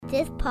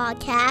this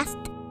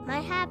podcast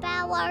might have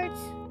bad words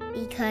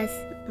because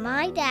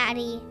my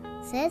daddy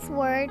says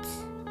words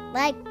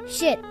like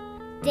shit,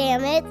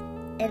 damn it,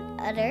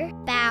 and other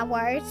bad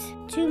words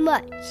too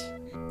much.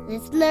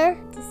 Listener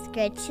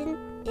discretion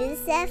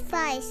is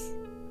advice.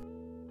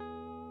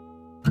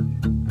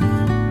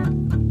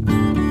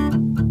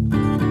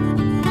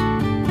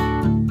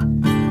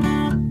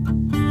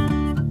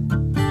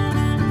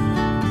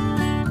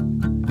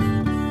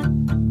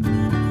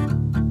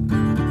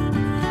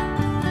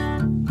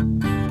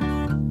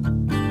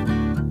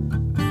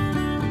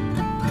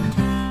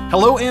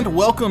 Hello and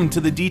welcome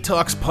to the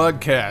DTALKS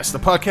Podcast, the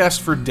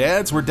podcast for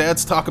dads where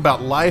dads talk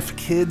about life,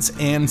 kids,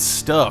 and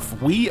stuff.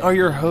 We are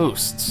your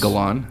hosts,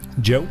 Galan,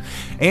 Joe,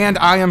 and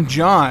I am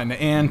John,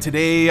 and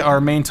today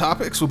our main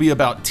topics will be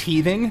about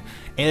teething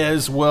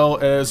as well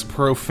as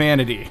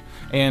profanity,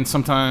 and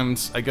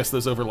sometimes I guess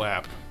those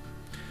overlap.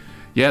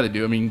 Yeah, they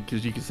do. I mean,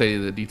 because you could say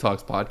the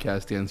DTALKS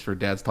Podcast stands for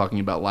dads talking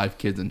about life,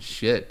 kids, and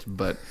shit,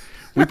 but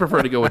we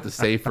prefer to go with the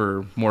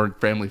safer, more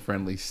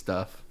family-friendly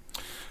stuff.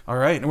 All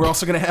right, and we're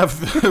also going to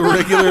have the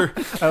regular...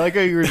 I like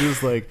how you were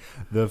just like,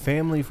 the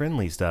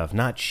family-friendly stuff,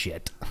 not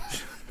shit.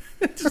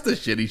 Just the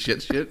shitty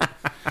shit.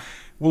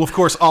 We'll, of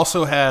course,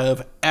 also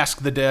have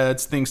Ask the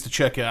Dads, things to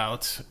check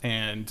out,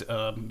 and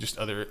just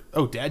other...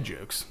 Oh, dad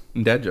jokes.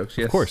 Dad jokes,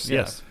 yes. Of course,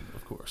 Yeah, yes.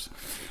 of course.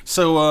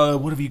 So,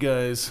 what have you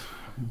guys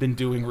been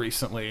doing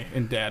recently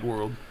in dad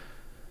world?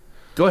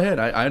 Go ahead.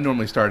 I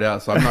normally start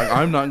out, so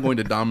I'm not going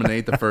to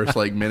dominate the first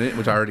minute,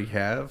 which I already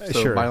have.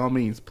 So Sure. by all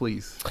means,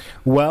 please.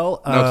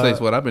 Well, No, say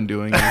what I've been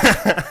doing.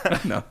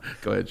 No,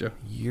 go ahead, Joe.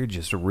 you're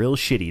just real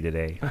shitty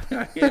today.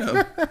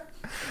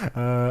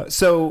 Yeah.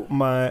 So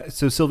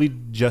Sylvie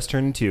just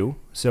turned 2,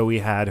 so we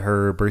had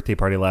her birthday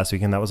party last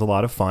weekend. That was a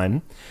lot of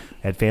fun.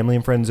 Had family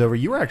and friends over.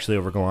 You were actually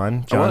over,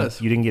 Galan. John, I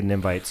was. You didn't get an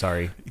invite.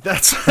 Sorry.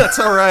 That's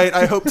all right.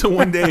 I hope to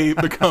one day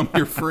become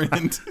your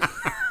friend.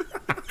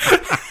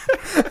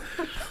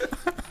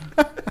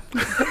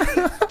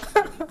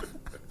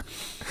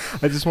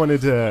 I just wanted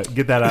to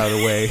get that out of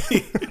the way.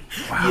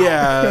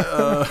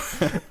 Yeah.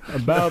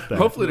 About that.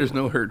 Hopefully there's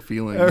no hurt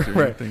feelings or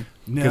Right. anything.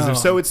 Because if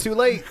so, it's too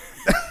late.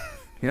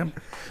 Yeah.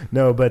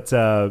 No, but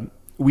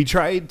we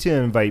tried to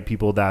invite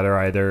people that are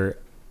either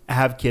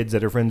have kids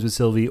that are friends with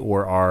Sylvie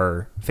or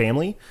are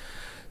family.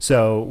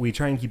 So we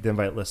try and keep the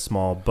invite list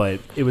small,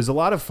 but it was a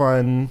lot of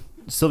fun.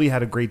 Sylvie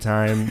had a great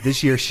time.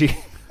 This year she...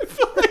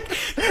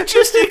 You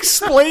just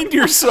explained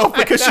yourself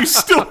because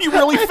you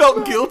really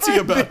felt guilty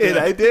about it.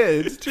 I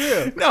did. It's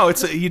true. No,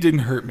 you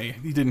didn't hurt me.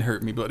 You didn't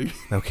hurt me, buddy.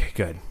 Okay,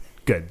 good.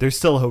 Good. There's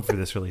still hope for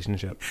this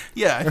relationship.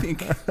 Yeah, I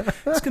think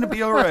it's going to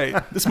be all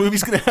right. This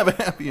movie's going to have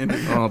a happy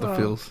ending. All the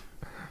feels.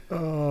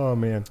 Oh,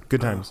 man.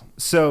 Good times.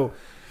 So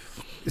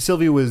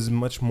Sylvie was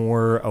much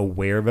more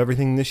aware of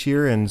everything this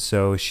year, and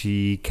so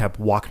she kept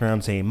walking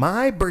around saying,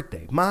 my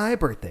birthday, my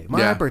birthday, my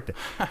Yeah. birthday.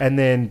 And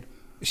then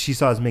she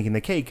saw us making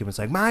the cake and was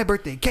like, my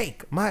birthday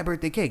cake,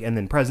 and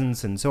then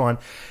presents and so on.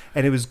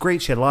 And it was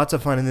great. She had lots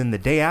of fun. And then the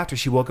day after,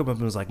 she woke up and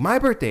was like, my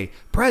birthday,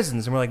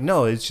 presents. And we're like,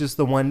 no, it's just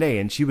the one day.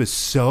 And she was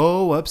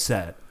so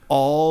upset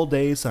all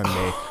day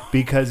Sunday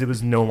because it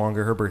was no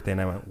longer her birthday. And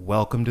I went,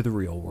 welcome to the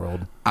real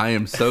world. I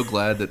am so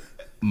glad that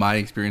my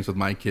experience with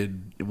my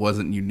kid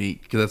wasn't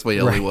unique, because that's the way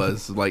Ellie Right.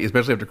 was.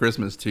 Especially after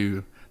Christmas,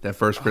 too. That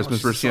first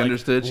Christmas where She's she like,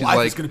 understood. She's life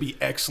like, is going to be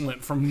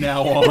excellent from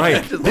now on.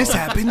 Right. This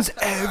happens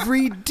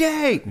every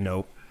day.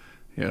 Nope.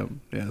 yeah.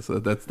 So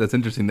that's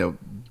interesting that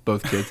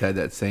both kids had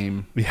that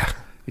same. Yeah.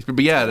 But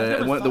yeah, I never the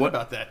thought one,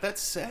 about that.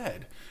 That's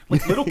sad.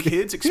 Like little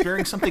kids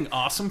experiencing something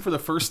awesome for the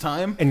first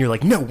time. And you're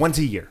like, no, once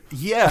a year.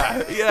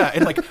 Yeah.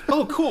 And like,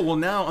 oh, cool. Well,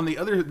 now on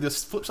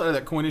this flip side of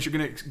that coin is you're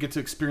going to get to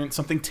experience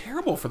something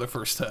terrible for the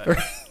first time.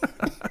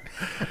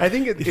 I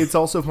think it's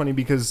also funny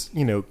because,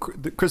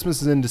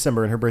 Christmas is in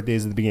December and her birthday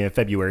is at the beginning of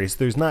February. So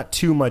there's not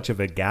too much of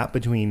a gap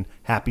between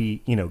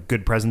happy,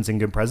 good presents and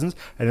good presents.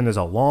 And then there's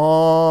a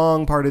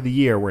long part of the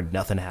year where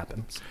nothing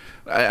happens.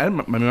 I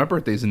mean, my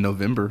birthday's in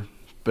November.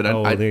 But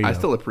there you I go.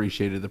 still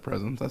appreciated the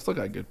presents. I still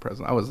got good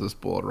presents. I was this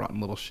spoiled, rotten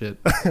little shit.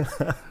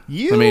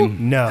 You? I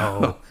mean,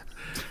 no.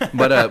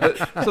 But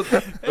so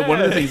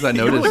one of the things I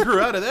You really noticed grew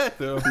out of that,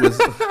 though.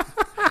 was,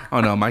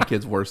 oh no, my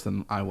kid's worse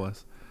than I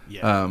was.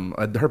 Yeah.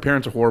 Her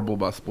parents are horrible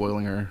about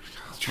spoiling her.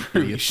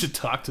 True. You should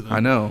talk to them. I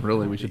know,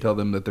 really. We should tell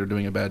them that they're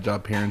doing a bad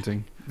job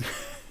parenting.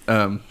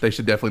 They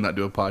should definitely not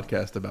do a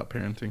podcast about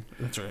parenting.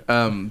 That's right.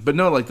 But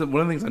no, one of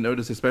the things I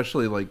noticed,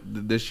 especially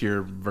this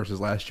year versus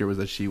last year, was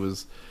that she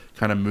was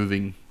kind of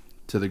moving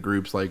to the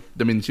groups.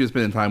 She was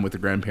spending time with the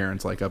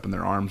grandparents, up in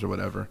their arms or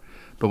whatever.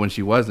 But when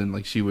she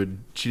wasn't, she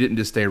didn't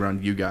just stay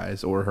around you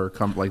guys or her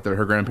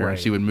her grandparents. Right.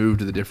 She would move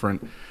to the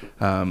different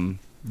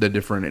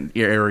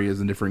areas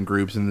and different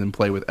groups, and then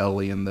play with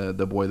Ellie and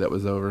the boy that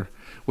was over.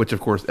 Which, of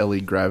course,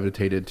 Ellie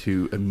gravitated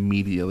to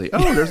immediately.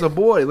 Oh, there's a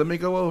boy. Let me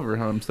go over.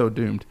 I'm so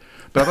doomed.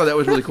 But I thought that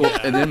was really cool.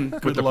 And then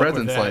with the luck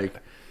with presents,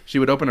 that. she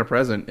would open a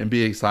present and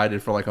be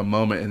excited for a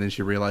moment, and then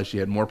she realized she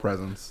had more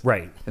presents.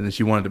 Right. And then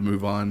she wanted to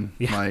move on.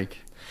 Yeah.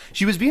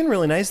 She was being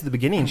really nice at the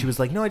beginning. She was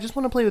like, no, I just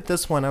want to play with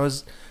this one. I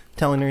was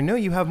telling her, no,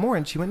 you have more.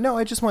 And she went, no,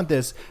 I just want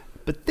this.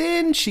 But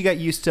then she got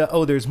used to,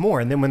 oh, there's more.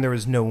 And then when there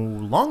was no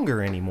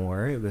longer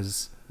anymore, it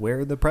was, where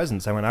are the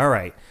presents? I went, all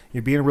right,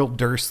 you're being real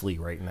Dursley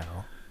right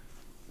now.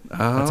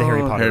 That's a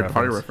Harry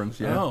Potter reference.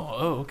 Yeah.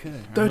 Oh, okay.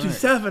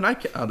 37. I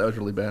can't. Oh, that was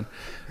really bad.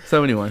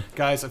 So anyway,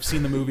 guys, I've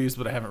seen the movies,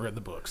 but I haven't read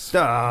the books.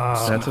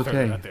 That's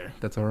okay.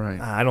 That's all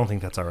right. I don't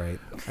think that's all right.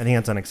 I think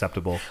that's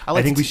unacceptable.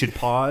 I think we should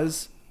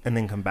pause and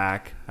then come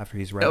back after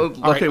he's read.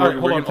 Okay, we're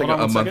going to take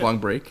a month-long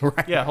break.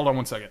 Right. Yeah, hold on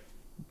one second.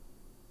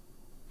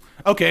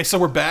 Okay, so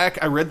we're back.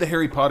 I read the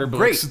Harry Potter books.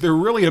 Great. They're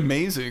really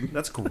amazing.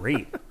 That's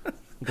great.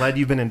 Glad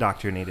you've been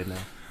indoctrinated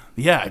now.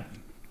 Yeah, I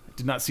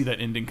did not see that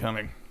ending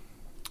coming.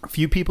 A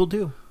few people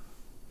do.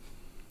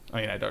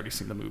 I mean, I'd already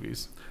seen the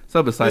movies.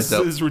 So besides this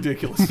that, is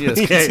ridiculous. Yes.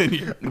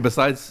 Continue.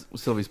 Besides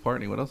Sylvie's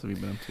party, what else have you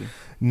been up to?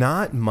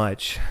 Not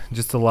much.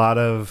 Just a lot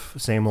of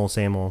same old.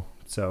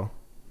 So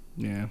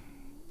Yeah,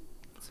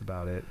 that's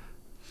about it.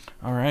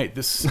 All right,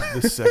 this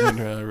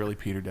segment really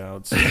petered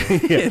out. So.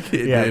 Let's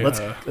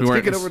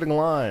kick it over to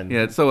Galan.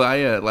 Yeah, so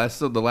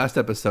the last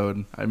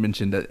episode I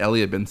mentioned that Ellie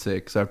had been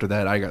sick. So after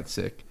that, I got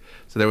sick.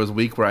 So there was a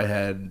week where I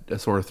had a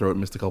sore throat,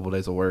 missed a couple of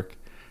days of work,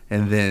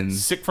 and then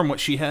Sick from what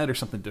she had or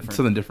something different?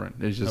 Something different.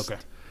 It's just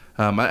okay.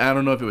 I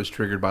don't know if it was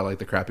triggered by like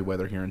the crappy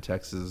weather here in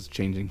Texas,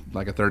 changing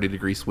like a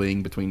 30-degree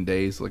swing between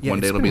days. Like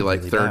one day it'll be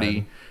like 30,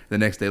 bad. The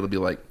next day it'll be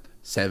like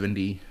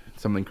 70,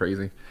 something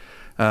crazy.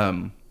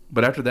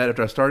 But after that,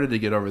 after I started to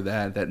get over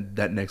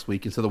that next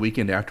week, and so the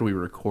weekend after we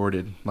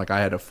recorded, like I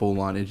had a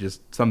full on,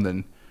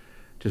 something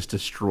just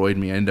destroyed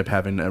me. I ended up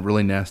having a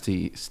really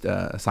nasty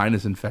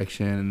sinus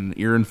infection,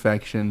 ear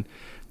infection,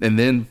 and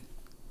then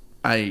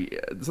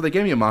so they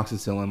gave me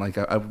amoxicillin. Like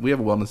we have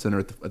a wellness center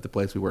at the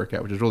place we work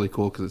at, which is really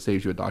cool because it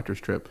saves you a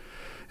doctor's trip.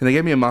 And they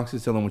gave me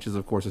amoxicillin, which is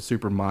of course a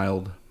super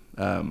mild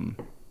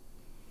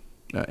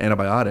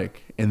antibiotic.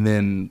 And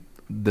then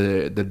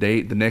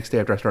the next day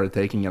after I started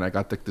taking it, I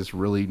got this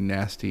really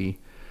nasty,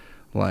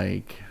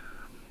 like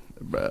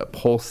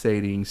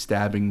pulsating,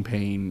 stabbing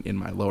pain in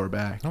my lower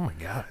back. Oh my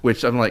god!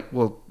 Which I'm like,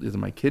 well, is it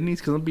my kidneys?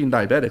 Because I'm being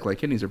diabetic. Like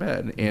kidneys are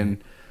bad,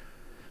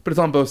 but it's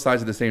on both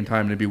sides at the same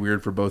time, and it'd be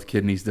weird for both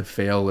kidneys to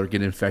fail or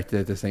get infected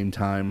at the same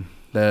time.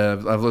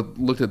 I've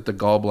looked at the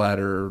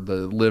gallbladder,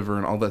 the liver,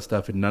 and all that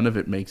stuff, and none of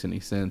it makes any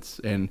sense.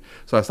 And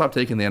so I stopped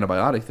taking the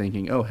antibiotic,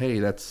 thinking, oh, hey,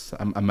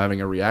 I'm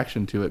having a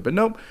reaction to it. But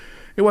nope,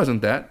 it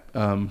wasn't that,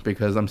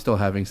 because I'm still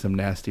having some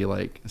nasty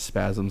like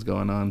spasms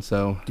going on.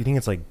 So do you think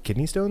it's like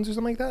kidney stones or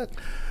something like that?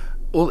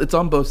 Well, it's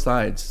on both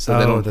sides, so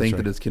they don't think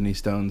right. that it's kidney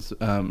stones.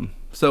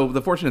 So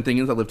the fortunate thing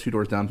is I live 2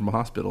 doors down from a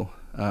hospital.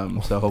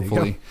 So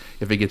hopefully,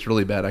 if it gets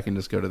really bad, I can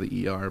just go to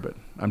the ER. But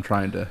I'm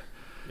trying to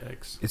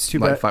It's too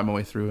bad. fight my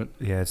way through it.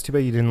 Yeah, it's too bad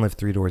you didn't live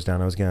 3 doors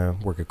down. I was going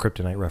to work a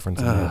kryptonite reference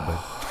in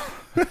there.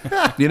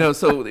 But.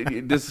 So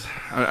this,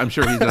 I'm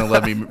sure he's going to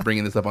love me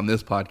bringing this up on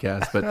this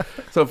podcast. But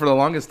so for the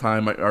longest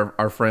time,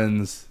 our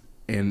friends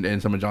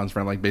and some of John's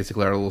friends, like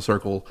basically our little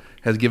circle,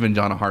 has given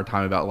John a hard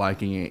time about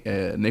liking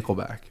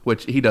Nickelback,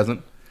 which he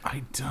doesn't.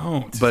 I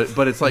don't.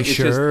 But it's like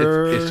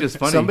it's just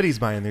funny. Somebody's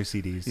buying their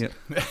CDs. Yeah.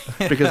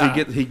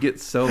 Because he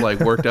gets so like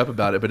worked up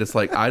about it. But it's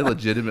like I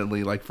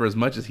legitimately, like, for as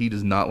much as he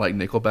does not like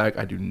Nickelback,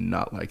 I do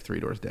not like 3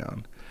 Doors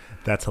Down.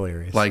 That's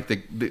hilarious. Like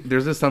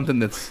there's just something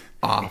that's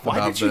off.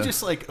 Why did you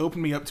just like open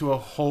me up to a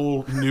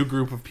whole new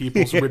group of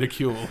people's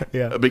ridicule?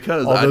 Yeah,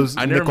 because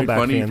I never made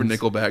funny fans for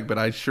Nickelback, but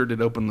I sure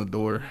did open the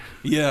door.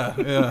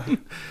 Yeah.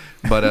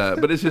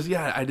 But it's just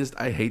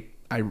I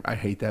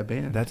hate that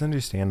band. That's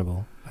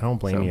understandable. I don't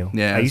blame you.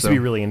 Yeah, I used to be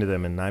really into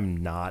them, and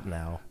I'm not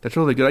now. That's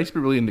really good. I used to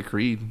be really into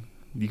Creed.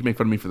 You can make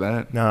fun of me for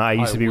that. No, I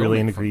used to be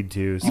really into Creed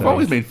too. So. You've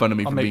always made fun of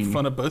me I'll for make being.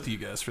 Fun of both of you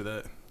guys for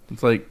that.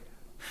 It's like,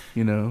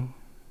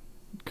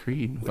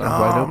 Creed.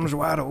 Arms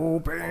wide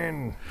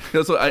open.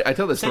 So I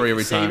tell that story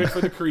every time. Save it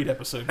for the Creed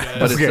episode, guys.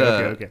 But it's,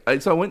 okay.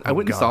 So I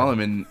went and saw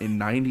him in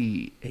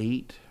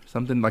 '98,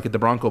 something like at the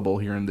Bronco Bowl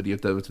here in the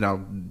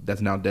DFW.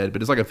 That's now dead,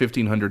 but it's like a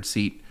 1,500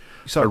 seat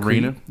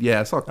arena. Creed? Yeah,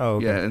 I saw. Oh,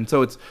 okay. Yeah, and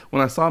so it's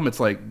when I saw him, it's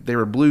like they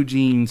were blue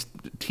jeans,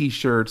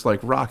 t-shirts, like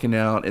rocking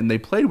out, and they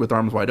played with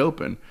Arms Wide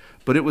Open.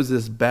 But it was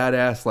this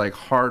badass like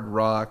hard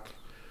rock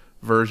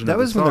version. That of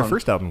the was song. when their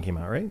first album came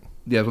out, right?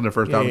 Yeah, it was when their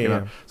first album came yeah.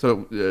 out.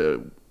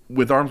 So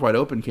with Arms Wide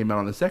Open came out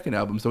on the second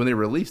album. So when they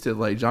released it,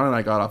 like John and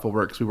I got off of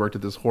work because we worked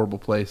at this horrible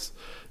place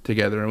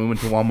together, and we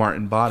went to Walmart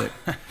and bought it.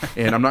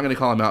 And I'm not going to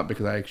call him out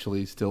because I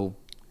actually still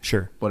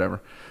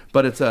whatever.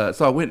 But it's so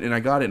I went and I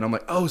got it, and I'm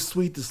like, oh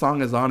sweet, the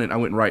song is on it. I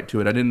went right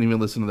to it. I didn't even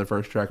listen to the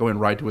first track. I went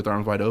right to With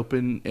Arms Wide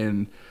Open,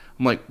 and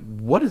I'm like,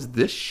 what is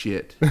this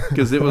shit?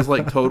 Because it was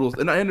like total.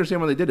 And I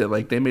understand why they did it.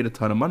 Like they made a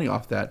ton of money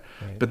off that,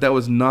 right. But that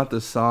was not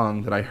the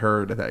song that I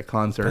heard at that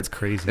concert. That's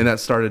crazy. And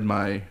that started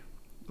my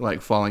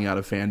like falling out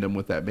of fandom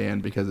with that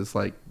band, because it's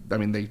like, I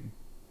mean, they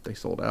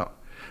sold out.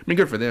 I mean,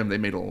 good for them. They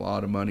made a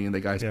lot of money, and the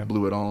guys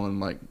blew it all in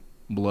like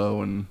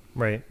blow and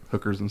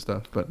hookers and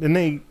stuff. But then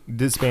they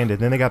disbanded.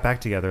 Then they got back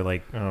together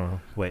like, I don't know,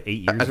 what, 8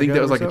 years ago? I think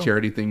that was like a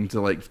charity thing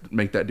to like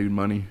make that dude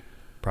money.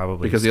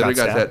 Probably. Because the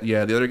Scott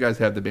other guys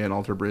had the band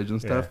Alter Bridge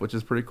and stuff, which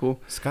is pretty cool.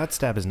 Scott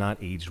Stapp has not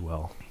aged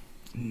well.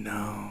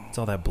 No. It's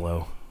all that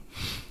blow.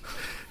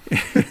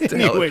 It's a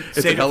hell, Wait, it's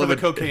a save hell it of for a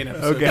the cocaine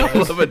episode. Okay.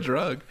 hell of a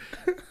drug.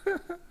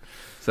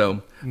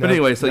 So, but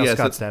anyway, so now yeah,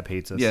 Scott so, Stapp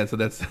hates us. yeah, so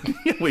that's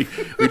we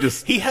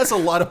just He has a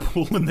lot of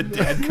pull in the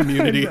dad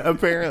community.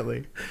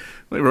 Apparently.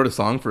 he wrote a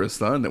song for his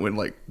son that went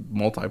like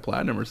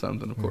multi-platinum or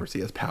something. Of course, he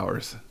has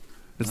powers.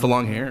 It's the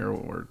long hair,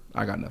 or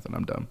I got nothing.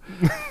 I'm dumb.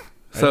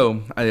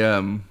 So I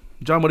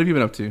John, what have you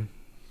been up to?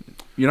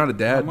 You're not a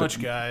dad. Not much,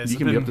 but guys. You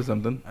can be up to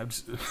something. I'm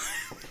just,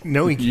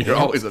 No, he can't. You're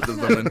always up to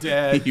something.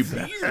 Dad, You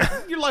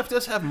bastard. your life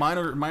does have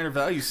minor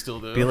values still,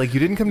 though. Be like, you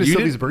didn't come to You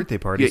Sylvie's didn't- birthday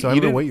party, Yeah, so I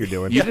you don't know didn't- what you're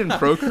doing. You didn't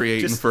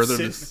procreate and Just further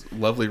sit- this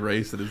lovely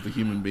race that is the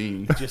human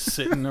being. Just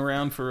sitting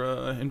around for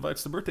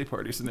invites to birthday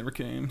parties that never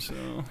came. So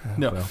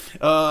no,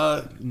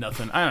 well.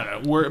 nothing. I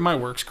don't know. My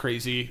work's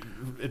crazy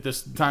at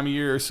this time of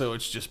year, so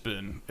it's just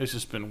been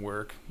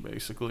work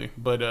basically.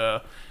 But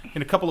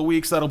in a couple of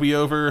weeks that'll be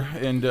over,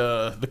 and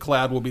the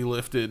cloud will be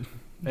lifted,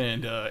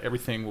 and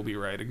everything will be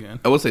right again.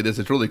 I will say this: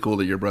 it's really cool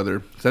that your brother.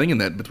 Because I think in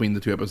that between the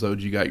two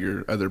episodes, you got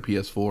your other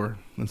PS4,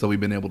 and so we've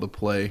been able to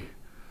play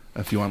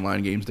a few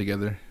online games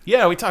together.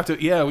 Yeah, we talked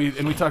about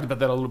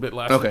that a little bit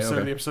last episode,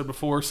 okay. the episode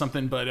before or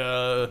something. But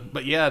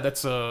yeah,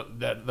 that's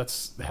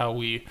how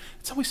we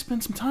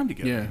spend some time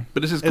together. Yeah,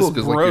 but it's just As cool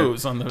because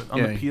bros like on the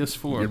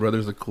PS4. Your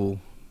brother's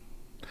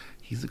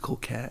he's a cool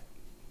cat.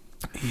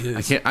 He is.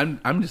 I can't.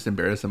 I'm just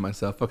embarrassing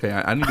myself. Okay,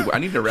 I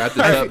need to wrap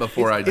this up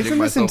before I dig Isn't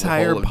this myself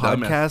entire a hole of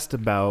dumbass. podcast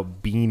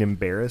about being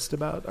embarrassed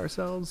about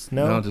ourselves?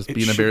 No, No, just It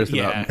being should- embarrassed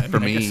yeah, about I for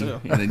mean, I me, guess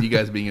so. and then you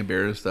guys being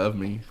embarrassed of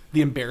me.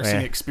 The embarrassing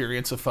Eh.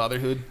 experience of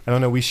fatherhood. I don't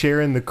know. We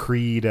share in the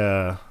Creed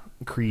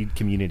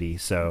community,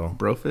 so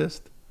Bro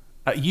fist.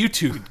 You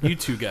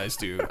two guys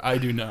do. I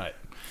do not.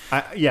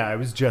 I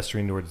was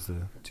gesturing towards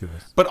the two of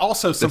us. But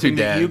also something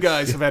that you dads.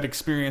 guys have had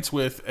experience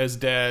with as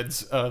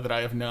dads that I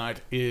have not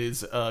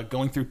is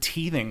going through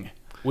teething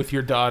with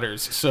your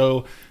daughters.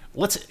 So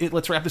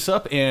let's wrap this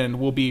up, and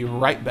we'll be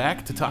right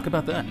back to talk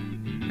about that.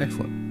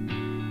 Excellent.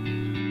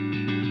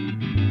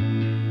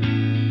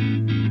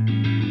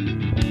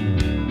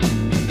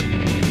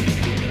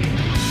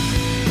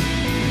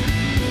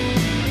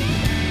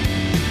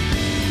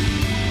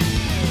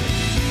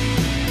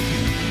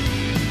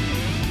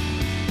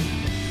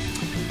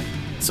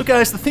 So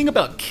guys, the thing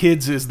about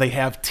kids is they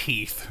have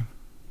teeth.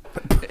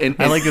 And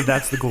I like that.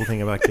 That's the cool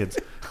thing about kids.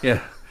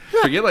 Yeah.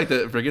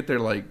 Forget their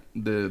like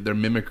their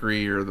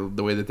mimicry or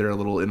the way that they're a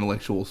little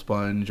intellectual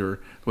sponge or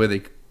the way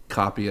they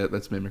copy it.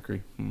 That's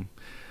mimicry.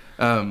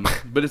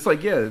 But it's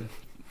like, yeah,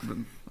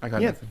 I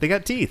got Yeah, nothing. they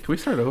got teeth. Can we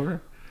start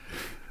over?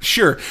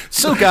 Sure.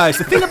 So guys,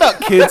 the thing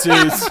about kids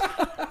is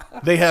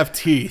they have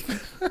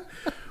teeth.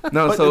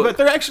 No, But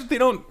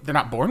they're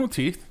not born with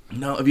teeth.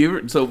 no. Have you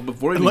ever? So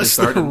before we even Unless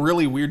they're started,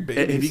 really weird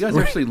babies. have you guys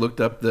actually looked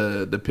up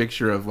the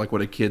picture of like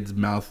what a kid's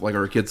mouth like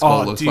or a kid's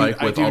skull looks like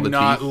with all the I do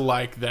not teeth?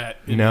 like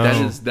that. No.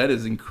 That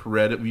is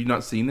incredible. Have you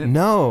not seen it?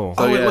 No.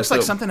 So, Oh, it yeah, looks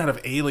like so- something out of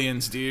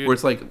Aliens, dude. Where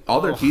it's like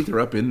all their teeth are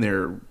up in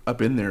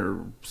their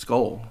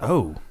skull.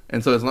 Oh.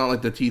 And so it's not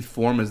like the teeth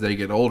form as they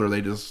get older;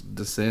 they just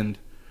descend.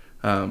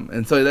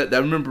 And so that I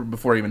remember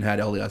before I even had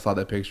Ellie, I saw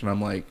that picture, and I'm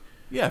like,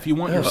 Yeah, if you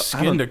want your "Oh, I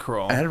skin don't to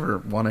crawl. ever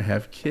want to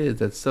have kids.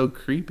 That's so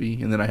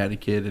creepy." And then I had a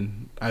kid,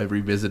 and I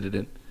revisited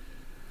it.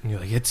 You're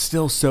like, it's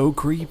still so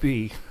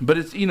creepy. But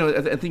it's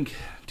I think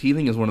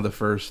teething is one of the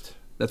first.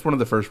 That's one of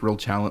the first real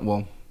challenge.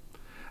 Well,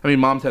 I mean,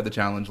 moms have the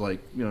challenge, like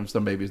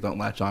some babies don't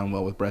latch on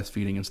well with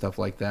breastfeeding and stuff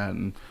like that,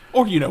 and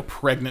Or,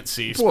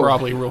 pregnancy is Well,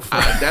 probably real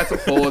fun. that's a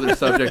whole other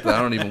subject that I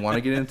don't even want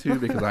to get into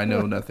because I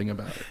know nothing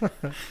about it.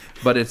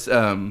 But it's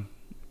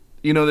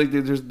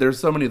there's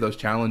so many of those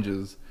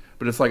challenges.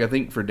 But it's like I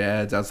think for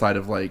dads, outside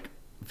of like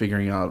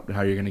figuring out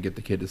how you're going to get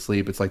the kid to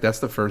sleep, it's like that was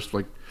the first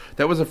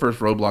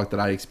roadblock that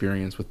I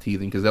experienced with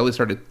teething because Ellie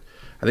started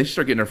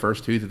getting her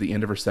first tooth at the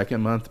end of her second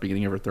month,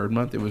 beginning of her third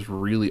month. It was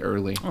really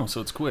early. Oh, so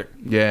it's quick.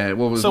 Yeah,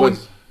 well,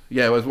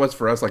 it was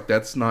for us. Like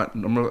that's not.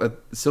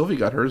 Sylvie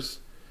got hers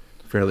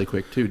fairly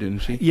quick too, didn't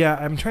she? Yeah,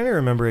 I'm trying to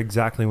remember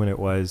exactly when it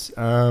was.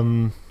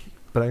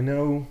 But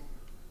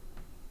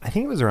I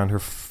think it was around her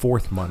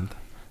fourth month.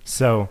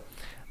 So,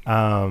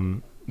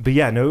 but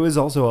yeah, no, it was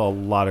also a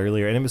lot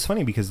earlier. And it was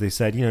funny because they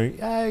said,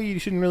 you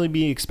shouldn't really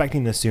be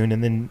expecting this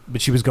soon.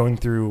 But she was going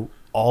through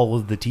all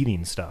of the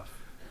teething stuff.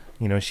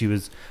 She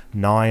was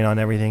gnawing on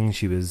everything.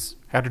 She was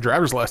Had her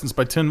driver's license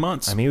by 10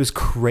 months. I mean, it was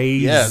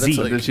crazy. Yeah, that's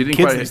like- She didn't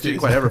Kids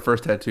quite have her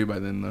first tattoo by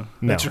then, though.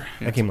 No, That's right.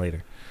 that came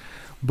later.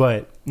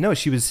 But no,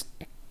 she was,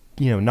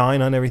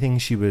 gnawing on everything.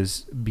 She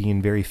was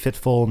being very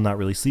fitful, not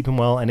really sleeping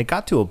well. And it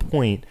got to a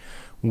point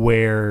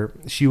where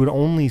she would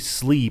only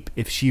sleep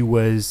if she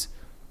was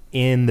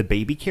in the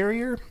baby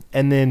carrier.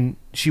 And then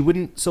she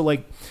wouldn't. So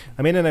like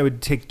Amanda and I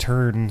would take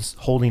turns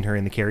holding her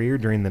in the carrier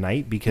during the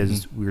night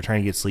because we were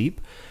trying to get sleep.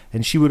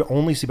 And she would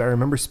only sleep. I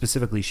remember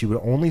specifically, she would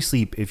only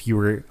sleep if you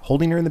were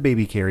holding her in the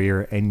baby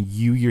carrier and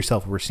you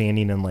yourself were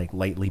standing and like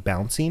lightly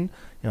bouncing,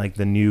 like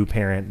the new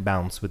parent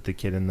bounce with the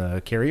kid in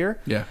the carrier.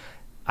 Yeah.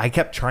 I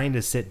kept trying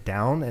to sit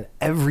down, and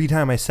every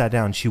time I sat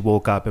down, she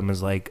woke up and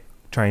was like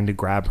trying to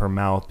grab her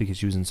mouth because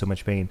she was in so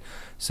much pain.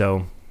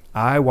 So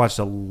I watched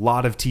a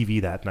lot of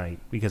TV that night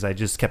because I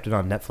just kept it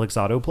on Netflix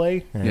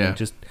autoplay and it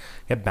just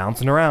kept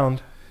bouncing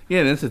around. Yeah,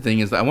 and that's the thing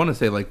is, I want to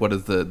say, like, what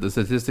does the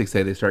statistics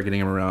say? They start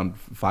getting them around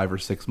 5 or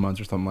 6 months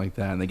or something like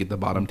that, and they get the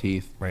bottom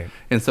teeth. Right.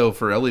 And so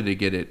for Ellie to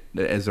get it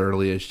as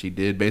early as she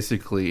did,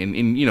 basically,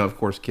 and you know, of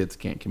course, kids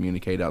can't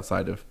communicate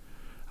outside of,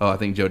 I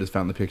think Joe just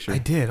found the picture. I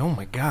did. Oh,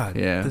 my God.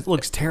 Yeah. This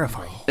looks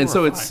terrifying. And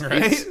so it's,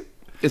 right?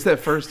 it's that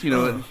first, you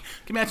know. Can you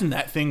imagine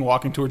that thing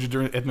walking towards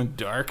you in the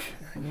dark?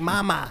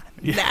 Mama.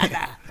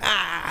 Dada.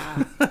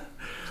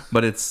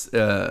 But it's,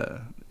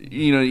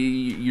 you know,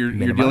 you're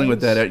dealing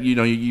with that. You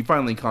know, you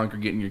finally conquer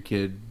getting your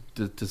kid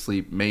to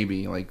sleep.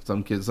 Maybe like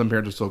some parents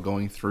are still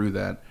going through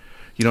that.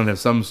 You don't have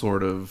some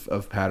sort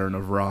of pattern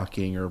of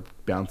rocking or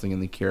bouncing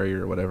in the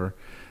carrier or whatever.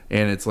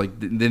 And it's like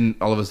then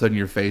all of a sudden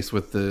you're faced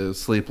with the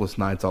sleepless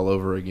nights all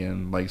over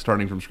again, like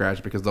starting from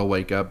scratch because they'll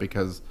wake up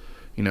because,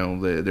 you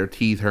know, their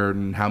teeth hurt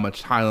and how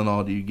much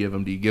Tylenol do you give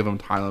them? Do you give them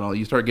Tylenol?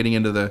 You start getting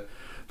into the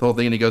whole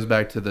thing, and it goes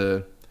back to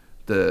the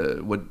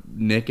what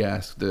Nick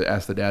asked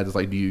the dads is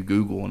like, do you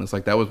Google? And it's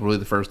like that was really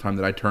the first time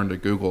that I turned to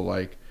Google,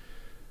 like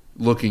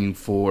looking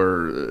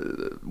for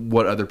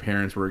what other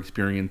parents were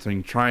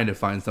experiencing, trying to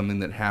find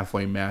something that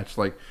halfway matched.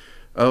 Like,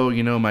 oh,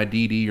 you know, my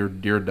DD or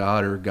dear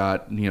daughter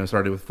got, you know,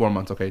 started with 4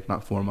 months. Okay,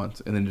 not 4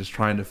 months, and then just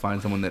trying to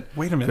find someone that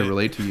could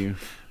relate to you.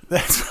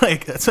 That's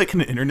like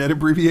an internet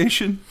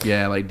abbreviation.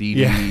 Yeah, like DD.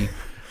 Yeah.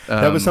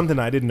 That was something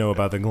I didn't know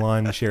about that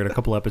Galan shared a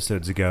couple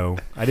episodes ago.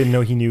 I didn't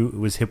know he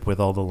was hip with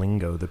all the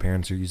lingo the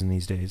parents are using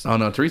these days. Oh,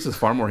 no, Teresa's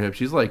far more hip.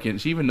 She's like,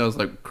 she even knows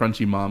like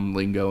crunchy mom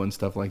lingo and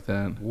stuff like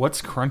that.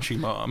 What's crunchy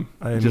mom?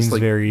 It means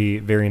like, very,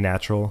 very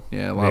natural.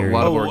 Yeah, a lot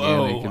of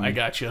organic. I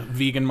gotcha.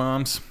 Vegan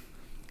moms.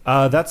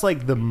 That's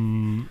like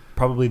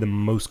probably the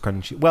most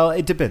crunchy. Well,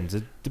 it depends.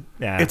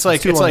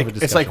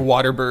 It's like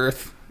water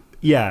birth.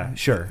 Yeah,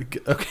 sure.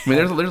 Okay. I mean,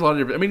 there's a lot of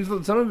different. I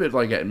mean, some of it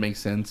like it makes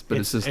sense, but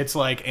it's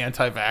like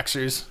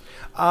anti-vaxxers.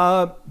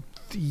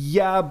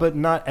 Yeah, but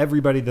not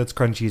everybody that's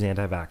crunchy is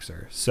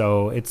anti-vaxxer.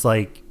 So it's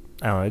like,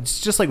 I don't know.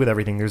 It's just like with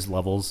everything. There's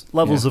levels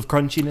of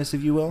crunchiness,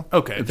 if you will.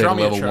 Okay, draw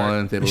me a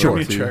chart. Draw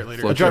me a chart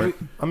later.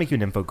 I'll make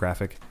you an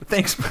infographic.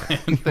 Thanks,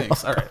 man.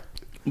 Thanks. All right.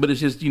 But it's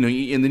just, you know,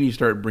 and then you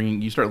start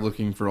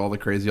looking for all the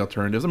crazy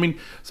alternatives. I mean,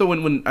 so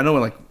when I know,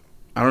 like,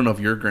 I don't know if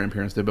your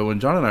grandparents did, but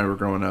when John and I were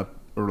growing up,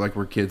 or like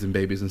we're kids and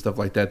babies and stuff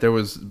like that, there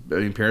was, I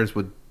mean, parents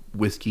would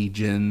whiskey,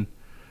 gin,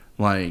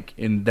 like,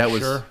 and that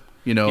was,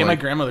 you know. Yeah, like,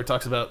 my grandmother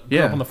talks about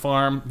growing up on the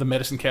farm. The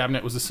medicine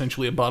cabinet was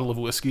essentially a bottle of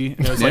whiskey.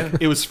 And it was like,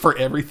 it was for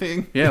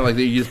everything. Yeah, like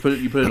you just put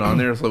it on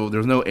there. So there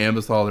was no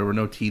Ambisol, there were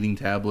no teething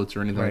tablets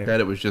or anything like that.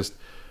 It was just,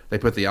 they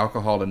put the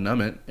alcohol to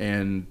numb it,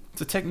 and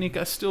it's a technique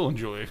I still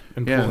enjoy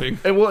employing.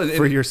 Yeah. And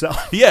for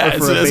yourself? Yeah,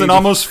 as an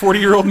almost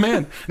 40-year-old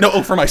man.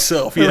 No, for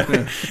myself.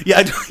 Yeah,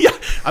 yeah.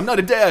 I'm not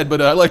a dad, but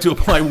I like to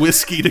apply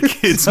whiskey to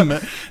kids. I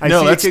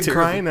see a kid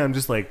crying, and I'm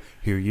just like,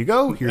 here you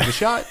go. Here's a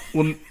shot.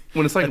 When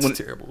it's like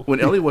terrible. When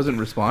Ellie wasn't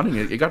responding,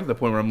 it got to the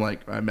point where I'm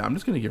like, I'm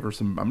just going to give her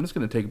some. I'm just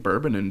going to take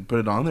bourbon and put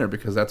it on there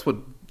because that's what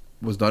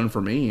was done for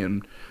me,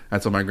 and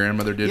that's what my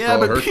grandmother did for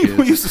all her kids. Yeah, but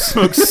people used to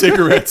smoke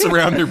cigarettes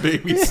around their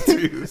babies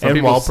too. Some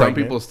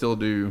people still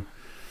do.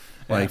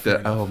 Like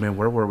that. Oh man,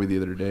 where were we the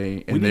other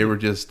day? And we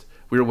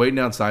were waiting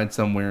outside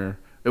somewhere.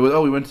 It was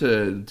we went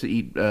to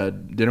eat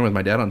dinner with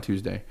my dad on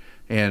Tuesday,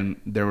 and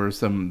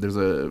there's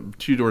a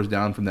 2 doors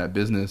down from that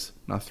business,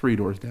 not 3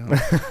 doors down,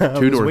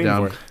 2 doors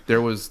down.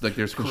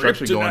 There's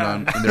construction going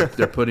on, and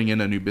they're putting in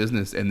a new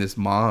business, and this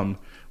mom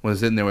was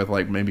sitting there with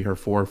like maybe her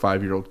 4 or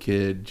 5 year old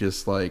kid,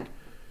 just like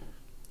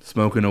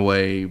smoking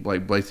away,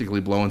 like basically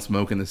blowing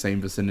smoke in the same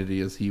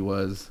vicinity as he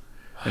was.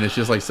 And it's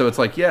just like, so it's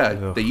like,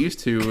 yeah, they used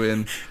to,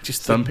 and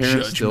just some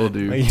parents still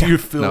do. Do you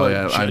feel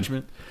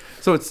judgment?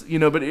 So it's, you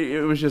know, but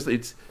it was just,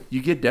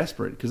 you get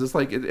desperate because it's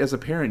like, as a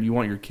parent, you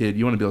want your kid,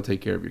 you want to be able to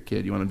take care of your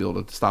kid. You want to be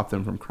able to stop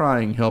them from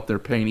crying, help their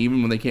pain,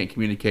 even when they can't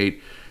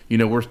communicate. You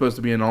know, we're supposed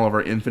to be in all of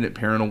our infinite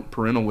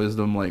parental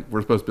wisdom. Like,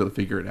 we're supposed to be able to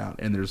figure it out.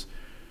 And there's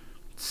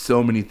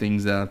so many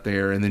things out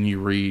there. And then you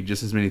read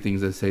just as many things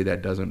that say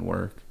that doesn't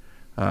work.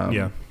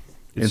 Yeah.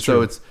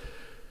 So it's,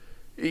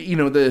 you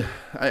know,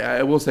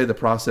 I will say the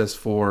process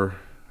for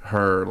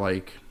her,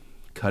 like,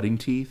 cutting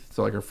teeth,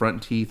 so like her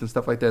front teeth and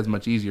stuff like that, is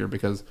much easier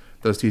because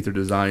those teeth are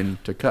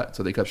designed to cut,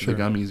 so they cut through the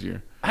gum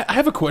easier. I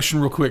have a question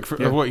real quick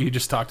for what you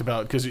just talked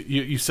about, because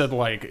you said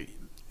like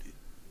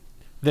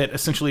that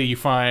essentially you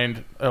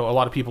find a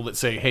lot of people that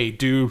say, hey,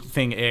 do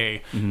thing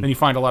A. Then you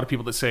find a lot of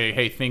people that say,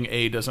 hey, thing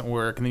A doesn't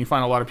work. And then you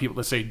find a lot of people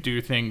that say,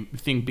 do thing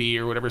B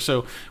or whatever.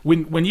 So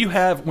when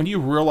you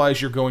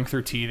realize you're going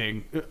through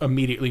teething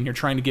immediately and you're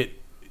trying to get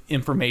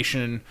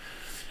information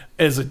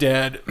as a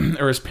dad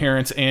or as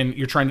parents and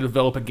you're trying to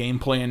develop a game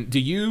plan, do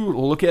you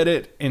look at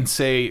it and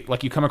say,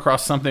 like, you come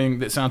across something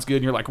that sounds good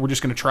and you're like, we're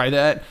just going to try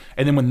that,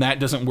 and then when that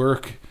doesn't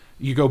work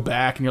you go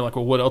back and you're like,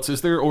 well, what else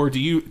is there? Or do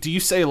you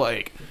say,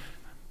 like,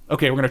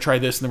 okay, we're going to try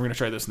this and then we're going to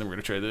try this and then we're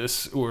going to try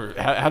this? Or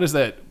how does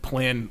that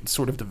plan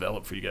sort of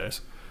develop for you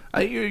guys?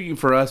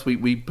 For us,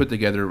 we put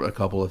together a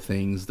couple of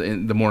things.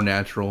 The more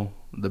natural,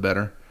 the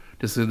better.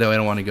 just so that I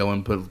don't want to go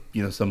and put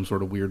some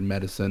sort of weird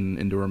medicine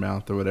into her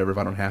mouth or whatever if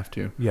I don't have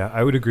to. Yeah,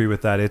 I would agree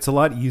with that. It's a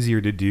lot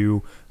easier to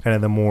do kind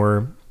of the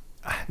more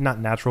not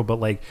natural, but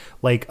like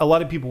a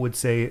lot of people would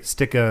say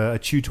stick a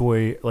chew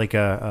toy, like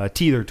a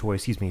teether toy.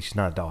 Excuse me, she's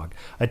not a dog.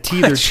 A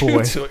teether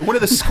toy. What are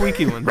the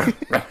squeaky ones?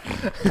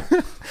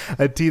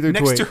 A teether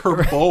toy next to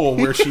her bowl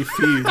where she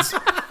feeds.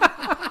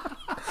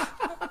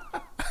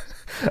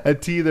 A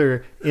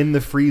teether in the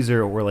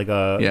freezer, or like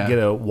get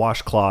a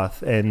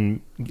washcloth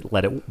and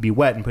let it be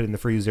wet and put it in the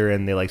freezer,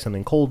 and they like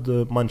something cold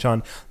to munch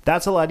on.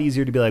 That's a lot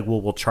easier to be like, well,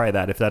 we'll try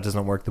that. If that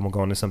doesn't work, then we'll go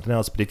on to something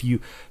else. But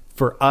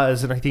for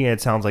us, and I think it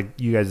sounds like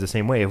you guys the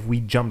same way, if we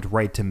jumped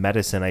right to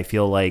medicine, I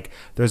feel like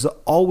there's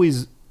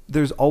always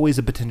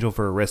a potential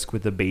for a risk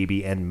with the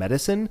baby and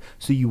medicine.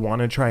 So you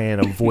want to try and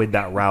avoid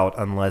that route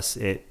unless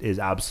it is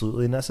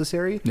absolutely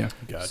necessary. Yeah.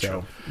 Gotcha.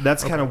 So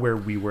that's kind of where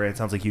we were. It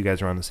sounds like you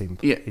guys are on the same.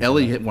 Yeah.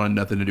 Ellie wanted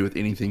nothing to do with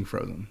anything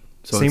frozen.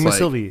 So same it's with like,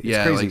 Sylvie.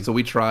 It's crazy. so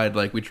we tried,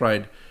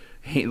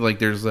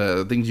 there's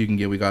things you can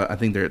get. I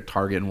think they're at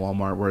Target and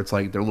Walmart where it's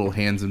like they're little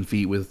hands and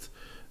feet with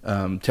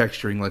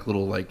texturing, like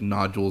little like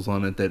nodules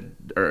on it that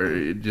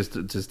are just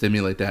to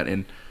stimulate that.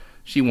 And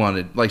she loved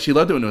it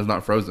when it was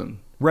not frozen.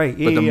 Right.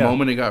 But the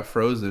moment it got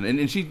frozen, and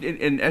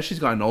as she's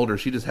gotten older,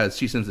 she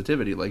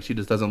sensitivity. Like she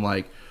just doesn't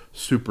like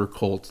super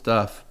cold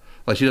stuff.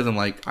 Like she doesn't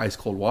like ice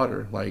cold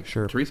water like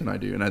Teresa and I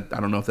do. And I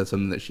don't know if that's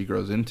something that she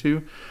grows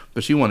into,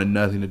 but she wanted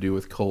nothing to do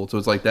with cold. So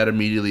it's like that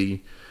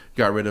immediately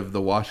got rid of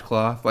the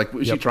washcloth. Like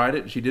she tried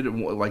it, she did it,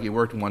 like it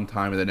worked one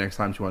time, and the next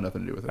time she wanted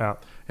nothing to do with it. Yeah.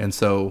 And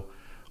so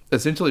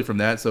essentially from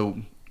that, so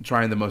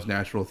trying the most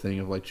natural thing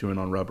of like chewing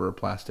on rubber or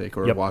plastic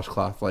or a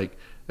washcloth, like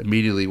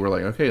immediately we're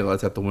like, okay,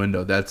 that's at the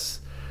window. That's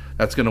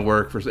going to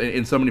work for,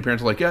 and so many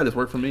parents are like, yeah, this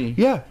worked for me.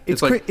 Yeah.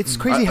 It's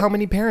crazy how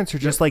many parents are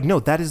just like, no,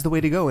 that is the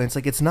way to go. And it's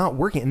like, it's not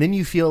working. And then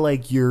you feel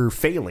like you're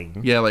failing.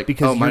 Yeah. Like,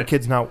 because your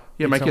kid's not.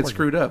 Yeah. My kid's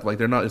screwed up. Like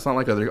it's not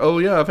like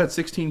I've had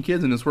 16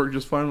 kids and it's worked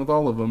just fine with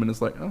all of them. And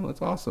it's like, oh,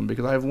 that's awesome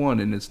because I have one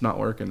and it's not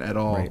working at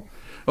all. Right.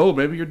 Oh,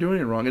 maybe you're doing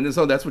it wrong. And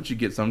so that's what you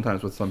get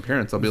sometimes with some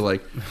parents. They'll be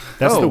like,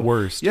 that's the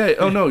worst. Yeah.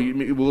 Oh no.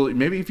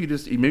 Maybe if you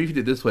did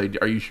it this way,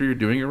 are you sure you're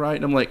doing it right?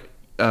 And I'm like,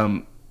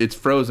 it's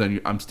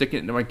frozen. I'm sticking it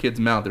into my kid's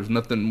mouth. There's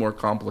nothing more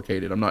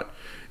complicated. I'm not.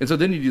 And so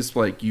then you just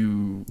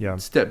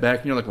step back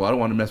and you're like, well, I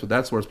don't want to mess with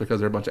that source because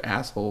they're a bunch of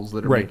assholes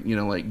that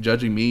are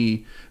judging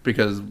me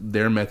because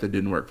their method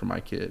didn't work for my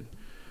kid.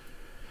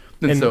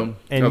 And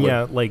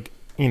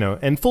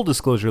full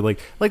disclosure,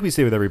 like we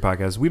say with every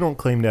podcast, we don't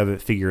claim to have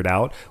it figured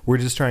out. We're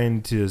just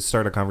trying to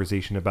start a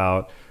conversation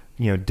about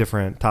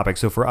different topics.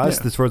 So for us,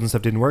 this frozen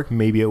stuff didn't work.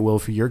 Maybe it will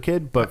for your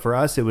kid, but for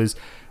us, it was.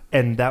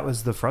 And that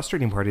was the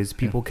frustrating part is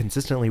people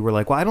consistently were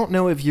like, well, I don't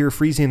know if you're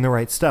freezing the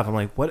right stuff. I'm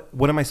like, what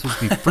am I supposed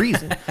to be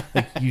freezing?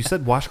 Like you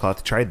said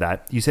washcloth, tried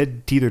that. You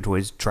said teether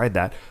toys, tried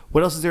that.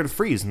 What else is there to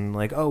freeze? And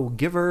like, oh,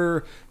 give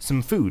her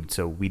some food.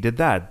 So we did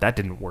that. That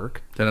didn't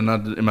work. Then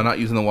am I not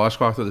using the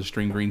washcloth with a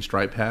string green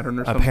stripe pattern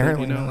or something?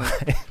 Apparently not.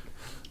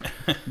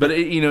 But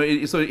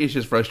so it's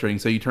just frustrating.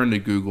 So you turn to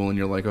Google and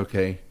you're like,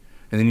 okay.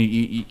 And then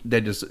you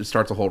that just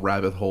starts a whole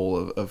rabbit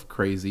hole of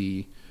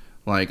crazy.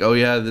 Like, oh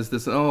yeah,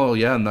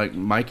 and like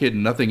my kid,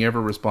 nothing ever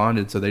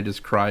responded, so they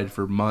just cried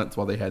for months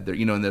while they had their,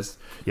 and this,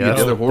 the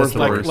other horror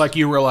stories. Like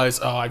you realize,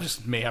 oh, I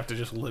just may have to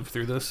just live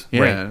through this.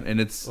 Yeah, right. And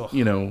it's, ugh.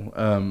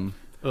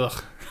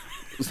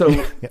 So,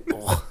 and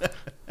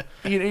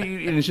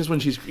it's just when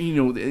she's,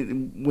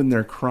 when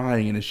they're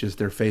crying and it's just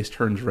their face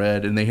turns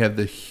red and they have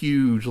the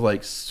huge,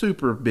 like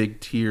super big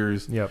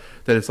tears. Yep.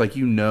 That it's like,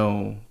 they're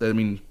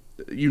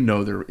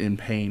in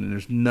pain and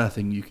there's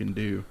nothing you can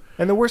do.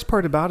 And the worst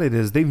part about it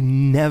is they've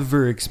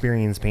never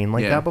experienced pain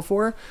like that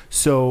before.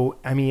 So,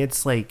 I mean,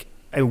 it's like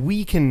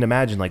we can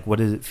imagine like what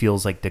it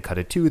feels like to cut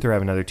a tooth or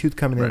have another tooth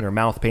coming in or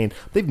mouth pain.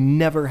 They've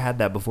never had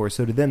that before.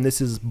 So to them,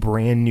 this is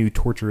brand new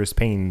torturous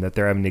pain that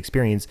they're having to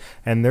experience.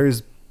 And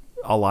there's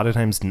a lot of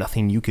times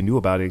nothing you can do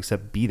about it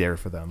except be there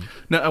for them.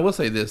 Now, I will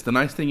say this. The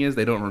nice thing is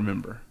they don't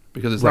remember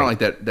because it's not like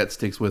that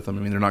sticks with them.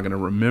 I mean, they're not going to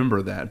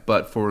remember that.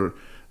 But for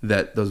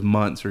those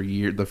months or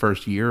the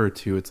first year or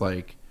two, it's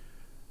like,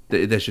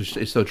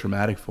 it's so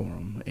traumatic for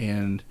them,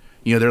 and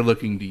they're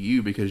looking to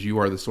you because you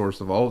are the source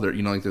of all their,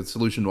 like the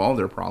solution to all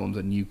their problems,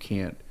 and you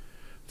can't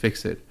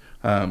fix it.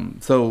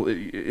 So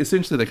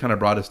essentially, they kind of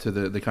brought us to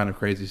the kind of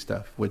crazy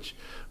stuff, which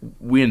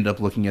we ended up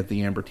looking at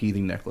the amber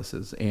teething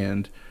necklaces,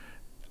 and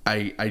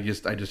I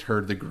just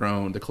heard the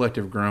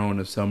collective groan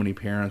of so many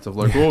parents of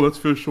like, oh, that's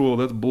fish oil,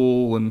 that's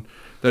bull, and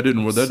that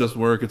doesn't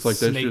work. It's like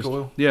snake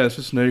oil. Yeah, it's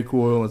just snake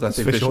oil. As I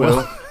say, fish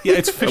oil. Yeah,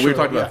 it's fish oil. We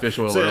talked about fish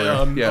oil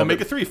earlier.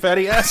 Omega-3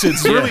 fatty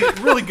acids,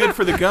 really good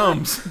for the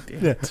gums.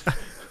 Damn it.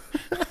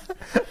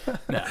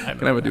 Can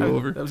I have a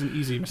do-over? That was an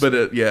easy mistake.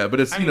 But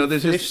it's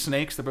there's fish, just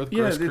snakes. They're both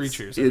gross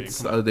creatures.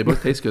 They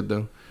both taste good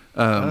though.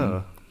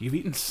 You've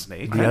eaten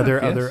snake?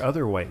 The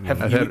other white meat. I've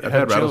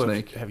had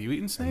rattlesnake. Have you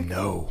eaten snake?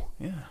 No.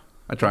 Yeah.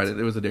 I tried it.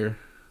 It was a dare. It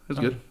was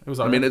good. It was.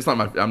 I mean, it's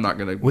not I'm not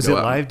gonna. Was it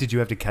live? Did you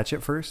have to catch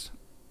it first?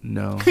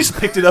 No. He just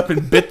picked it up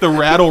and bit the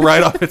rattle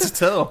right off its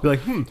tail. Be like,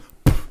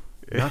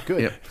 Not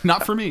good. Yeah.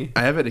 Not for me.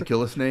 I have had to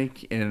kill a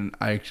snake, and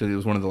it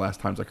was one of the last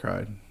times I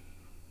cried.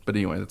 But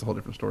anyway, that's a whole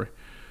different story.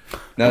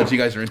 Now that you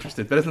guys are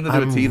interested, that has nothing to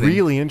do with I'm teething.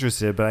 really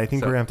interested, but I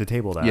think we're gonna have to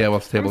table that. Yeah, we'll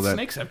have to table that.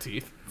 Snakes have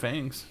teeth,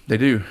 fangs. They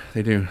do.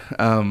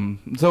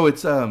 So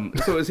it's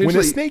essentially When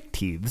a snake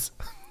teethes.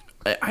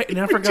 I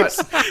forgot.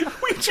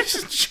 We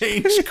just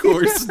changed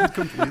course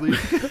completely.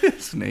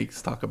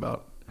 Snakes talk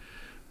about.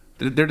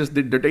 They're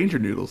danger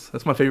noodles.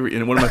 That's my favorite.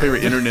 One of my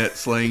favorite internet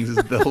slangs is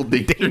the whole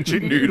danger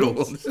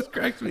noodle. It just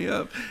cracks me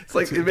up. It's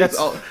like it makes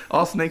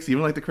all snakes,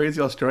 even like the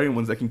crazy Australian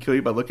ones that can kill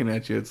you by looking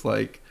at you. It's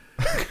like,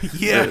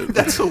 yeah,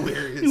 that's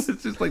hilarious.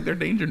 It's just like they're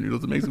danger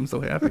noodles. It makes them so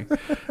happy.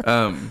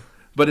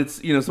 But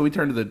it's so we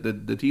turned to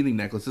the teething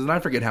necklaces, and I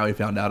forget how he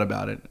found out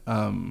about it.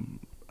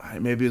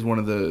 Maybe it was one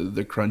of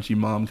the crunchy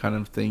mom kind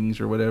of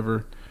things or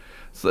whatever.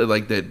 So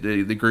like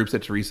the groups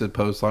that Teresa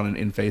posts on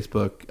in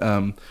Facebook.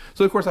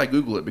 So of course I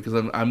Google it because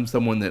I'm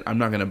someone that I'm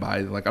not going to buy.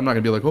 Like I'm not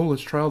going to be like, oh,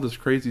 let's try all this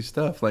crazy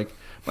stuff. Like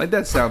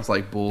that sounds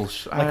like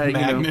bullshit. Like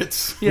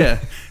magnets.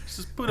 Yeah.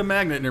 Just put a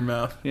magnet in your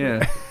mouth.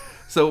 Yeah.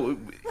 So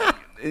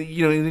and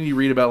then you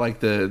read about like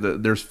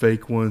there's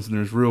fake ones and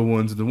there's real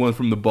ones and the ones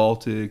from the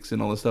Baltics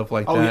and all the stuff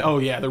like that. Oh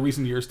yeah. The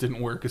reason yours didn't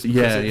work is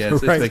because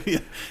it's right. like,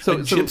 so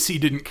Gypsy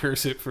didn't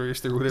curse it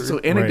first or whatever. So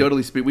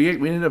anecdotally speaking, we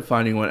ended up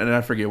finding one, and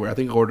I forget where. I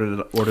think I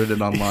ordered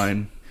it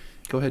online.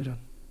 Go ahead, John.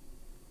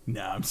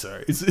 No, I'm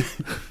sorry.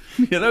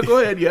 No, go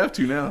ahead. You have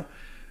to now.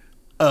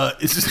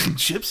 Is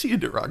Gypsy a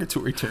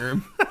derogatory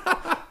term?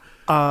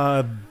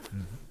 I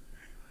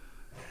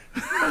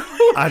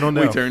don't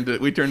know.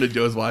 We turned to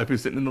Joe's wife,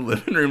 who's sitting in the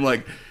living room,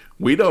 like,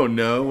 we don't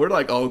know. We're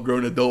like all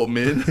grown adult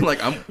men. Like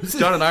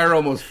John and I are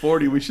almost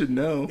 40. We should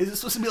know. Is it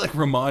supposed to be like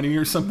Romani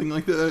or something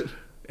like that?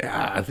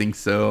 Yeah, I think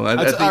so.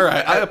 I think, all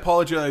right. I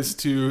apologize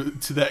to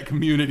that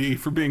community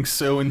for being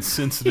so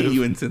insensitive.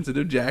 You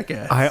insensitive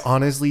jackass. I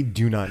honestly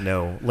do not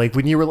know. Like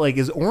when you were like,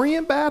 "Is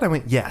Orient bad?" I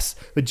went, "Yes,"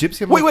 but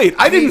Gypsy. Wait!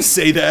 I didn't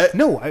say that.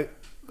 No,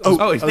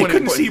 they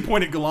couldn't see you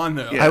point at Galan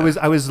though. Yeah.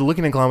 I was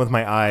looking at Galan with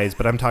my eyes,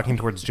 but I'm talking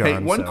towards John. Hey,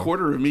 one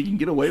quarter of me can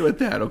get away with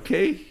that,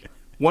 okay?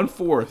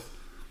 1/4.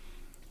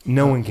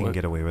 No one can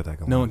get away with that.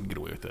 Galan. No one can get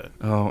away with that.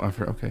 Oh,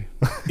 okay.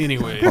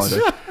 Anyways,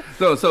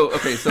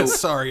 so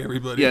sorry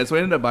everybody. Yeah, so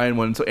we ended up buying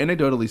one. So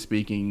anecdotally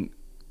speaking,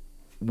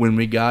 when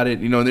we got it,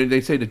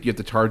 they say that you have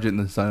to charge it in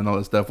the sun and all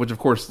that stuff, which of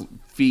course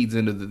feeds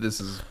into this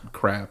is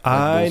crap.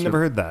 I never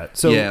heard that.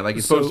 So yeah, like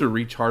it's supposed to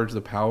recharge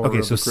the power of the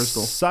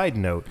crystal. Side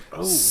note,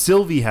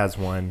 Sylvie has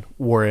one,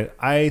 wore it.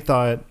 I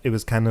thought it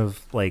was kind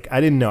of like, I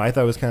didn't know. I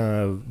thought it was kind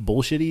of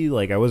bullshitty.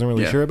 Like I wasn't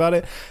really sure about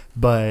it,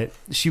 but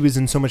she was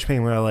in so much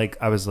pain where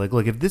I was like,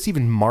 look, if this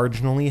even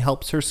marginally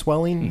helps her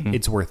swelling,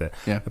 it's worth it.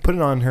 Yeah. I put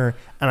it on her,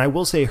 and I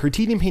will say her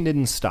teething pain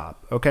didn't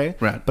stop. Okay.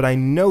 Right. But I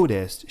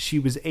noticed she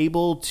was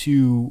able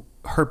to,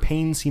 her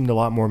pain seemed a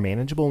lot more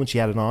manageable when she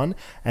had it on.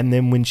 And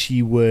then when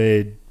she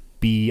would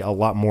be a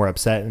lot more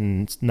upset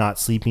and not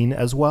sleeping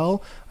as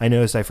well, I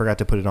noticed I forgot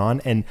to put it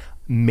on. And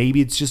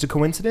maybe it's just a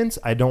coincidence.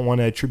 I don't want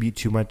to attribute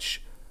too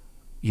much,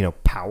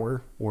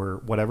 power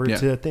or whatever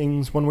to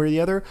things one way or the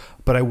other.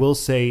 But I will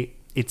say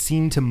it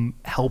seemed to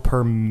help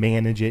her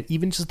manage it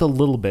even just a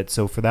little bit.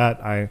 So for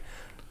that, I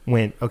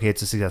went, okay,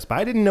 it's a success. But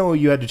I didn't know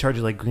you had to charge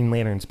it like Green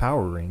Lantern's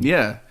power ring.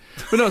 Yeah.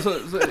 But no, so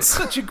that's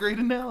such a great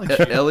analogy.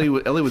 Ellie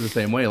was the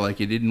same way.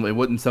 Like it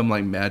wasn't some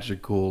like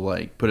magical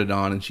like put it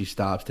on and she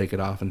stops, take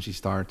it off and she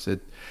starts.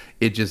 It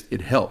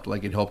helped.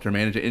 Like it helped her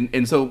manage it.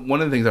 And so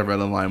one of the things I've read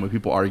online when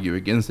people argue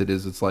against it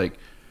is it's like,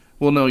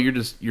 well, no,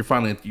 you're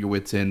finally at your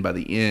wits' end by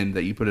the end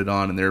that you put it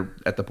on and they're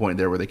at the point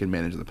there where they can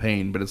manage the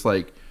pain. But it's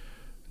like,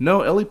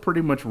 no, Ellie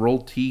pretty much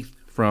rolled teeth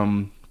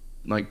from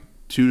like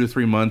 2 to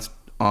 3 months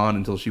on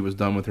until she was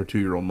done with her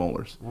 2-year-old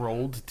molars.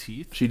 Rolled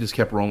teeth? She just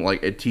kept rolling,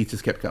 like teeth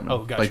just kept coming. Oh,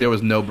 gotcha. Like there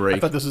was no break. I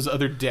thought this was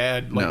other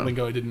dad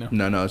lingo I didn't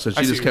know. No. So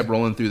she just kept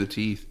rolling through the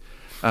teeth.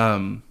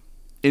 And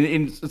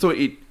so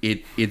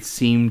it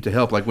seemed to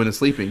help, like when it's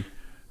sleeping.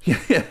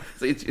 Yeah.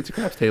 It's a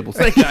craps table.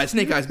 Snake eyes,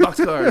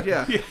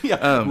 boxcars.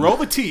 Yeah. Roll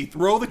the teeth.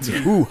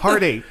 Ooh,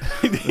 heart eight.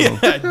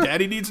 Yeah,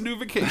 daddy needs a new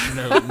vacation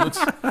home.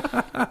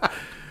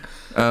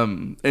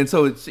 And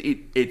so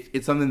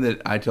it's something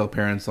that I tell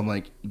parents. I'm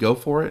like, go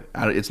for it.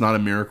 It's not a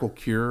miracle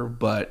cure,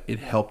 but it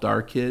helped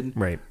our kid.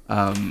 Right.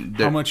 How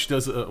much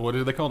does what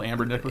are they called?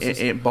 Amber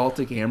necklaces?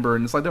 Baltic amber,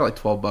 and it's like they're like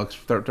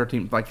 $12,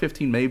 13, like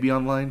 15 maybe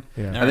online.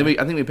 Yeah. I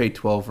think we paid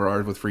 $12 for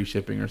ours with free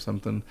shipping or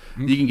something.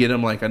 Mm-hmm. You can get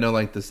them like I know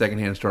like the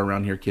secondhand store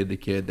around here, Kid to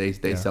Kid.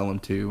 They sell them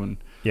too, and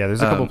yeah,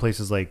 there's a couple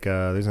places like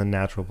there's a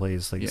natural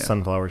place like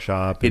Sunflower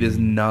Shop. It is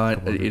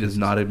not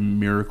a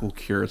miracle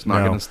cure. It's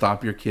not going to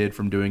stop your kid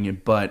from doing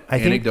it, but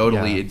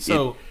anecdotally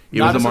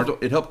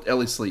it helped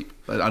Ellie sleep.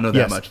 I know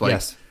that much. Like,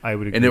 yes, I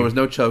would agree. And there was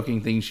no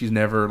choking thing. She's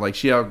never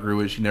she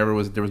outgrew it.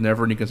 There was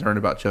never any concern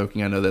about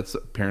choking. I know that's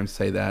parents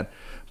say that,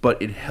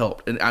 but it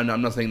helped. And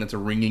I'm not saying that's a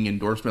ringing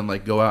endorsement.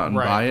 Like go out and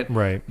buy it.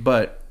 Right.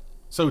 But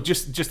so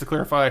just to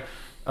clarify.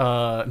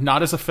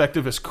 Not as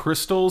effective as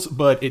crystals,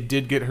 but it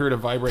did get her to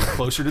vibrate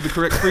closer to the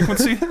correct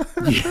frequency.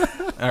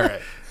 Yeah. All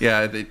right.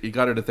 Yeah, it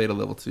got her to theta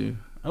level 2.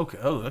 Okay.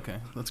 Oh, okay.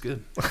 That's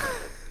good.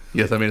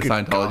 Yes, I made a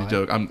Scientology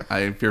joke.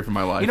 I fear for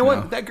my life. You know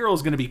now. what? That girl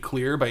is going to be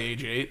clear by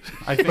age 8.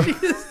 I think.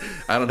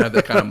 I don't have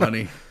that kind of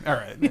money. All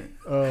right.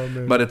 Oh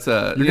man. But it's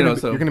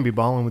You're gonna be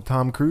balling with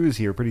Tom Cruise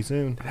here pretty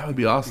soon. that would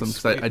be awesome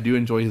because I do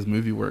enjoy his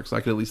movie work, so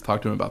I could at least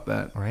talk to him about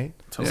that. All right.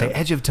 Totally. Say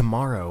Edge of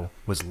Tomorrow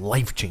was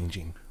life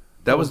changing.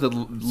 That was the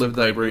Live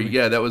Library.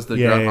 Yeah, that was the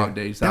Groundhog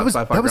Day. That was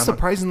Sci-fi Groundhog.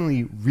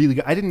 surprisingly really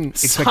good. I didn't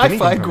expect anything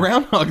Sci-fi from it.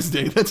 Groundhog's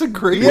Day. That's a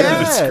great way to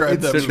describe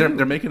that.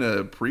 They're making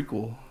a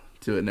prequel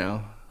to it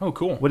now. Oh,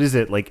 cool. What is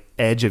it, like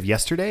Edge of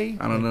Yesterday?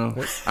 I don't know.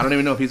 I don't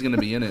even know if he's going to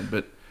be in it,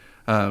 but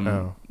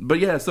but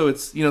yeah. So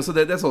it's so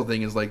that's the whole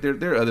thing is like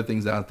there are other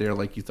things out there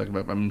like you talking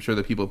about. I'm sure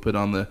that people put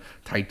on the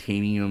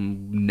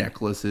titanium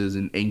necklaces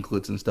and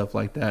anklets and stuff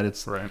like that.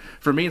 It's Right.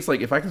 For me. It's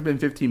like if I can spend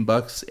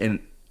 $15 and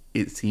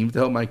it seems to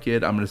help my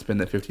kid, I'm going to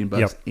spend that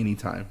 $15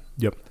 anytime.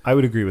 Yep, I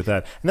would agree with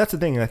that. And that's the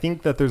thing. I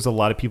think that there's a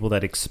lot of people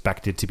that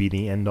expect it to be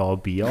the end all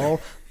be all,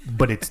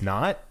 but it's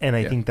not. And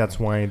I think that's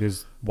why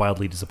there's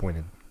wildly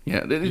disappointed.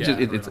 Yeah,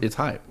 it's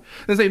hype.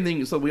 The same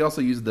thing. So we also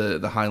use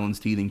the Highlands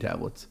teething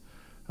tablets.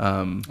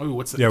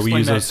 What's that? Yeah, we Explain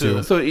use that those to-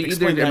 too. So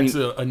explain I that mean-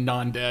 to a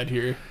non-dad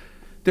here.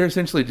 They're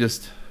essentially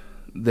just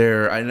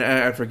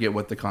I forget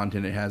what the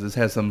content it has. It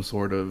has some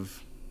sort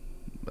of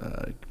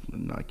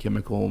not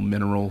chemical,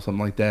 mineral,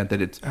 something like that.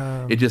 That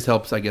it just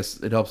helps. I guess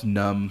it helps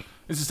numb.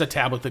 It's just a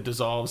tablet that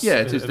dissolves. Yeah,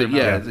 it's just They're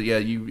not-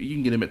 You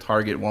can get them at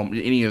Target,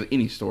 Walmart,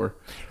 any store.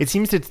 It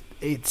seems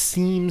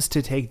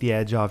to take the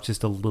edge off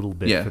just a little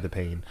bit for the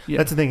pain. Yeah.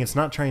 That's the thing. It's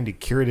not trying to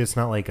cure it. It's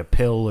not like a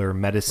pill or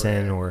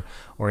medicine or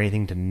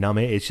anything to numb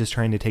it. It's just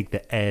trying to take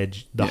the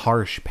edge, the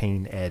harsh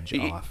pain edge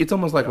off. It's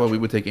almost like what we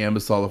would take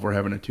Ambisol if we're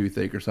having a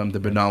toothache or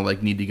something, but not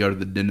like need to go to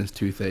the dentist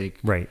toothache.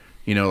 Right.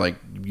 Like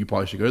you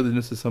probably should go to the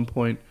dentist at some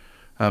point,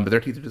 but their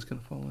teeth are just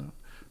gonna fall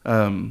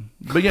out.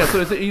 But yeah,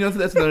 so it's,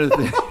 that's another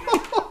thing.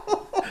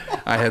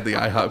 I had the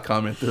IHOP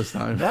comment this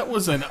time. That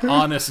was an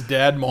honest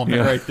dad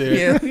moment right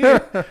there.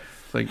 Yeah.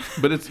 Like,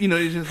 but it's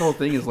it's just the whole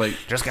thing is like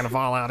Just gonna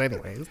fall out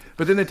anyways.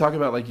 But then they talk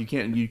about like you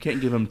can't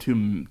give them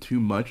too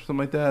much or something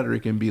like that, or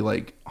it can be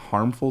like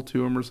harmful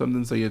to them or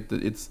something. So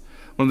it's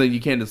one thing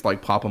you can't just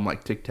like pop them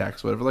like Tic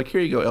Tacs or whatever. Like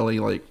here you go, Ellie.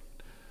 Like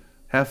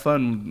have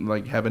fun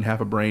like having half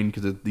a brain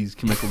because these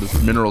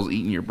minerals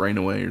eating your brain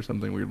away or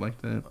something weird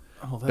like that.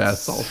 Oh, that's Bath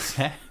salts.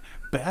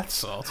 Bath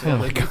salts. Oh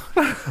my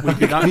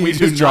god! We We do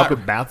just drop not-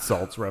 a bath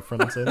salts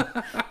reference in.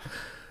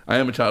 I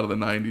am a child of the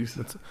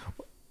 '90s.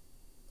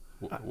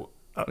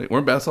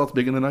 Weren't bath salts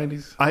big in the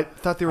 '90s? I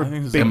thought they were I think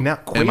it's- big Am- now.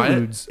 Am I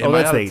Quaaludes. am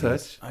I That's out the of 80s.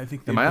 touch? I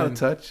think Am I out of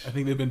touch? I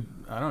think they've been.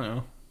 I don't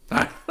know.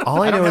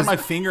 All I I don't know have is my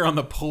finger on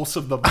the pulse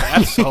of the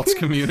bath salts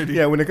community.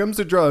 yeah. When it comes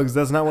to drugs,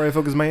 that's not where I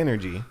focus my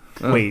energy.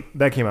 Wait,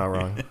 that came out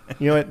wrong.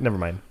 You know what? Never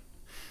mind.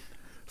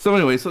 So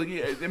anyway,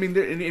 I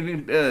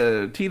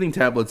mean, teething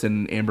tablets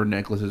and amber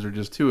necklaces are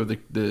just two of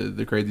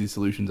the crazy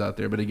solutions out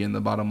there. But again,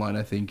 the bottom line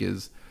I think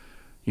is,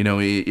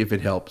 if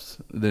it helps,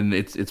 then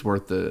it's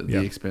worth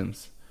the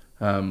expense.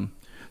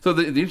 So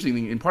the interesting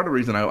thing, and part of the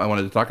reason I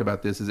wanted to talk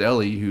about this is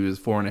Ellie, who is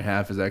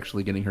 4.5, is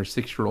actually getting her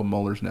 6-year-old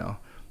molars now,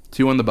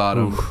 2 on the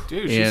bottom.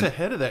 Dude, she's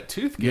ahead of that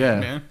tooth game,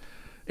 man.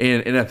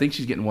 And I think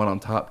she's getting 1 on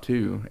top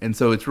too. And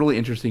so it's really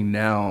interesting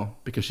now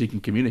because she can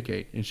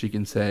communicate and she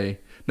can say,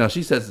 now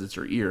she says it's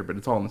her ear, but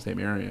it's all in the same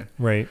area.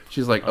 Right.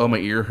 She's like, oh, my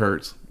ear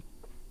hurts.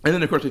 And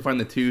then of course we find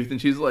the tooth and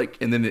she's like,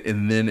 and then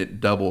it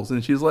doubles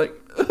and she's like,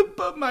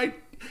 but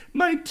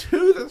my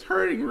tooth is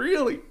hurting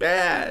really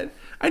bad.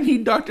 I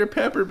need Dr.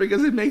 Pepper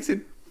because it makes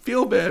it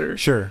feel better.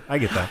 Sure, I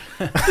get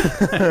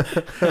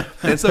that.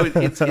 And so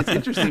it's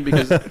interesting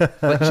because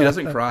like she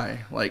doesn't cry.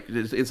 Like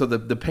so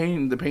the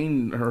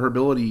pain her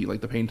ability,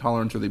 like the pain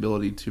tolerance or the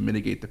ability to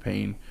mitigate the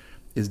pain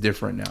is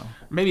different now.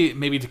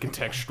 Maybe to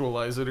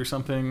contextualize it or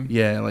something.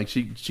 Yeah, like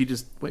she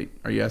just wait.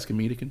 Are you asking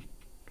me to?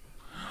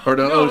 Or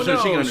no? No, So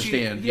she can no,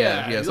 understand. she-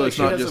 Yeah. like So it's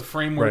she not has just a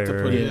framework to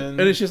put in.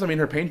 And it's just, I mean,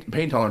 her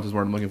pain tolerance is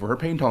what I'm looking for. Her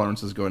pain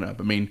tolerance is going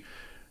up. I mean,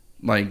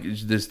 like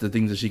the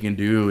things that she can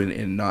do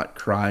and not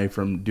cry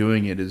from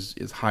doing it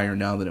is higher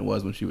now than it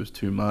was when she was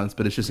 2 months.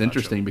 But it's just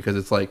interesting because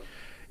it's like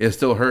it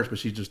still hurts, but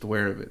she's just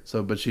aware of it.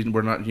 So, but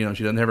we're not, she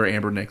doesn't have her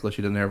amber necklace,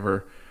 she doesn't have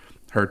her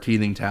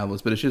teething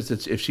tablets. But it's just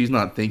if she's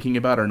not thinking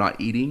about or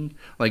not eating,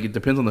 like it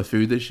depends on the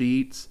food that she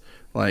eats.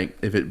 Like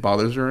if it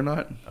bothers her or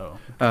not. Oh.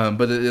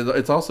 But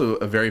it's also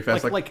a very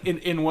fast like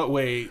in what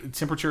way?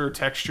 Temperature,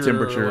 texture,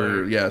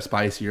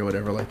 spicy or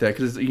whatever like that.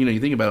 Because you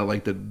think about it,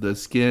 like the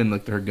skin,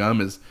 like her gum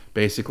is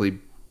basically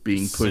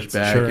being pushed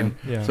back, and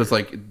so it's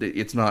like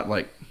it's not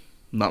like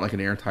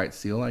an airtight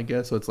seal, I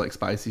guess. So it's like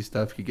spicy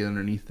stuff could get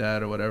underneath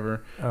that or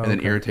whatever, and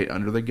then irritate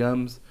under the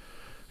gums,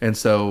 and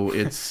so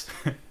it's.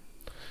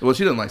 Well,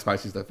 she doesn't like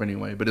spicy stuff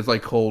anyway, but it's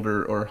like cold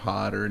or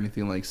hot or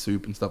anything like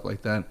soup and stuff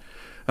like that.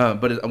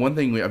 But one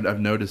thing I've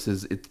noticed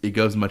is it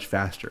goes much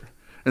faster.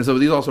 And so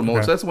these also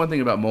molars. So that's one thing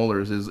about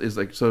molars is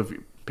like, so if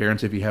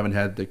you haven't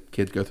had the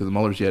kids go through the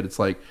molars yet, it's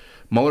like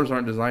molars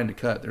aren't designed to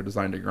cut. They're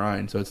designed to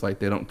grind. So it's like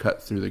they don't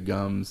cut through the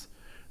gums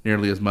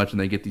nearly as much. And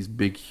they get these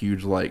big,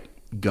 huge like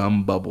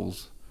gum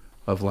bubbles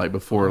of like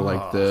before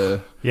like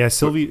the... Yeah,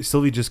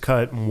 Sylvie just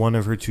cut one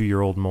of her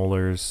 2-year-old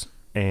molars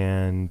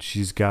and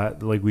she's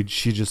got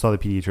she just saw the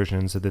pediatrician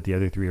and said that the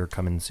other 3 are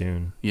coming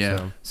soon.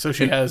 Yeah. So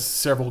she has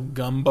several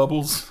gum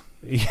bubbles.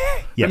 Yes.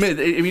 I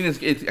mean, it's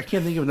I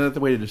can't think of another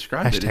way to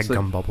describe it. It's Hashtag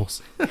gum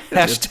bubbles.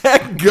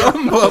 Hashtag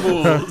gum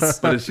bubbles.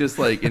 But it's just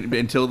like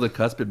until the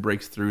cuspid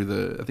breaks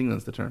through I think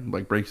that's the term,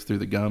 like breaks through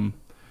the gum.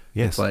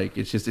 Yes.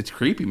 It's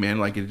creepy, man.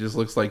 Like it just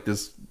looks like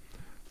this.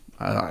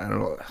 I don't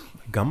know.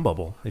 Gum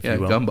bubble, if you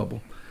will. Gum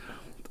bubble.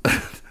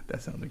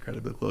 That sounds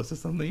incredibly close to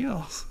something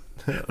else.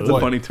 It's a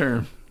funny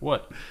term.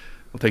 What?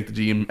 I'll take the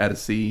G and add a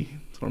C.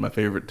 It's one of my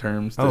favorite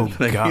terms. Oh,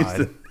 that I God. used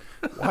to-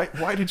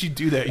 Why did you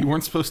do that? You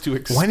weren't supposed to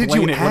explain Why did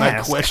you it when I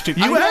ask? questioned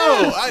You you.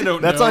 asked. I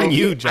don't know. That's on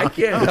you, John. I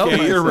can't help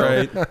Okay, you're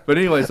myself. right. But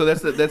anyway, so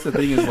that's the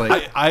thing is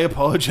like I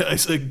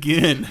apologize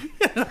again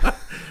to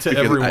because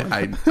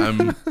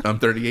everyone. I'm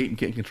 38 and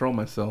can't control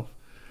myself.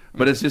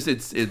 But it's just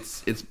it's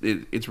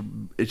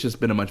just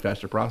been a much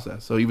faster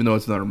process. So even though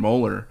it's another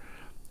molar,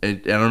 I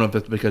don't know if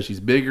it's because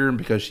she's bigger and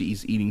because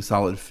she's eating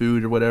solid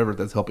food or whatever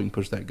that's helping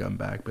push that gum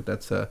back. But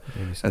that's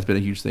been a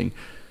huge thing.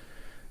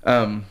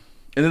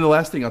 And then the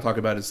last thing I'll talk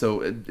about is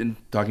in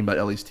talking about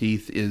Ellie's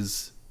teeth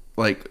is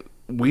like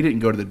we didn't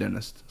go to the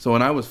dentist. So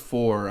when I was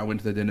 4, I went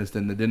to the dentist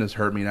and the dentist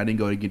hurt me and I didn't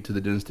go to get to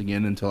the dentist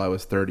again until I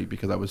was 30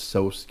 because I was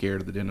so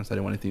scared of the dentist. I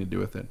didn't want anything to do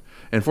with it.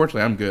 And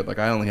fortunately, I'm good. Like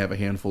I only have a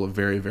handful of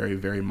very, very,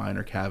 very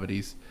minor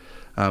cavities.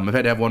 I've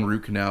had to have 1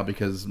 root canal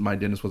because my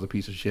dentist was a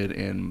piece of shit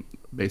and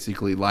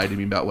basically lied to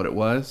me about what it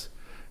was.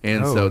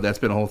 And so that's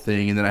been a whole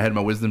thing. And then I had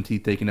my wisdom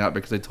teeth taken out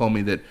because they told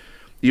me that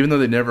even though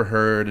they never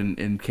hurt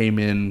and came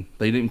in,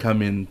 they didn't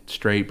come in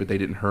straight, but they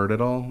didn't hurt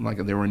at all.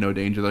 Like they were in no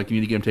danger. Like you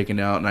need to get them taken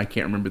out, and I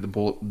can't remember the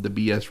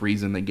BS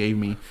reason they gave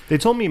me. They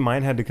told me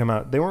mine had to come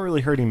out. They weren't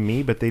really hurting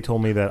me, but they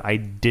told me that I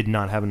did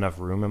not have enough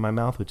room in my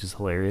mouth, which is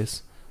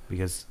hilarious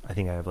because I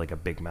think I have like a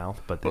big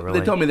mouth. But they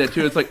told me that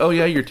too. It's like, oh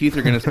yeah, your teeth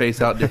are going to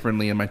space out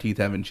differently, and my teeth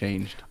haven't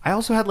changed. I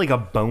also had like a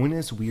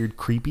bonus weird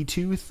creepy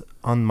tooth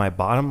on my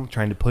bottom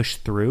trying to push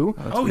through.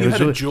 You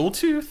had a jewel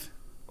tooth?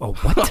 Oh,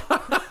 what?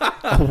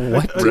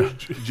 What?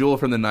 Jewel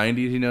from the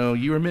 90s,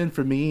 you were meant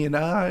for me and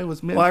I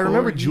was meant for you. Well, I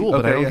remember Jewel,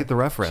 but I don't get the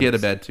reference. She had a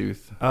bad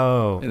tooth.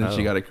 Oh. And then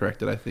she got it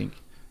corrected, I think.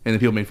 And then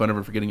people made fun of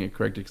her for getting it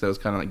corrected because that was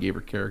kind of like gave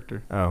her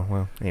character. Oh,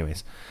 well,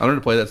 anyways. I learned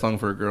to play that song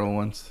for a girl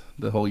once,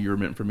 the whole You Were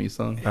Meant for Me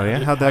song. Oh, yeah?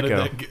 How'd that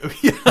go?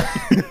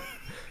 Yeah.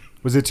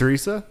 Was it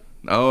Teresa?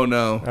 Oh,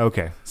 no.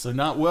 Okay. So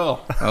not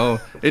well.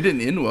 Oh, it didn't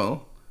end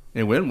well.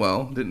 It went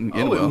well. Didn't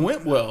end well. It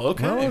went well.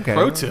 Okay. Well, okay.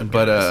 Pro tip.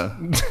 But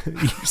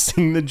You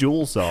sing the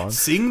Jewel song.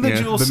 Sing the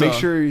Jewel But song. make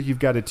sure you've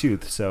got a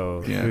tooth,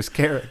 so there's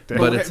character.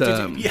 But it's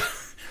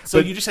So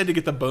you just had to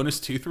get the bonus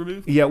tooth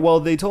removed? Yeah, well,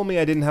 they told me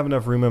I didn't have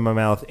enough room in my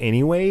mouth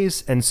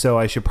anyways, and so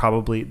I should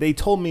probably... They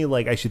told me,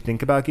 like, I should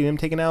think about getting them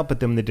taken out, but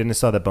then when the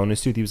dentist saw the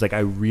bonus tooth, he was like, I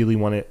really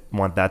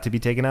want that to be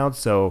taken out,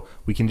 so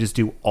we can just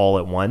do all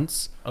at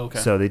once. Okay.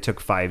 So they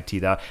took 5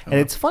 teeth out. And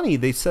it's funny,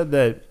 they said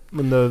that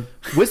when the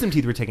wisdom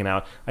teeth were taken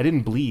out, I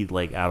didn't bleed,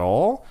 like, at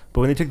all,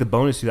 but when they took the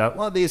bonus tooth out,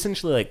 well, they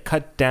essentially, like,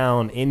 cut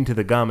down into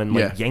the gum and,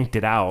 like, yanked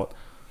it out.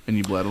 And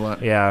you bled a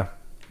lot? Yeah.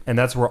 And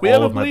that's where We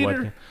all have a of my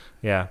bleeder. blood...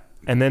 Yeah.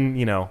 And then,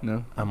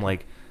 No. I'm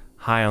like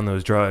high on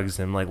those drugs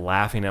and like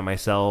laughing at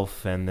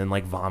myself and then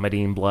like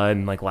vomiting blood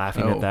and like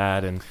laughing at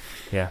that. And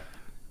yeah.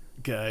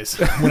 Guys,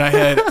 when I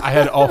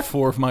had all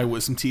 4 of my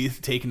wisdom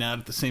teeth taken out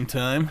at the same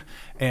time.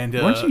 And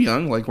weren't you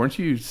young? Like, weren't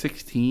you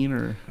 16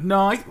 or? No,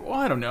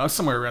 I don't know.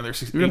 Somewhere around there.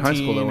 16, You were in high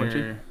school though, weren't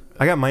you?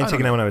 I got mine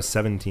taken out when I was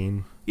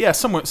 17. Yeah,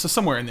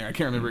 somewhere in there. I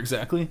can't remember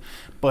exactly.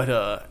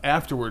 But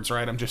afterwards,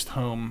 right, I'm just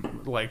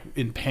home, like,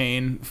 in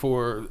pain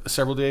for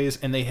several days,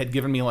 and they had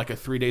given me, like, a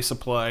 3-day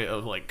supply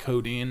of, like,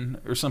 codeine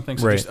or something,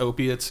 so just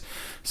opiates.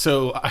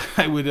 So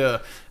I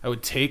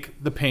would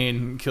take the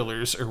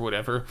painkillers or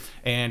whatever,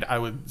 and I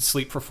would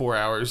sleep for 4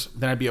 hours.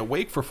 Then I'd be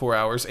awake for 4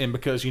 hours, and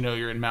because,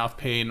 you're in mouth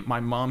pain, my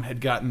mom had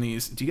gotten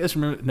these... Do you guys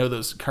know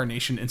those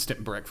Carnation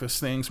instant breakfast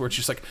things where it's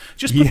just like,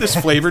 just put this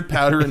flavored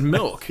powder in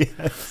milk?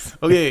 Yes.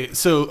 Okay,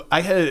 so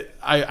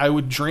I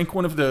would drink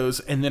one of those,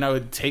 and then I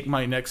would take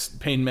my next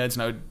pain meds,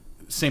 and I would,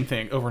 same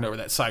thing, over and over,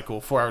 that cycle.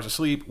 4 hours of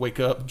sleep, wake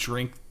up,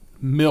 drink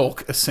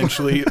milk,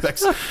 essentially.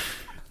 That's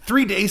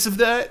 3 days of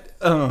that,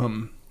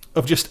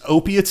 of just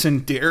opiates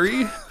and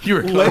dairy,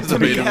 led to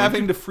me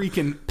having to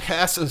freaking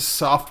pass a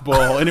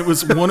softball, and it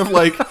was one of,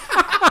 like,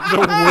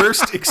 the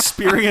worst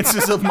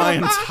experiences of my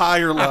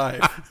entire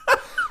life.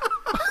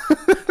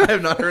 I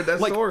have not heard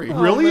that story.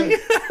 Really?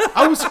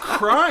 I was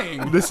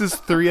crying. This is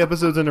 3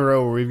 episodes in a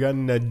row where we've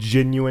gotten a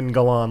genuine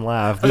Galan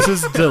laugh. This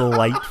is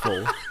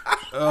delightful.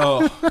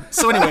 Oh,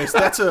 so anyways,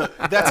 that's a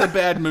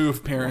bad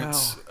move,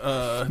 parents.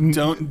 Wow.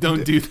 Don't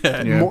do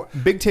that. Yeah.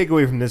 Big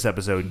takeaway from this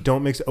episode: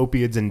 don't mix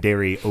opiates and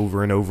dairy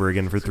over and over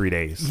again for 3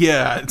 days.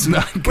 Yeah, it's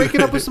not good. Break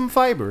it up with some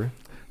fiber.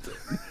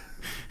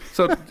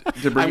 So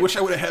I wish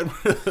I would have had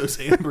one of those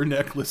amber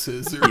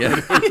necklaces. Or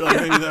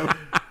whatever.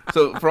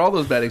 So for all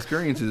those bad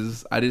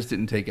experiences, I just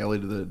didn't take Ellie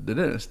to the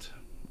dentist.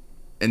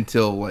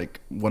 until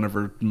like one of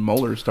her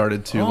molars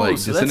started to so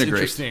disintegrate. That's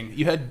interesting.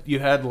 You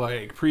had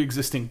like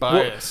pre-existing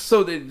bias.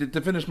 Well, so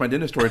to finish my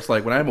dentist story, it's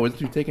like when I have my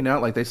wisdom tooth taken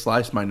out, like they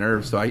sliced my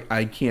nerves, so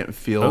I can't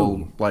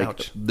feel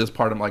ouch. this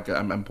part of like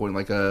I'm pointing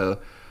like a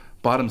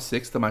bottom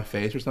sixth of my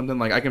face or something.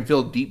 Like I can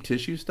feel deep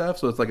tissue stuff,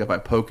 so it's like if I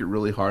poke it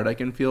really hard, I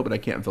can feel, but I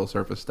can't feel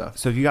surface stuff.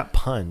 So if you got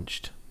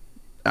punched,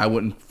 I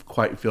wouldn't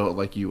quite feel it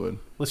like you would.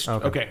 Let's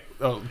okay.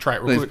 Oh, try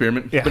it real An quick.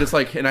 experiment, Yeah. but it's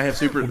like, and I have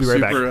super We'll be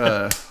right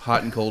super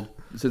hot and cold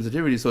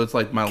sensitivity, so it's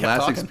like my Kept last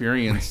talking.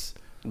 experience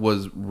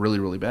was really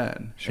really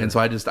bad, Sure. and so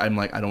I'm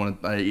like I don't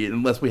want to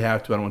unless we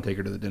have to. I don't want to take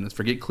her to the dentist.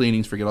 Forget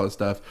cleanings, forget all this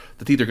stuff.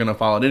 The teeth are gonna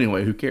fall out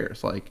anyway. Who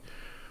cares? Like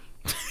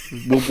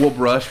we'll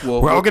brush.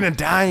 we're all gonna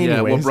die anyways.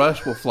 Yeah, we'll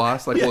brush, we'll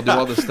floss, like we'll do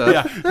all this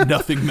stuff. Yeah,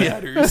 nothing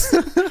matters.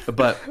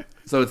 But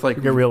so it's like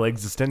We get real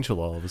existential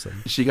all of a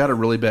sudden. she got a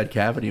really bad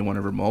cavity in one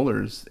of her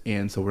molars,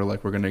 and so we're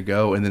like, we're gonna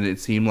go, and then it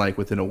seemed like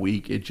within a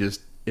week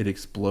it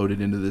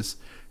exploded into this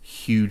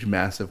huge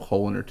massive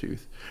hole in her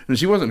tooth. And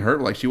she wasn't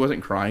hurt, like she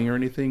wasn't crying or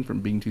anything from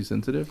being too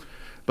sensitive,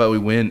 but we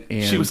went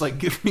and She was like,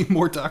 "Give me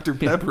more Dr.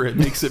 Pepper. It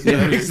makes it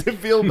better." Makes it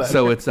feel better.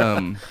 so it's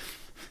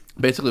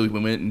basically we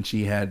went and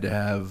she had to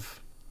have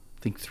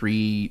I think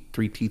three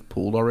teeth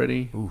pulled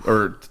already.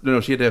 Or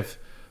no, she had to have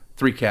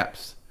 3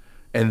 caps.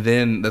 And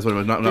then that's what it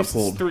was, not There's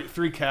pulled.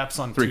 Three caps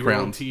on 3 two crowns.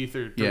 little teeth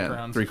or 3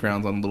 crowns. 3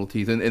 crowns on little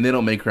teeth, and they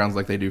don't make crowns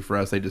like they do for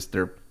us.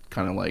 They're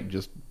kind of like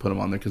just put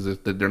them on there because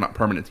they're not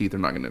permanent teeth. They're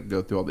not going to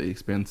go through all the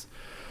expense.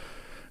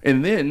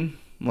 And then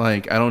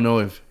like I don't know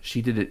if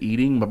she did it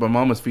eating, but my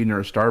mom was feeding her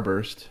a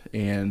Starburst,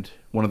 and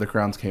one of the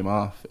crowns came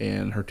off,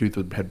 and her tooth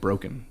had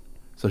broken,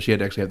 so she had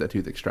to actually have that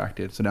tooth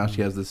extracted. So now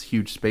she has this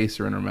huge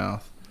spacer in her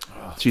mouth.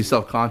 She's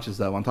self-conscious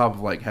of, on top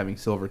of like having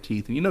silver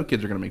teeth, and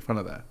kids are going to make fun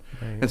of that.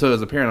 Right. And so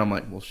as a parent, I'm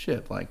like, well,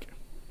 shit, like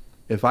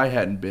if I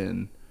hadn't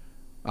been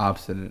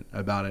obstinate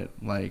about it,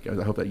 like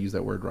I hope I use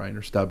that word right,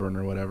 or stubborn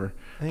or whatever,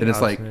 then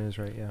it's like is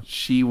right, yeah.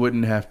 she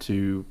wouldn't have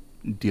to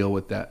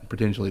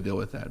potentially deal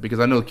with that, because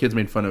I know kids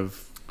made fun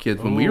of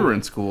kids when we were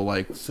in school,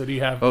 like, So do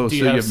you have? oh, do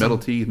so you have metal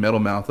some- teeth, metal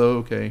mouth, oh,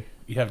 okay.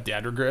 You have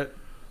dad regret?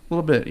 A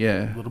little bit,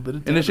 yeah. A little bit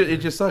of and dad it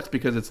just sucks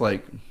because it's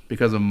like,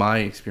 because of my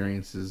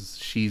experiences,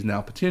 she's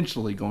now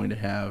potentially going to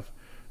have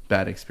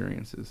bad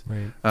experiences.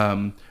 Right.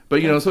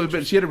 But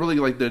but she had a really,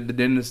 like, the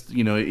dentist,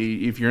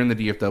 if you're in the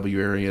DFW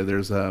area,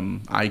 there's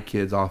eye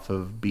kids off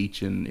of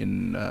Beach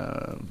in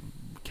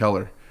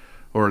Keller,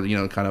 or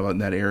kind of in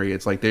that area.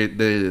 It's like the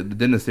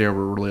dentists there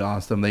were really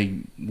awesome. They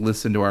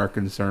listened to our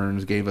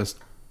concerns, gave us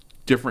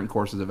different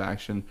courses of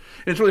action.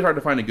 And it's really hard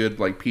to find a good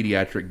like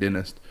pediatric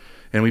dentist,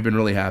 and we've been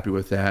really happy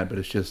with that. But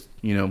it's just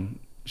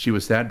she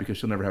was sad because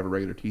she'll never have her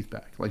regular teeth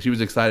back. Like, she was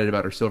excited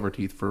about her silver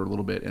teeth for a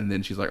little bit, and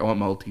then she's like, I want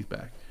my old teeth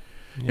back.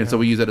 Yeah. And so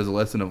we use that as a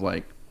lesson of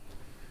like,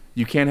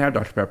 you can't have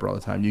Dr. Pepper all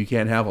the time. You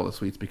can't have all the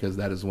sweets, because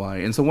that is why.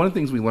 And so one of the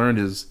things we learned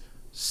is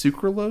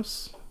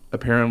sucralose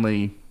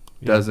apparently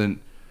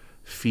doesn't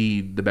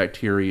feed the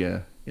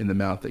bacteria in the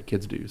mouth that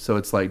kids do. So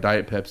it's like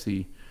Diet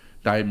Pepsi,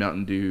 Diet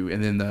Mountain Dew,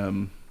 and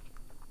then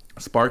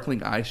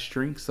sparkling ice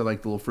drinks, so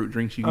like the little fruit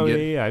drinks you can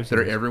get I've that seen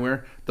are those.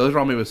 everywhere. Those are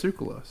all made with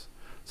sucralose.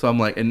 So I'm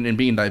like, and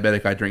being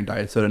diabetic, I drink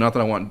diet soda. Not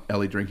that I want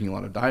Ellie drinking a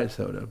lot of diet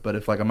soda, but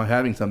if like I'm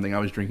having something, I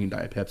was drinking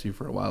Diet Pepsi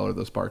for a while, or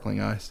those sparkling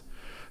ice.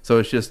 So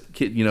it's just,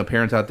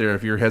 parents out there,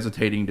 if you're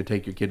hesitating to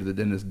take your kid to the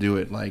dentist, do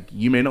it. Like,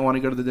 you may not want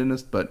to go to the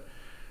dentist, but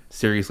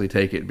seriously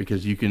take it,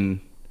 because you can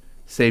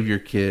save your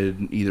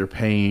kid either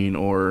pain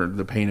or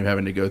the pain of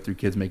having to go through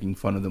kids making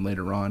fun of them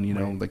later on.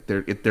 Right. Like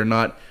they're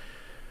not.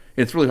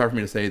 It's really hard for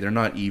me to say they're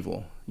not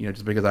evil.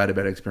 Just because I had a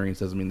bad experience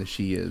doesn't mean that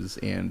she is.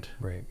 And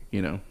Right.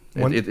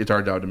 it's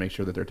our job to make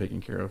sure that they're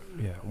taken care of.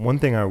 Yeah. One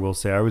thing I will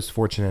say, I was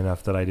fortunate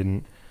enough that I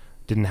didn't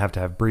have to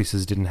have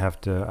braces,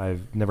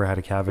 I've never had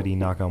a cavity,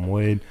 knock on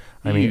wood.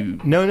 I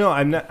mean, no,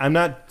 I'm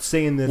not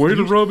saying this. Way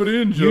to rub it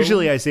in, Joe.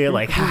 Usually I say it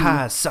like,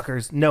 haha,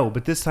 suckers. No,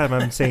 but this time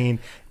I'm saying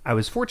I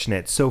was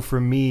fortunate. So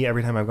for me,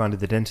 every time I've gone to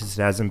the dentist,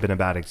 it hasn't been a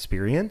bad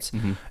experience.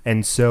 Mm-hmm.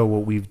 And so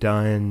what we've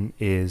done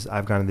is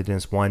I've gone to the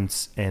dentist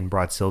once and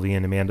brought Sylvia,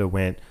 and Amanda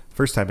went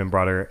first time and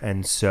brought her.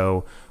 And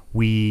so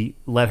we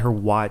let her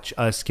watch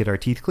us get our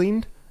teeth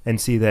cleaned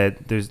and see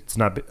that it's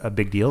not a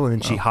big deal. And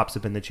then she hops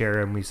up in the chair,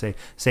 and we say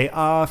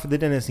for the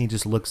dentist, and he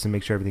just looks and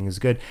makes sure everything is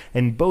good.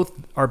 And both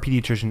our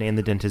pediatrician and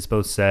the dentist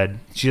both said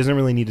she doesn't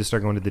really need to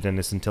start going to the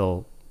dentist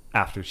until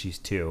after she's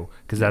 2,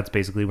 because that's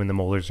basically when the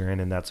molars are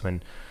in, and that's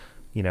when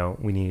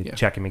we need to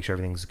check and make sure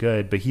everything's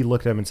good. But he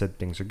looked at them and said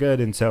things are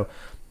good. And so,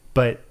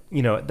 but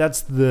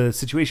that's the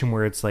situation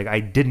where it's like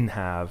I didn't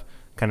have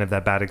kind of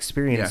that bad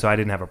experience, so I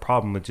didn't have a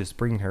problem with just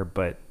bringing her.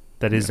 But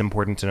that is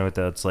important to note,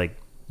 that it's like,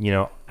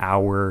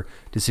 our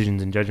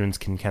decisions and judgments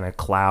can kind of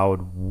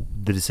cloud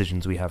the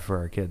decisions we have for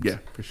our kids. Yeah,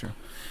 for sure.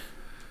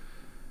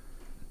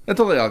 That's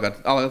all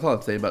that's all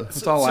I'd say about it.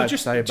 That's all I have to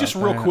say about just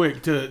real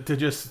quick to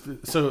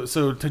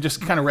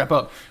just kind of wrap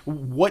up.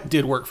 What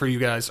did work for you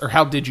guys, or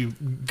how did you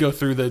go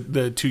through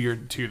the 2-year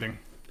teething?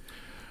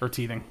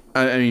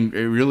 I mean,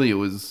 it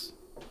was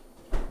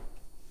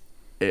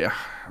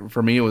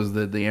for me, it was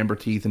the amber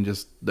teeth and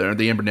just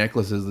the amber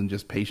necklaces and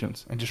just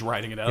patience. And just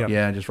writing it out.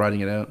 Yeah, just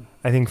writing it out.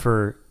 I think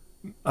for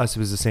us, it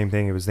was the same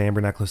thing. It was the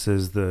amber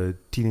necklaces, the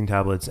teething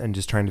tablets, and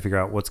just trying to figure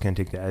out what's going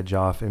to take the edge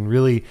off. And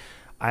really,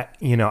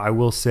 I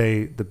will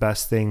say the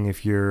best thing,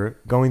 if you're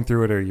going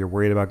through it or you're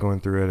worried about going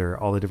through it or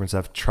all the different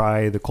stuff,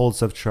 try the cold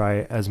stuff,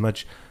 try as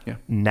much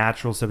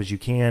natural stuff as you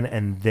can,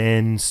 and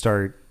then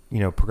start,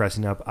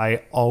 progressing up.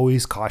 I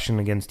always caution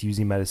against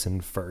using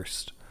medicine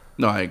first.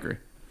 No, I agree.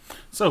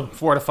 So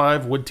 4 out of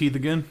 5, wood teeth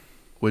again?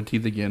 Wood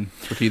teeth again.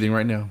 We're teething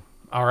right now.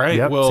 All right.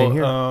 Yep, well, same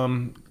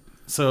here.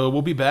 So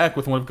we'll be back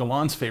with one of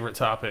Galan's favorite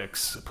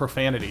topics,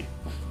 profanity.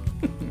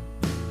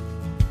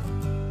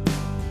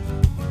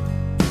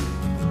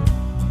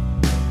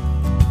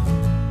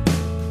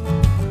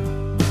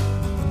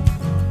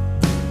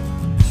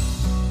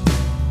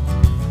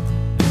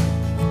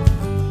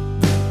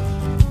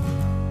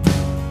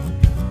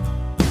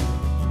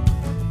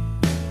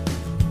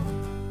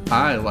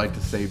 I like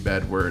to say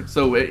bad words.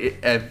 So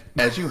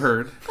as you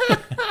heard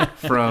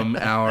from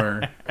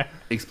our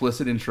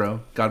explicit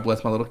intro, God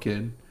bless my little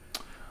kid.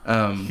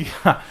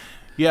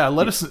 Yeah,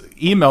 let us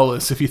email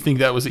us if you think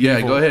that was evil.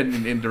 Yeah, go ahead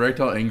and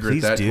direct all anger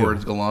Please at that do.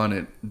 towards Galan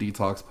at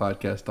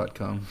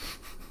DTALKSPodcast.com.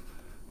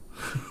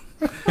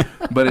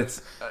 But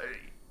it's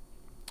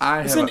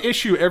an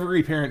issue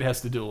every parent has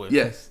to deal with.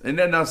 Yes, and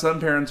then now some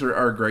parents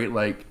are great,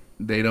 like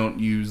they don't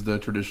use the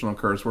traditional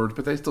curse words,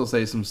 but they still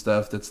say some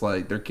stuff that's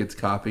like their kids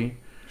copy.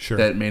 Sure.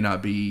 That may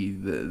not be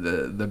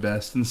the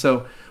best. And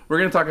so we're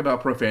going to talk about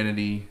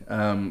profanity,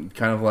 kind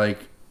of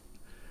like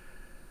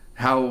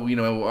how,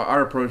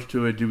 our approach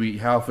to it.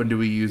 How often do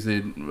we use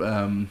it?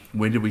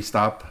 When do we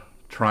stop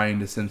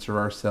trying to censor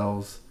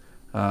ourselves,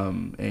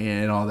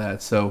 and all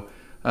that? So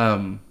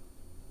as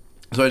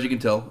you can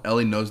tell,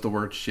 Ellie knows the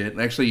word shit.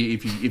 And actually,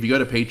 if you go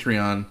to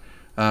Patreon,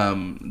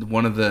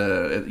 one of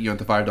the, at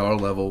the $5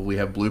 level, we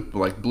have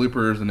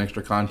bloopers and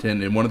extra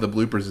content. And one of the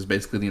bloopers is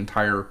basically the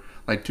entire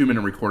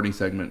 2-minute recording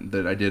segment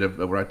that I did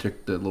where I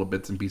took the little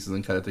bits and pieces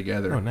and cut it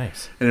together. Oh,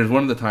 nice. And there's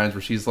one of the times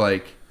where she's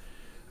like,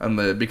 I'm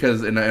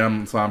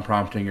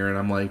prompting her and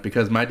I'm like,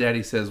 because my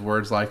daddy says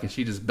words like, and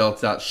she just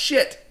belts out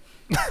shit.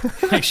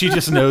 Like she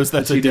just knows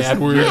that's a dad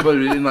word. Yeah,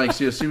 but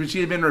she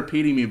had been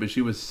repeating me, but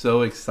she was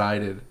so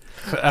excited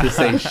to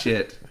say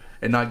shit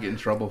and not get in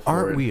trouble for it.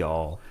 Aren't we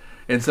all?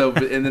 And so,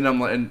 and then I'm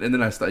like, and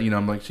then I start,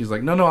 I'm like, she's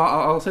like, no,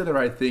 I'll say the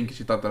right thing because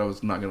she thought that I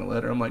was not going to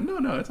let her. I'm like, no,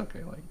 it's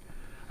okay. Like,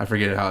 I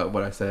forget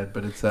what I said,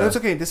 but it's. No, it's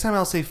okay. This time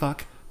I'll say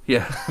fuck.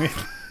 Yeah,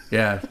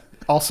 yeah.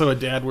 Also a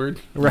dad word.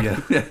 Right.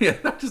 Yeah.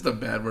 Not just a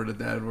bad word, a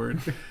dad word.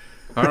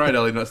 All right,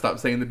 Ellie, no, stop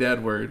saying the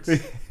dad words.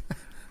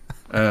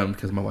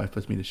 Because my wife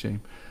puts me to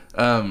shame.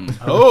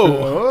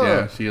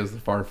 Yeah, she is the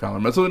far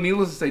fouler. So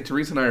needless to say,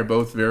 Teresa and I are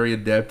both very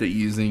adept at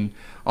using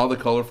all the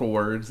colorful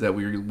words that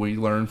we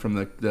learned from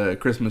the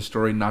Christmas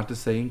story not to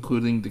say,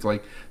 including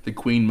the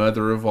queen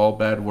mother of all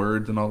bad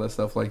words and all that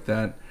stuff like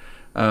that.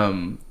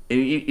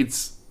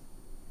 It's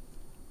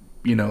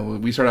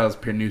we start out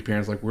as new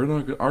parents like we're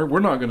not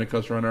going to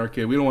cuss around our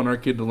kid. We don't want our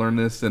kid to learn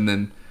this. And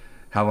then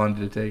how long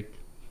did it take?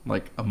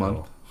 Like a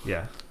month.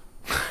 Yeah.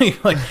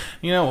 Like,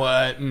 you know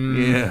what?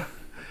 Yeah.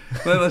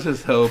 Let's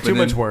just hope. Too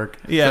much work.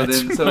 Yeah,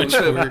 too much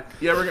work.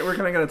 Yeah, we're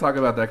kind of going to talk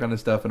about that kind of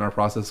stuff in our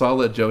process. So I'll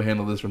let Joe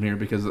handle this from here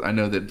because I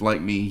know that,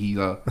 like me, he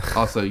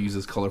also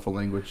uses colorful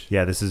language.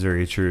 Yeah, this is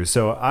very true.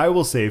 So I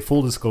will say,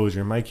 full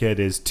disclosure, my kid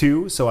is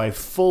 2, so I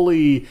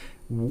fully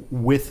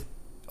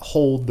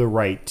withhold the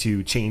right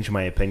to change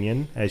my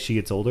opinion as she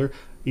gets older,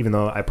 even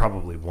though I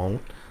probably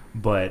won't.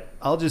 But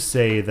I'll just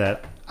say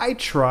that I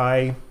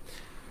try.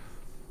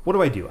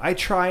 What do? I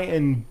try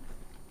and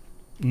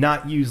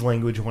not use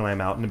language when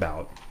I'm out and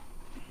about.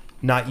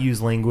 Not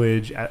use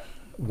language at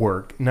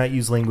work, not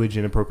use language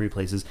in appropriate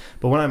places.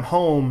 But when I'm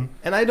home,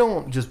 and I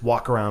don't just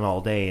walk around all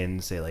day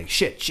and say like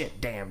shit,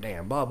 damn,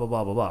 blah, blah,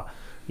 blah, blah, blah.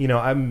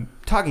 I'm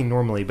talking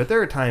normally, but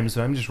there are times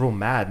when I'm just real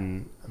mad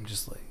and I'm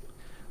just like,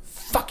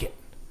 fuck it.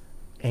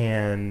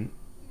 And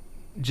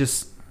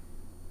just,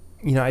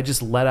 I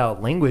just let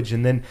out language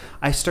and then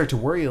I start to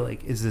worry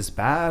like, is this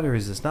bad or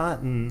is this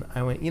not? And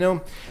I went,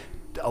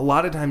 a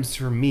lot of times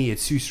for me,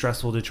 it's too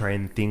stressful to try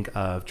and think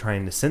of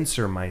trying to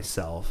censor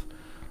myself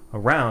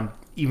around,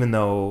 even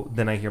though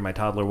then I hear my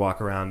toddler walk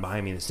around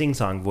behind me in a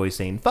sing-song voice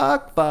saying,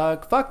 fuck,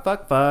 fuck, fuck,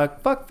 fuck,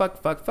 fuck, fuck, fuck,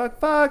 fuck, fuck,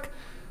 fuck.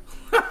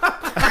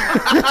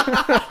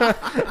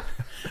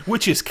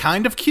 Which is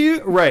kind of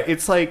cute. Right.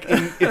 It's like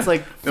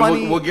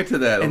funny. We'll get to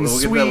that. We'll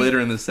get to that later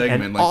in the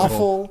segment. And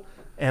awful.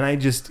 And I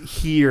just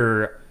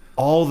hear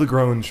all the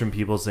groans from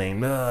people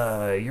saying,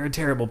 you're a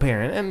terrible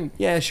parent. And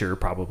yeah, sure,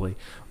 probably.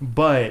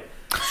 But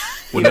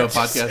well, no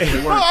podcast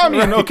really works. I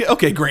mean,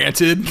 okay,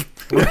 granted.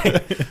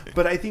 Right.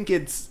 But I think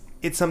it's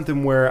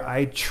something where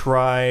I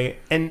try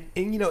and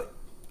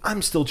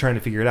I'm still trying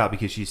to figure it out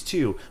because she's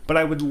 2, but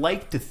I would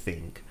like to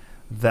think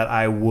that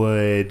I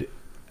would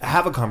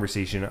have a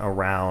conversation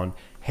around,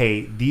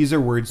 hey, these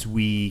are words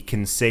we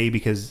can say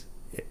because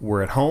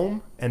we're at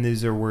home, and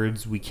these are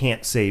words we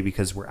can't say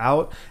because we're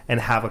out,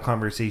 and have a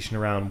conversation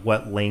around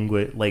what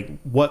language, like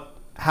what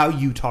how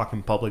you talk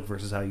in public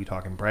versus how you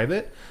talk in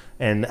private,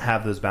 and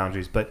have those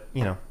boundaries. But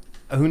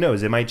who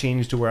knows? It might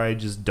change to where I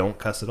just don't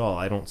cuss at all.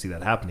 I don't see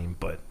that happening,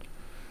 but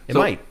it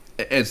might.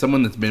 As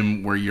someone that's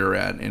been where you're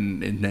at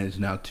and is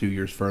now 2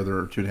 years further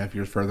or 2.5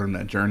 years further in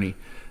that journey,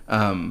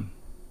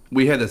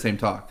 we had the same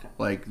talk.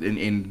 Like,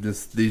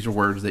 these are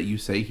words that you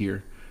say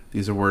here.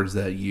 These are words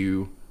that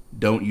you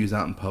don't use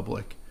out in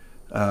public.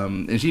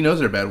 And she knows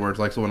they're bad words.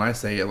 Like, so when I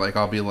say it, like,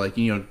 I'll be like,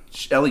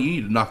 Ellie, you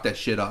need to knock that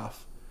shit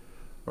off.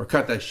 Or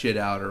cut that shit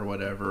out or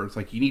whatever. It's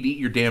like, you need to eat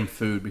your damn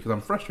food because I'm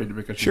frustrated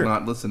because she's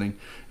not listening.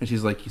 And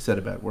she's like, you said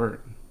a bad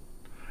word.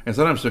 And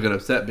sometimes she'll get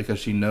upset because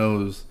she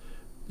knows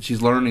she's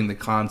learning the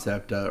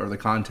concept or the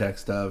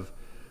context of,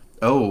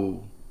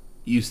 oh,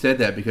 you said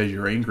that because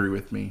you're angry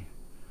with me.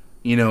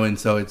 And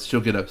so she'll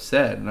get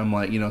upset. And I'm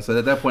like, so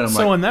at that point I'm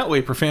like... So in that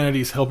way,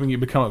 profanity is helping you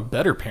become a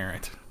better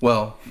parent.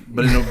 Well,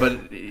 but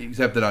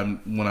except that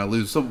when I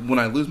lose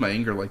my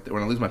anger like that,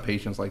 when I lose my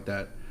patience like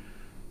that,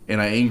 and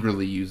I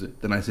angrily use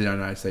it, then I sit down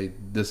and I say,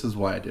 this is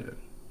why I did it.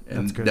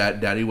 And that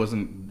Daddy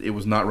it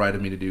was not right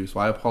of me to do. So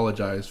I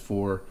apologize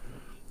for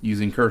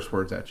using curse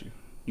words at you.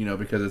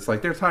 Because it's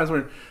like, there's times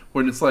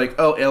when it's like,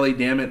 oh, Ellie,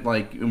 damn it,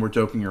 like, and we're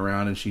joking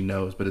around and she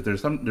knows. But if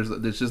there's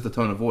just the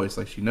tone of voice,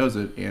 like she knows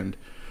it,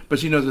 but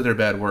she knows that they're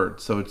bad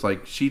words. So it's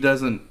like, she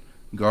doesn't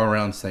go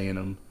around saying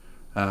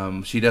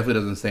them. She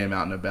definitely doesn't say them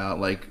out and about.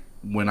 Like,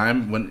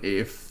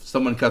 if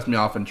someone cuts me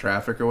off in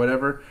traffic or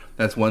whatever,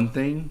 that's one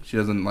thing. She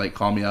doesn't like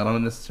call me out on it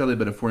necessarily.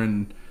 But if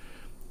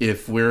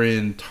we're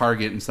in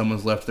Target and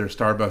someone's left their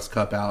Starbucks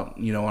cup out,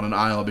 on an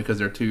aisle because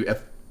they're too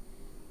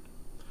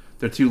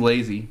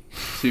lazy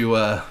to.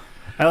 I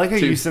like how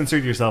you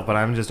censored yourself, but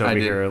I'm just over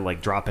here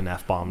like dropping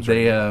F-bombs.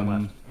 They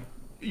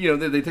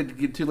they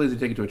get too lazy to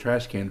take it to a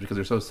trash can because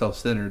they're so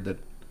self-centered that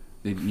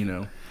they,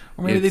 or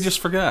maybe they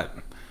just forgot.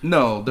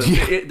 No, that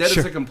is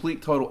a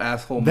complete total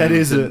asshole move. That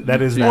is an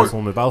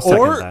asshole move. I'll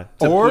second that.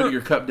 To put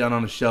your cup down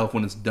on a shelf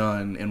when it's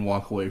done and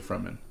walk away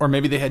from it. Or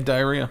maybe they had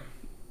diarrhea.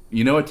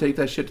 You know what? Take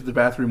that shit to the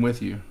bathroom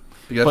with you.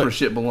 Because that's where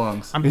shit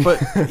belongs.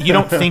 But you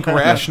don't think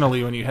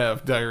rationally when you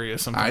have diarrhea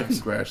sometimes. I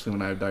think rationally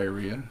when I have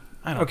diarrhea.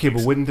 Okay,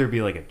 but wouldn't there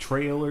be like a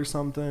trail or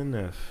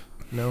something?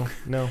 No.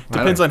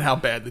 Depends on how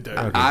bad the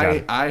diarrhea is.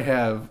 Okay, I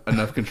have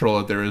enough control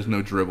that there is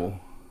no dribble.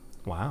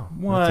 Wow.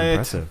 What?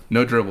 That's impressive.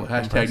 No dribble.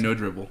 Hashtag no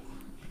dribble.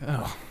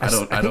 Oh. I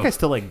think I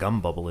still like gum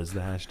bubble is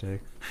the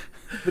hashtag.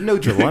 But no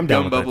dribble. I'm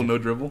down with that. Gum bubble, no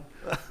dribble.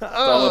 It's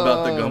all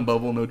about the gum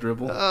bubble, no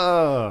dribble.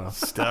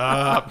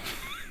 Stop.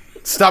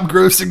 Stop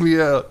grossing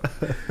me out.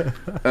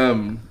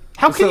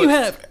 How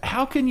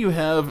can you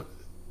have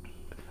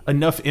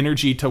enough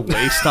energy to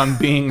waste on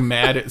being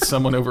mad at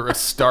someone over a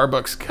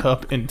Starbucks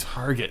cup in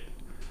Target?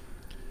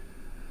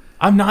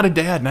 I'm not a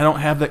dad, and I don't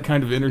have that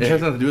kind of energy. It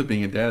has nothing to do with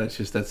being a dad. That's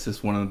just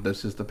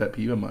a pet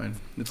peeve of mine.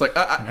 It's like,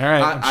 all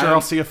right, I'm sure I'll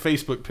see a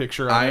Facebook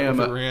picture. There's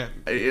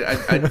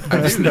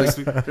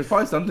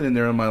probably something in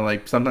there on my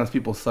like. Sometimes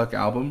people suck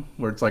album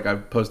where it's like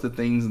I've posted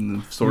things and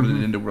then sorted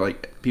it into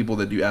like people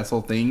that do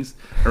asshole things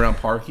around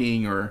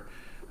parking or.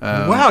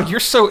 Wow,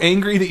 you're so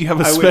angry that you have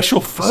a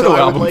special photo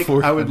album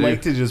for. I would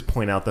like to just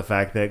point out the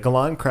fact that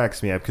Galan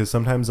cracks me up because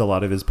sometimes a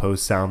lot of his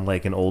posts sound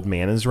like an old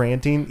man is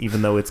ranting,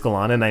 even though it's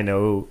Galan and I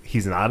know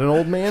he's not an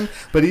old man,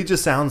 but he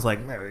just sounds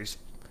like there's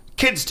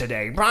kids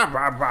today. Blah,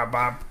 blah, blah,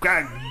 blah,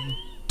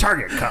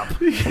 Target cup.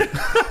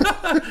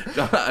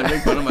 John, I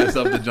make fun of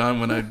myself to John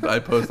when I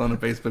post on a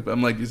Facebook.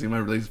 I'm like, you see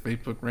my latest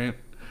Facebook rant?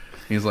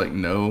 He's like,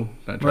 no.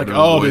 Like,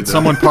 did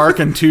someone park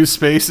in 2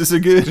 spaces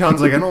again?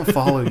 John's like, I don't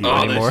follow you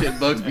anymore. That shit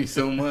bugs me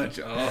so much.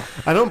 Oh.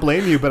 I don't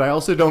blame you, but I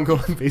also don't go on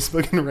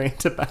Facebook and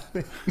rant about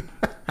it.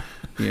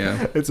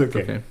 Yeah. It's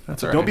okay.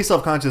 That's all right. Don't be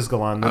self-conscious,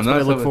 Galan. That's what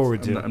I look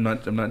forward to. I'm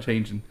not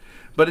changing.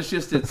 But it's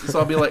just, so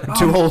I'll be like,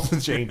 too old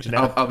to change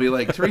now. I'll be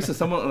like, Teresa,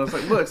 I was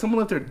like, look, someone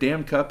left their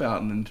damn cup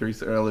out. And then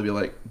Teresa or Ellie will be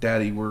like,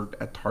 Daddy, we're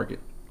at Target.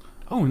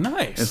 Oh,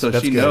 nice. And so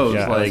That's she good. knows,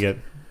 yeah, like, I like it.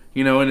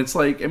 And it's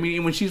like, I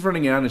mean, when she's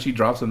running out and she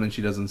drops them, then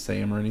she doesn't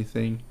say them or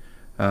anything.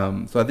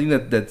 So I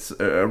think that's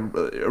a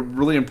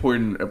really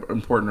important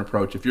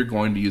approach. If you're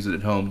going to use it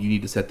at home, you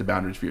need to set the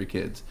boundaries for your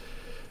kids.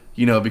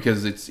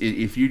 Because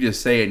if you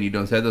just say it and you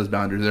don't set those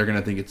boundaries, they're going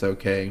to think it's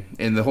okay.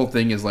 And the whole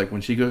thing is like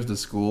when she goes to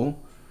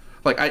school,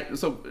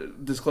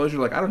 disclosure,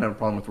 like I don't have a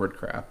problem with the word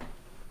crap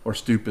or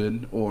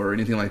stupid or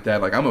anything like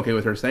that. Like I'm okay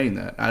with her saying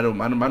that. I don't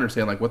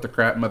understand like what the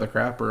crap, mother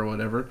crapper or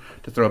whatever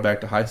to throw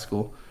back to high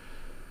school.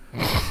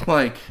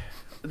 Like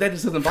that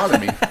just doesn't bother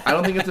me. I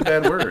don't think it's a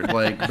bad word.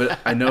 Like, but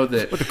I know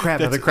that what the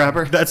crap, mother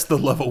crapper. That's the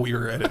level we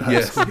were at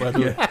high school. By the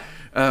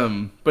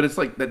way. But it's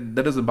like that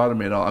doesn't bother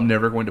me at all. I'm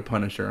never going to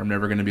punish her. I'm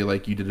never going to be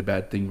like you did a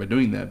bad thing by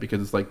doing that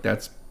because it's like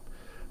that's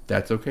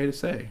okay to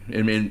say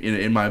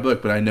in my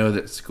book. But I know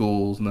that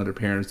schools and other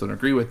parents don't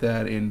agree with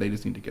that, and they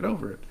just need to get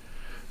over it.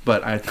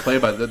 But I have to play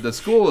by the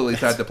school. At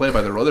least I have to play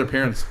by their other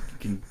parents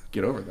can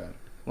get over that.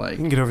 Like, you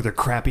can get over their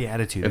crappy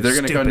attitude. If they're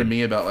going to come to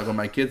me about like what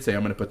my kids say, I'm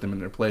going to put them in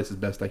their place as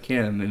best I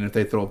can. And if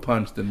they throw a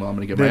punch, then I'm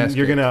going to get my ass kicked.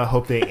 You're going to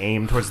hope they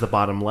aim towards the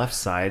bottom left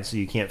side so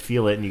you can't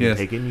feel it and you can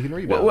take it and you can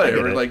rebound.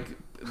 Whatever. Like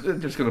they're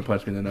just going to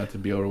punch me in the nut to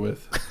be over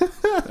with.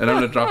 and I'm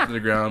gonna drop to the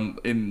ground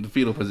in the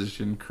fetal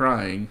position,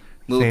 crying,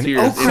 little Saying,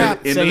 tears, "Oh,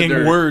 crap,"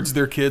 saying words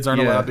their kids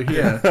aren't allowed to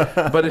hear.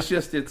 Yeah. But it's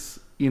just as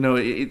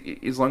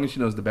long as she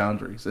knows the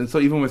boundaries. And so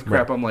even with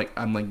crap, I'm like,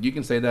 you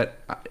can say that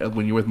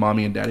when you're with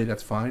mommy and daddy,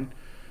 that's fine.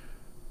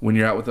 When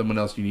you're out with someone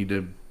else, you need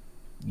to.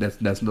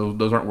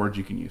 Those aren't words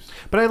you can use.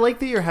 But I like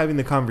that you're having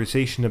the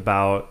conversation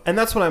about, and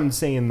that's what I'm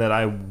saying that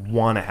I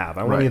want to have.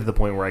 I want to get to the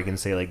point where I can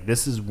say, like,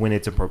 this is when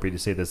it's appropriate to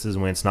say this is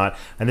when it's not,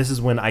 and this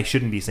is when I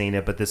shouldn't be saying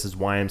it, but this is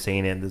why I'm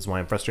saying it, and this is why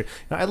I'm frustrated.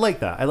 I like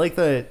that. I like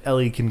that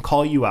Ellie can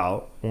call you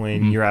out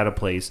when you're at a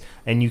place,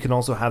 and you can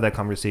also have that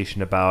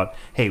conversation about,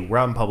 hey, we're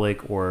out in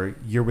public, or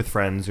you're with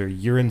friends, or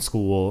you're in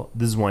school,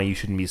 this is why you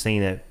shouldn't be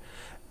saying it.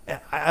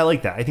 I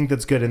like that. I think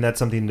that's good, and that's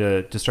something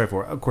to strive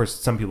for. Of course,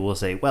 some people will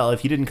say, well,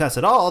 if you didn't cuss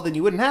at all, then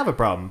you wouldn't have a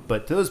problem.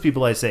 But to those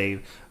people, I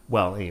say,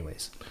 well,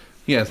 anyways.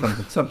 Yeah,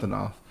 something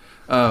off.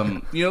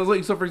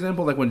 Like, so for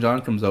example, like when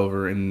John comes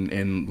over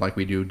and like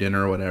we do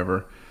dinner or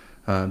whatever,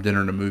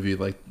 dinner and a movie,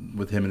 like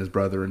with him and his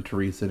brother and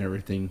Teresa and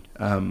everything.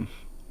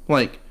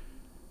 Like,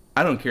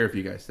 I don't care if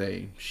you guys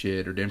say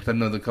shit or damn, because I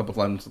know the couple of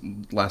times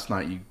last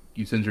night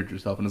you censored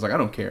yourself, and it's like, I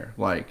don't care.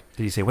 Like,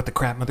 did you say, what the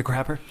crap, mother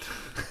crapper?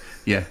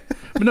 Yeah,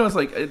 but no, it's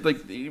like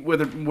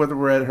whether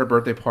we're at her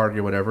birthday party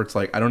or whatever, it's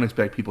like I don't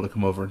expect people to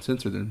come over and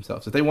censor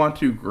themselves. If they want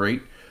to,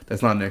 great.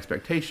 That's not an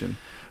expectation.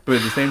 But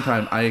at the same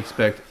time, I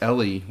expect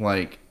Ellie,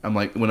 like, I'm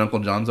like, when Uncle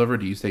John's over,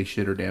 do you say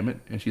shit or damn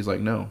it? And she's like,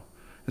 no.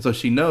 And so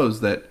she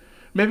knows that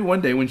maybe one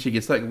day when she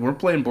gets, like, we're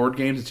playing board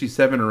games and she's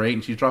 7 or 8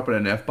 and she's dropping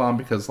an F-bomb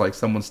because, like,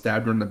 someone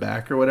stabbed her in the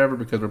back or whatever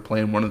because we're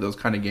playing one of those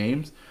kind of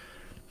games,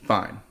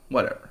 fine,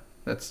 whatever.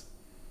 That's...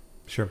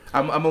 Sure.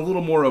 I'm a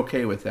little more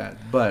okay with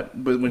that. But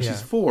when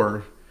she's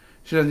 4,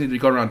 she doesn't need to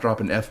go around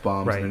dropping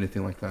F-bombs or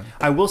anything like that.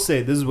 I will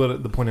say, this is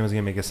what the point I was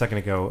going to make a second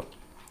ago.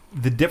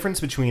 The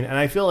difference between, and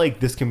I feel like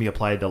this can be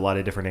applied to a lot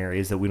of different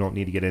areas that we don't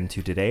need to get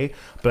into today,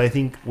 but I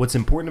think what's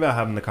important about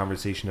having the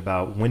conversation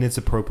about when it's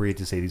appropriate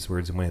to say these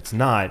words and when it's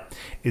not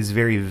is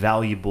very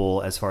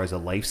valuable as far as a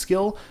life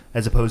skill,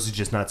 as opposed to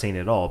just not saying it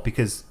at all.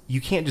 Because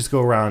you can't just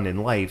go around in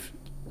life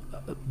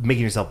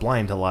making yourself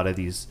blind to a lot of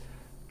these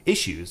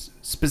issues,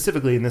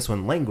 specifically in this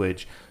one,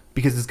 language,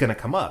 because it's going to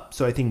come up.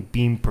 So I think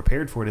being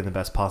prepared for it in the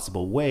best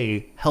possible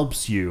way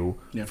helps you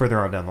further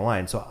on down the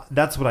line. So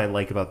that's what I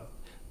like about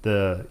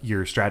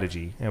your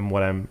strategy and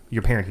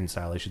your parenting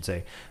style, I should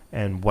say,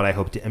 and what I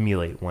hope to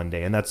emulate one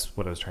day. And that's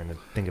what I was trying to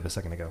think of a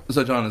second ago.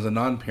 So John, as a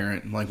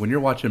non-parent, like when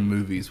you're watching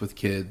movies with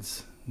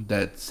kids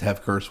that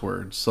have curse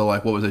words, so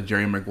like what was it,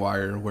 Jerry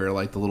Maguire, where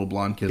like the little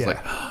blonde kid's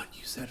like, oh,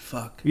 you said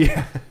fuck.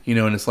 Yeah.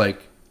 And it's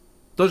like,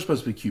 those are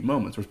supposed to be cute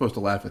moments. We're supposed to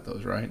laugh at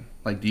those, right?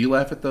 Like, do you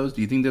laugh at those?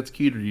 Do you think that's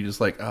cute? Or do you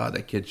just like,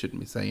 that kid shouldn't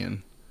be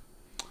saying?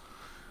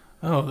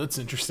 Oh, that's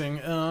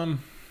interesting.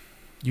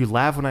 You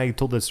laugh when I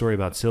told that story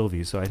about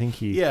Sylvie, so I think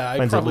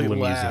I probably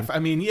laugh.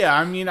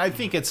 Amusing. I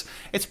think it's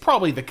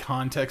probably the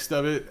context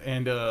of it,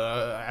 and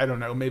I don't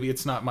know. Maybe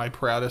it's not my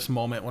proudest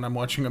moment when I'm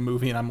watching a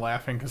movie and I'm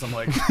laughing because I'm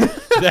like,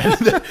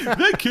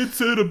 that kid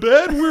said a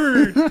bad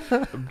word.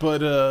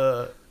 But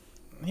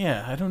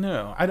I don't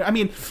know. I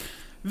mean.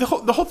 The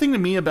whole thing to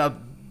me about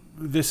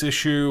this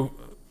issue,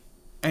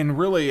 and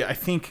really, I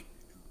think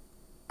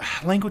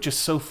language is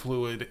so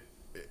fluid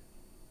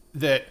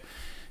that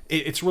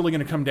it's really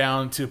going to come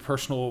down to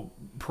personal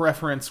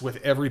preference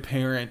with every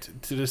parent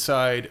to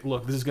decide,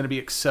 look, this is going to be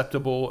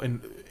acceptable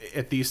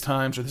at these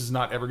times, or this is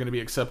not ever going to be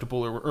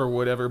acceptable or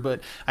whatever. But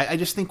I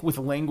just think with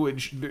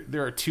language,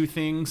 there are two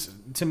things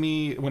to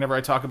me whenever I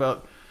talk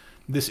about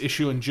this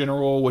issue in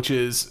general, which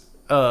is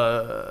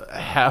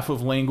half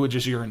of language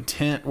is your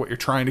intent, what you're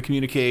trying to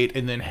communicate,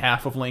 and then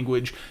half of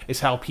language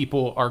is how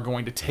people are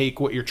going to take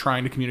what you're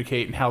trying to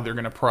communicate and how they're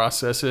going to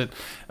process it,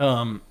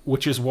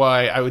 which is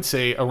why I would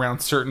say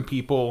around certain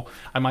people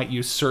I might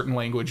use certain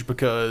language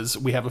because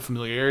we have a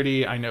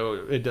familiarity. I know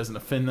it doesn't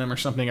offend them or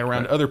something.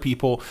 Around other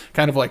people,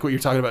 kind of like what you're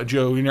talking about,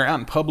 Joe, when you're out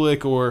in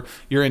public or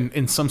you're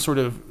in some sort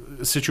of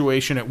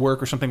situation at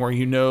work or something where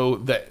you know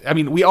that, I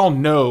mean, we all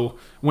know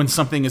when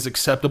something is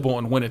acceptable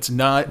and when it's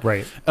not.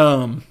 Right.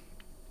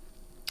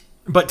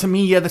 But to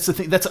me, that's the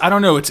thing. I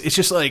don't know. It's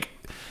just like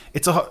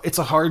it's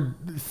a hard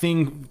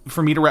thing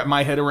for me to wrap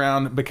my head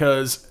around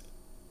because,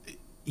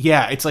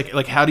 it's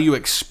like how do you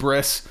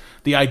express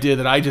the idea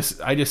that I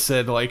just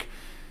said like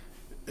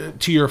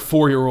to your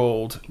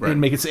 4-year-old and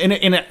make it and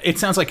it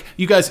sounds like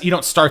you guys, you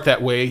don't start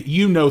that way.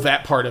 You know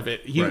that part of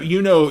it.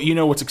 You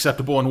know what's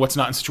acceptable and what's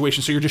not in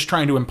situations. So you're just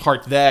trying to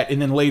impart that,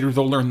 and then later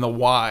they'll learn the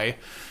why.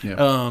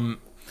 Yeah.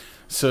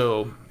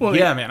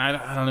 Man,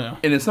 I don't know.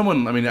 And as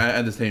someone, I mean, I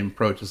had the same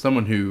approach as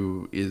someone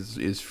who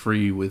is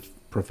free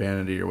with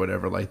profanity or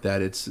whatever like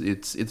that.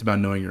 It's about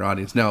knowing your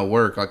audience. Now at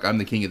work, like I'm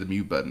the king of the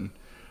mute button.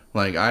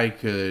 Like I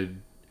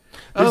could.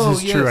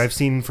 This is true. I've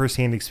seen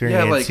firsthand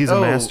experience. Yeah, like, he's a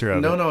master of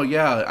it. No,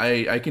 yeah.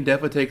 I can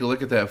definitely take a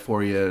look at that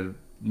for you.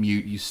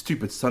 You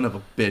stupid son of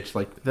a bitch!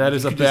 Like that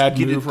is a bad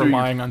move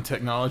relying on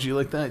technology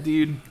like that,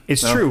 dude.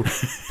 It's true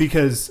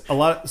because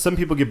some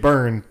people get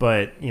burned,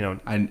 but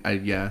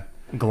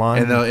I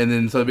Galan. And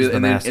then so it'd be, the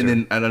and master.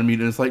 then I'd unmute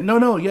and it's like,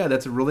 no, yeah,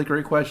 that's a really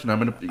great question.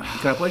 Can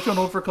I place you on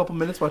hold for a couple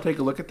minutes while I take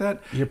a look at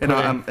that?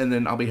 And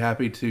then I'll be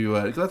happy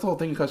to. Because that's the whole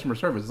thing of customer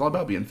service. It's all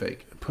about being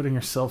fake. Putting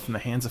yourself in the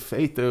hands of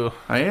fate, though.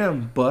 I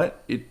am,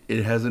 but it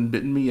hasn't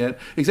bitten me yet.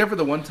 Except for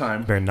the one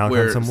time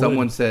where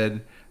someone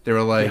said they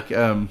were like,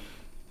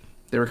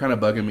 they were kind of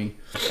bugging me,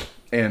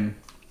 and.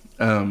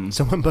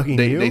 Someone bugging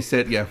you?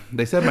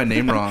 They said my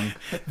name wrong.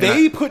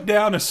 They put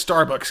down a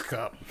Starbucks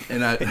cup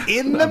in the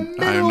middle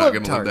I'm not of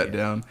going to let that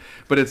down.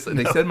 But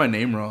they said my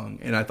name wrong,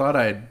 and I thought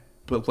I'd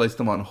placed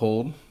them on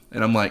hold,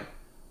 and I'm like,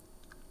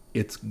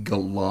 it's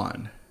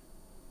Galan,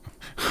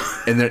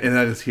 and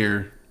I just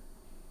hear,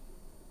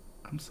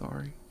 I'm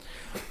sorry.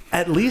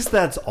 At least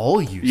that's all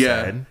you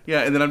said.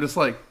 Yeah, and then I'm just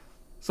like,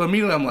 so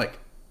immediately I'm like,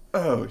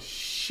 oh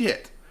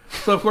shit.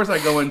 So of course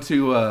I go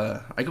into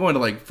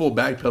like full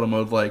backpedal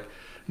mode, like.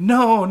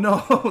 No,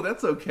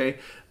 that's okay.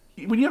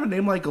 When you have a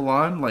name like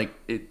Galan, like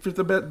for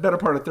the better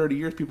part of 30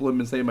 years, people have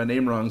been saying my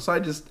name wrong. So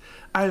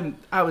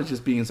I was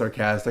just being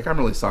sarcastic. I'm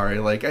really sorry.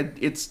 Like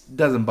it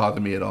doesn't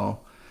bother me at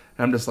all.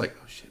 And I'm just like,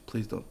 oh shit,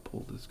 please don't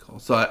pull this call.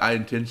 So I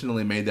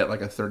intentionally made that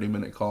like a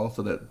 30-minute call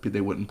so that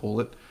they wouldn't pull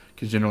it,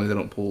 because generally they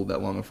don't pull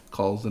that long of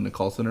calls in a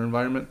call center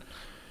environment.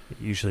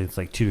 Usually it's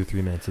like 2 to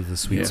 3 minutes is the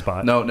sweet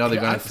spot. No, now they've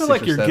gone. I feel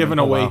like you're giving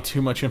away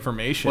too much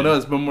information. Well, no,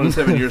 it's been more than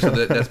 7 years, so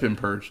that's been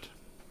purged.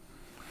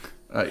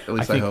 At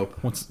least I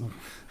hope. Once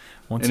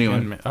anyway,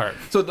 again, all right.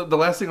 So the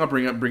last thing I'll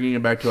bring up, bringing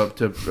it back to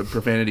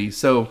profanity.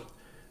 So,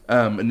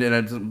 and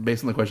then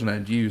based on the question I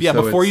had used. Yeah,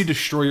 so before you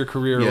destroy your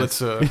career,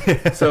 yes.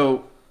 let's.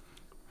 So,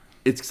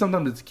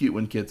 sometimes it's cute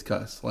when kids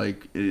cuss.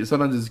 Like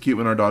sometimes it's cute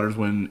when our daughters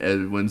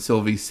when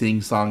Sylvie's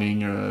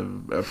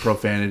sing-songing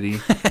profanity,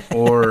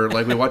 or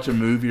like we watch a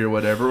movie or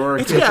whatever. Or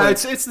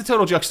it's the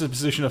total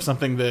juxtaposition of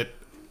something that.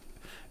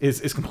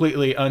 Is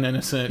completely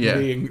uninnocent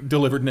being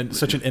delivered in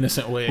such an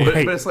innocent way.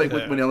 But it's like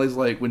when Ellie's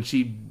like, when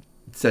she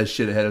says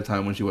shit ahead of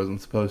time when she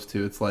wasn't supposed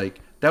to, it's like,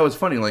 that was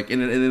funny. Like in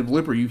the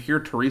blooper, you hear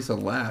Teresa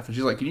laugh, and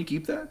she's like, can you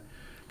keep that?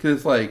 Because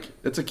it's like,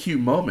 it's a cute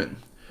moment.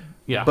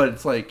 Yeah. But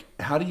it's like,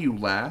 how do you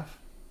laugh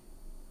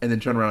and then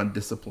turn around and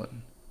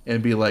discipline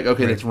and be like,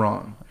 okay, that's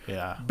wrong.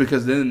 Yeah.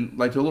 Because then,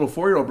 like, to a little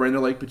 4-year-old brain,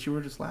 they're like, but you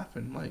were just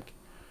laughing. Like,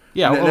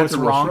 yeah, well, it's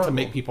wrong struggle. to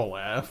make people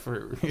laugh.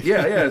 Or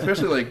yeah,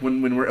 especially like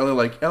when we're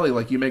Ellie,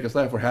 like you make us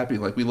laugh, we're happy,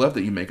 like we love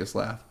that you make us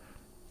laugh.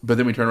 But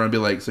then we turn around and be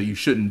like, so you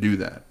shouldn't do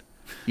that,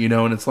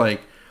 and it's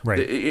like, right.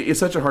 It's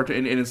such a hard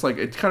and it's like,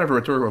 it's kind of a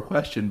rhetorical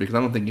question, because I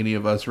don't think any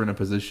of us are in a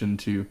position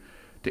to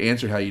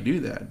answer how you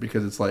do that,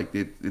 because it's like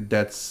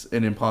that's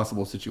an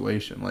impossible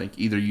situation. Like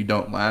either you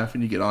don't laugh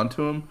and you get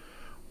onto them,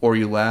 or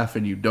you laugh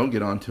and you don't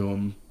get onto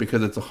them,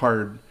 because it's a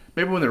hard.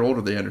 Maybe when they're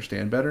older they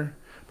understand better,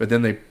 but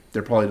then they're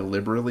probably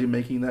deliberately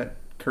making that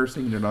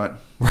cursing. They're not.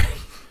 Right.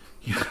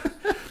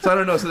 So I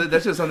don't know. So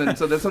that's just something.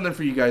 So that's something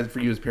for you guys, for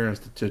you as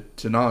parents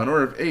to know.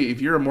 Or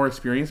if you're a more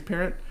experienced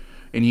parent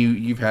and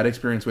you've had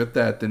experience with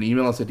that, then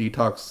email us at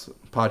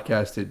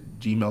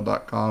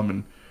DTALKS@gmail.com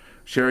and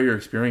share your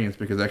experience,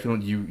 because that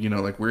can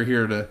like we're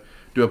here to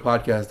do a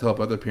podcast to help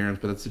other parents,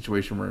 but that's a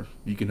situation where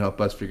you can help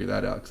us figure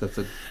that out. Cause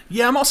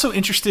yeah, I'm also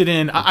interested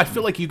in. I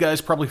feel like you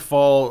guys probably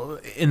fall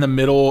in the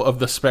middle of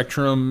the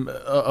spectrum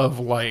of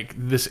like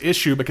this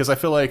issue, because I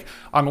feel like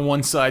on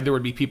one side there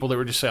would be people that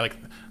would just say like,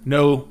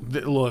 no,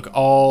 look,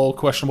 all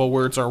questionable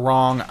words are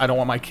wrong. I don't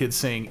want my kids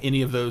saying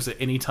any of those at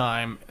any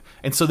time,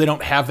 and so they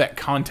don't have that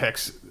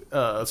context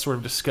sort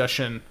of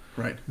discussion.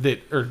 Right.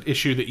 Or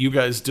issue that you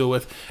guys deal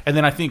with. And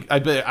then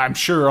I'm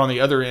sure on the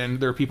other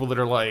end there are people that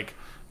are like,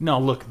 no,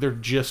 look, they're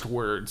just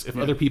words. If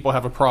other people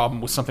have a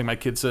problem with something my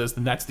kid says,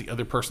 then that's the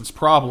other person's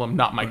problem,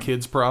 not my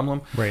kid's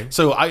problem. Right.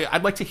 So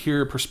I'd like to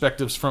hear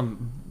perspectives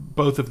from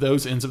both of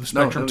those ends of the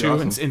spectrum too,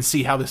 awesome. and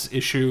see how this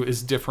issue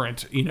is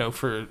different,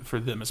 for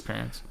them as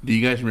parents. Do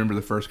you guys remember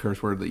the first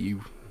curse word that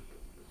you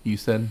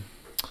said?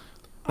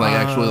 Like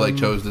actually like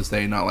chose to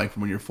say, not like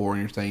from when you're 4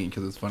 and you're saying it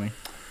because it's funny?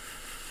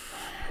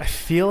 I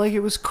feel like it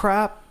was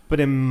crap, but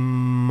it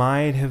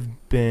might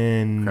have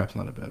been... Crap's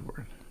not a bad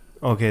word.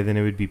 Okay, then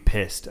it would be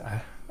pissed.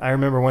 I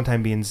remember one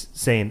time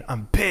saying,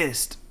 I'm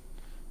pissed.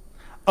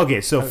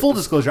 Okay, so full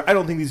disclosure, I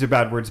don't think these are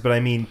bad words, but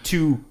I mean,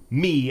 to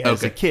me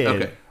as a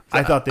kid, so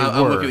I thought they were.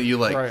 I'm looking at you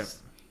like... Right.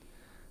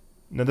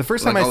 No, the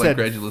first time I said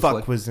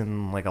fuck was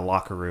in like a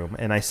locker room,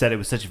 and I said it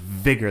with such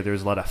vigor. There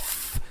was a lot of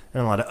f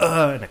and a lot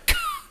of and a k.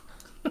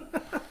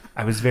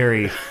 I was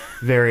very,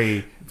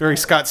 very... Very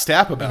Scott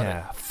Stapp about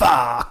it.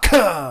 Fuck.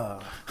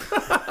 I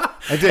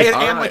did.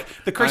 And like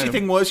the crazy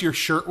thing was your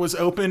shirt was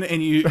open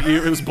and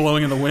it was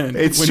blowing in the wind.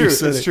 It's true.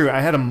 It's true. I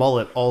had a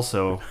mullet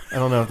also. I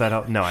don't know if that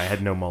helped. No, I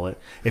had no mullet.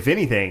 If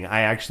anything,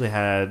 I actually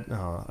had.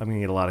 Oh, I'm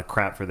gonna get a lot of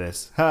crap for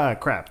this.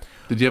 Crap.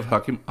 Did you have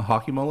a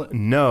hockey mullet?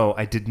 No,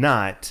 I did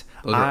not.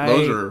 Those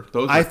are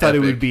I thought it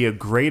would be a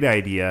great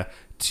idea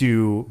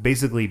to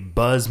basically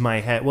buzz my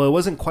head. Well, it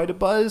wasn't quite a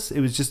buzz. It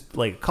was just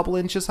like a couple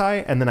inches high,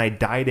 and then I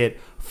dyed it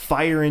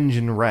fire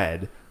engine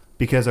red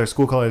because our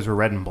school colors were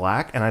red and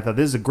black, and I thought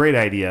this is a great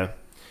idea.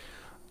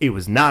 It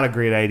was not a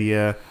great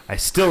idea. I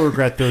still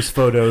regret those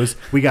photos.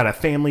 We got a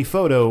family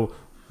photo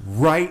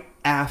right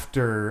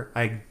after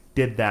I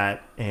did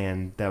that,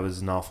 and that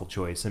was an awful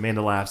choice.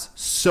 Amanda laughs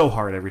so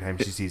hard every time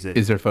she sees it.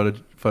 Is there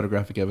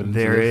photographic evidence?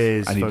 There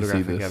is I need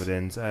photographic to see this.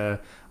 evidence.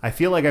 I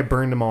feel like I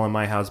burned them all in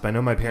my house, but I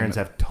know my parents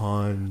have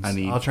tons.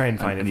 I'll try and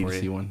find it for you. I need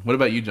to see one. What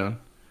about you, John?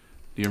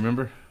 Do you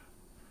remember?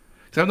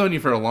 Because I've known you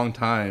for a long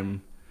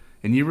time,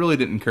 and you really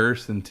didn't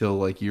curse until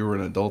like you were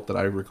an adult that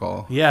I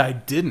recall. Yeah, I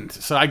didn't.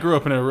 So I grew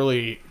up in a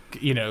really,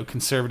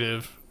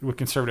 conservative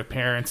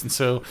parents, and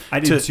so I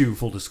did too,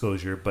 full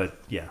disclosure, but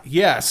yeah.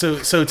 Yeah, so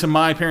to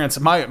my parents,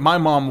 my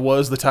mom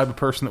was the type of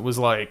person that was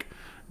like,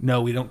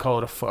 no, we don't call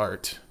it a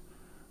fart.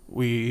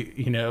 We,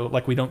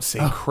 we don't say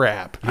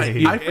crap.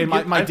 And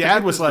my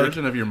dad was like,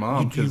 version of your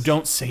mom, you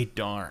don't say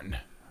darn.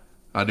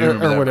 I do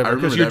remember or that. whatever, I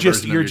remember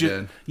because you're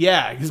just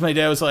yeah, because my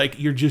dad was like,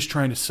 you're just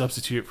trying to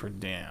substitute for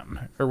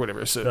damn or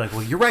whatever. So they're like,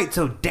 well, you're right,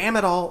 so damn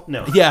it all.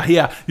 No.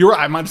 Yeah, you're right.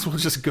 I might as well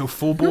just go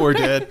full bore,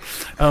 Dad.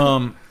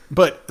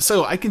 But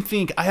so I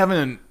think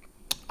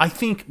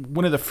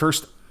one of the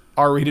first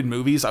R-rated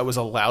movies I was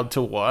allowed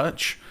to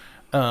watch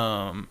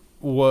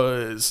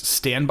was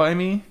Stand By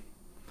Me.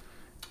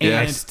 And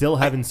I still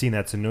haven't seen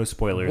that, so no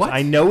spoilers. What?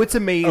 I know it's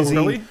amazing.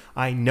 Oh, really?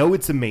 I know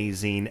it's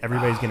amazing.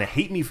 Everybody's going to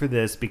hate me for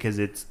this because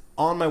it's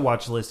on my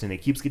watch list and it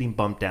keeps getting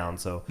bumped down.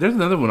 So there's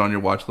another one on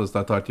your watch list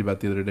I talked to you about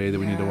the other day that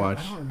we need to watch.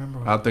 I don't remember.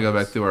 I'll have to go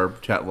back through our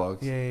chat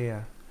logs.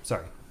 Yeah.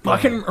 Sorry. Well, I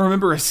can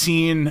remember a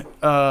scene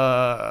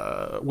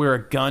where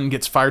a gun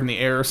gets fired in the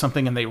air or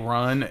something, and they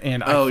run.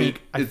 And I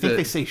think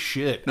they say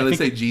shit. No, they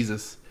say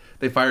Jesus.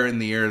 They fire it in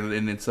the air,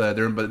 and it's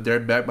they're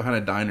back behind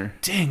a diner.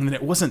 Dang, then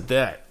it wasn't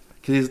that.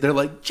 Because they're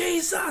like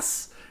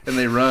Jesus, and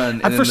they run.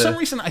 And for some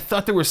reason, I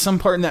thought there was some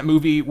part in that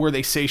movie where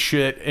they say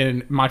shit,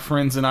 and my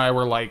friends and I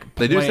were like,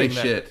 they do say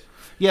that. shit.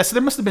 Yeah, so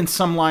there must have been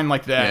some line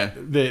like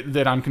that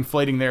that I'm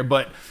conflating there.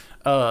 But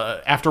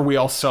after we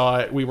all saw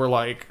it, we were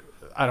like,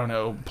 I don't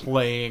know,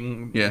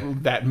 playing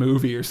that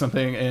movie or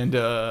something, and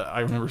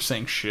I remember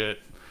saying shit.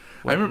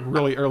 I remember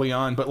really early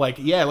on, but like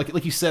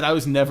you said, I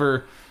was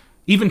never.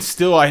 Even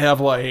still, I have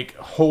like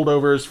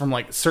holdovers from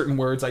like certain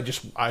words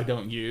I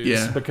don't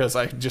use because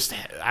I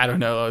don't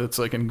know, it's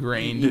like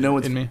ingrained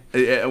in me.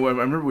 I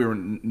remember we were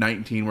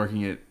 19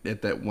 working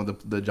at that one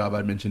the job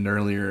I mentioned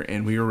earlier,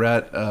 and we were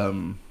at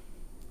a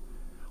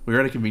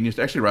convenience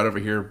actually right over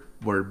here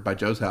by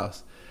Joe's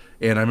house.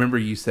 And I remember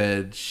you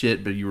said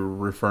shit, but you were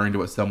referring to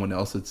what someone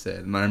else had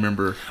said. And I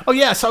remember... Oh,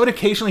 yeah. So I would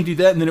occasionally do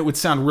that, and then it would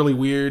sound really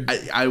weird.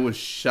 I was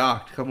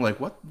shocked. I'm like,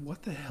 what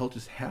the hell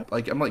just happened?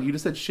 Like, I'm like, you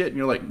just said shit. And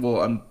you're like,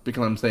 well,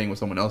 because I'm saying what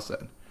someone else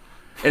said.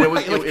 And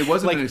it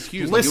wasn't an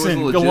excuse.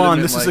 Listen, Galan,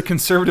 this is a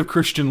conservative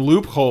Christian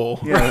loophole.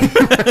 Yeah.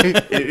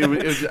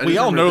 We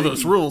all know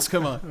those rules.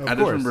 Come on. I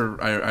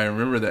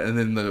remember that. And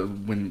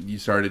then when you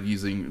started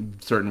using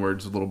certain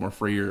words a little more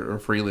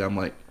freely, I'm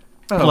like...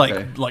 Oh,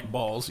 okay. Like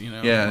balls,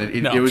 Yeah,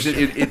 it was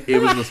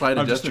a slight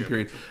adjustment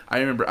period. I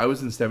remember I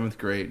was in 7th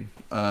grade,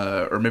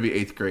 or maybe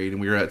 8th grade, and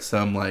we were at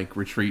some like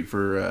retreat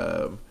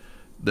for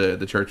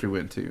the church we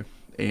went to,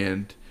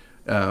 and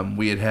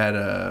we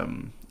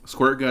had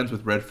squirt guns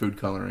with red food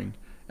coloring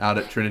out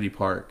at Trinity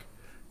Park,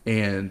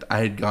 and I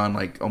had gone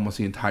like almost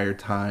the entire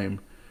time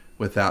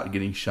without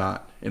getting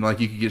shot, and like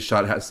you could get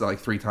shot like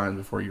 3 times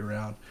before you were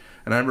out.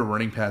 And I remember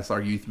running past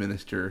our youth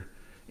minister,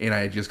 and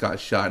I had just got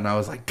shot, and I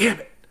was like, damn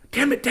it.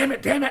 And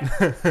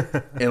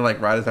like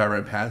right as I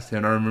ran past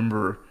him, I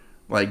remember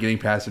like getting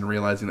past and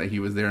realizing that he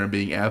was there and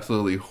being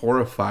absolutely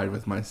horrified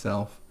with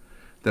myself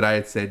that I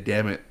had said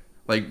damn it,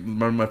 like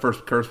my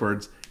first curse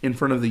words in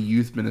front of the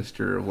youth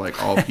minister of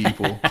like all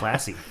people.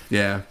 Classy.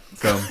 Yeah.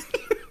 So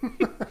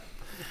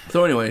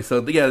anyway, so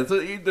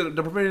the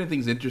Profanity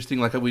thing's interesting.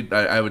 Like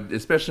I would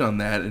especially on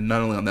that, and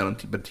not only on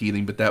that but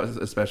teething, but that was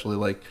especially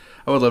like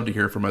I would love to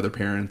hear from other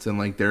parents and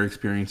like their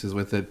experiences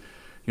with it.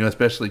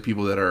 Especially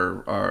people that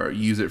are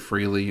use it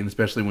freely, and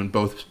especially when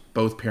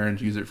both parents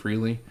use it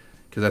freely,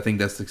 because I think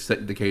that's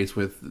the case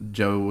with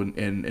Joe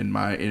and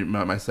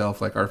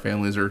myself. Like our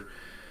families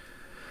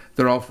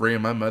they're all free,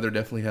 and my mother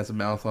definitely has a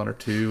mouth on her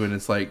too. And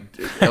it's like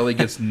Ellie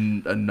gets a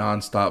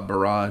nonstop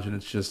barrage, and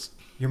it's just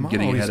your mom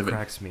getting always ahead of it.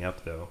 Cracks me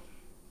up though.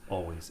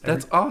 Always.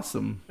 That's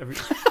awesome.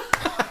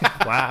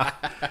 Wow.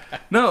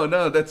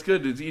 No, that's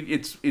good.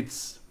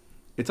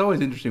 It's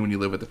always interesting when you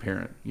live with a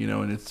parent,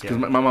 and it's because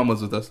my mom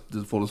lives with us,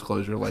 full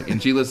disclosure,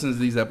 and she listens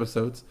to these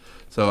episodes,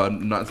 so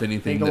I'm not saying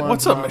anything.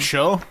 What's up,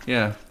 Michelle?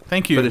 Yeah.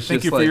 Thank you.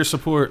 Thank you for your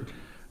support.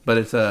 But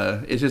it's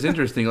just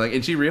interesting,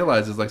 and she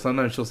realizes,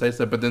 sometimes she'll say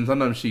stuff, but then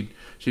sometimes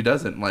she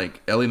doesn't.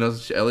 Like, Ellie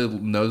knows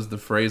the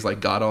phrase,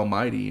 God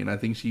Almighty, and I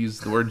think she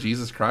used the word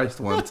Jesus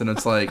Christ once, and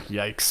it's like...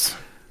 Yikes.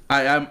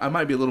 I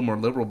might be a little more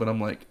liberal, but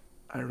I'm like,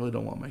 I really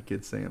don't want my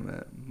kids saying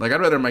that. Like,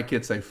 I'd rather my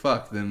kids say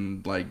fuck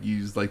than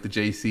use the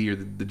JC or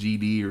the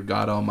GD or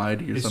God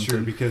Almighty or something. It's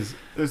true, because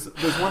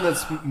there's one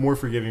that's more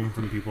forgiving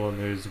from people, and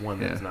there's one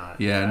that's not.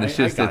 Yeah, and it's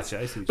just I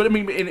gotcha. I see but I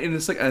mean, and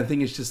it's like I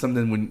think it's just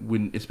something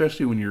when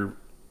especially when you're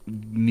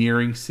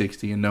nearing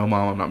 60. And no,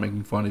 Mom, I'm not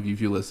making fun of you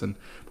if you listen.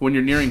 But when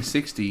you're nearing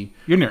 60,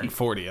 you're nearing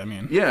 40. I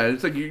mean, yeah,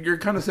 it's like you're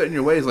kind of set in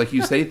your ways. Like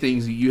you say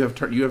things, you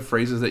have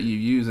phrases that you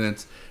use,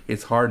 and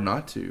it's hard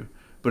not to.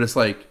 But it's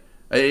like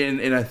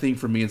And I think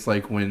for me, it's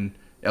like when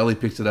Ellie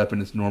picks it up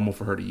and it's normal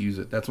for her to use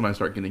it. That's when I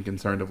start getting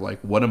concerned of like,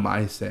 what am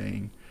I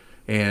saying?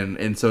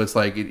 And so it's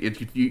like,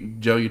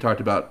 Joe, you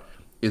talked about,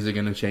 is it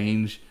going to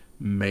change?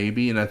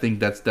 Maybe. And I think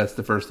that's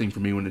the first thing for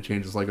me when it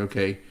changes. Like,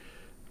 okay,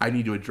 I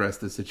need to address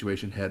this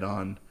situation head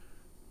on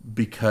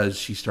because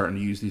she's starting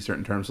to use these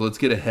certain terms. So let's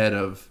get ahead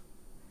of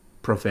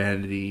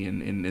profanity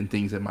and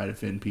things that might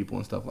offend people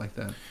and stuff like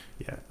that.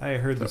 Yeah, I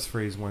heard this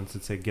phrase once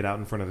that said, get out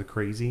in front of the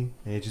crazy.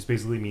 And it just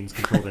basically means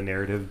control the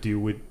narrative, do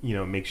what,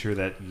 make sure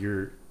that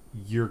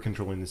you're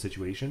controlling the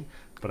situation.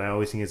 But I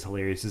always think it's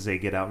hilarious to say,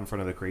 get out in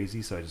front of the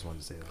crazy. So I just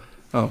wanted to say that.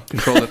 Oh,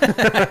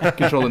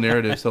 control the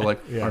narrative. So like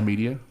our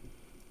media.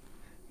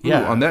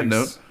 Yeah. Ooh, on that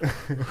note,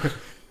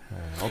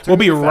 we'll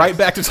be right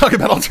back to talk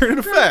about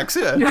alternative facts.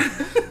 Yeah.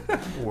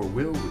 Or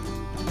will we?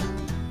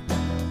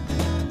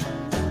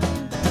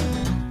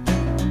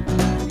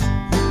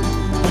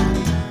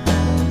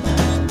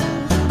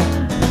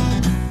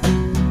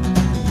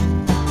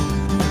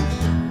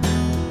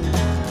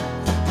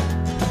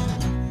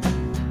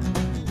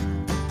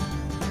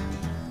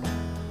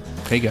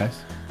 Hey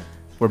guys,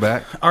 we're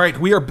back. All right,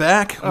 we are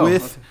back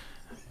with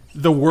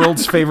the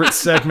world's favorite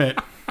segment,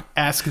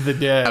 Ask the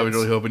Dads. I was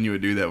really hoping you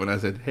would do that when I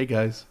said, "Hey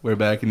guys, we're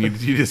back," and you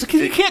just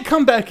because you can't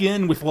come back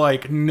in with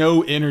like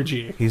no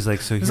energy. He's like,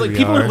 so it's here like we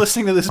people are are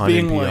listening to this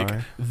being NPR.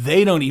 like,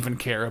 they don't even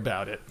care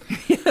about it.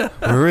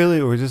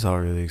 We're just all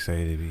really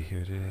excited to be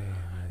here today.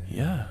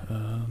 Yeah.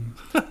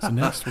 So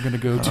next we're gonna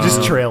go to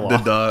Just trail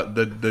off.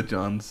 the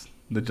John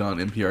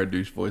NPR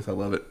douche voice. I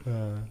love it.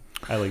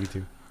 I like it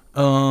too.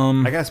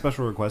 I got a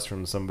special request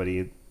from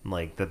somebody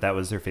like that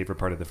was their favorite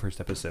part of the first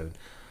episode.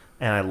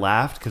 And I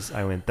laughed because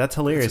I went, that's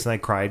hilarious. And I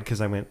cried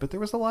because I went, but there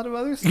was a lot of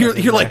other stuff.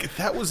 You're like,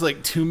 that was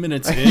like 2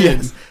 minutes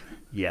in.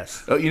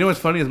 Yes. Oh, you know what's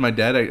funny is my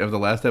dad, of the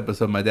last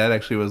episode, my dad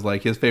actually was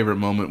like, his favorite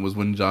moment was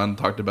when John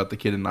talked about the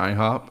kid in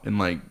IHOP and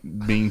like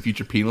being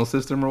future penal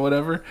system or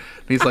whatever.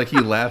 And he's like,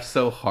 he laughed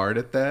so hard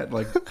at that,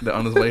 like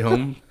on his way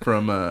home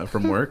from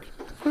work.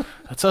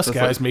 That's us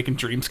guys making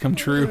dreams come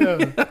true.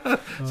 Yeah.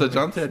 So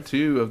John's had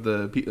two of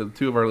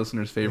our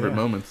listeners' favorite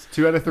moments.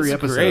 2 out of 3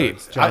 episodes.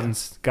 Great.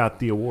 John's got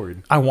the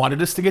award. I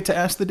wanted us to get to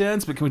Ask the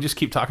Dads, but can we just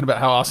keep talking about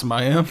how awesome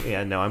I am?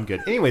 Yeah, no, I'm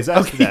good. Anyways,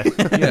 Ask the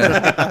Dad.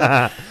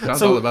 Yeah.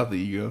 John's all about the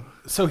ego.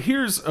 So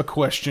here's a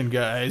question,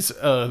 guys,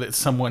 that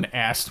someone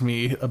asked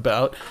me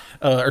about,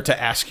 or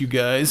to ask you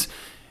guys.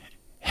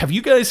 Have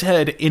you guys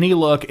had any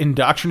luck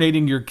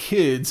indoctrinating your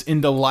kids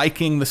into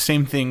liking the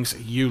same things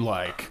you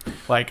like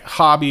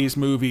hobbies,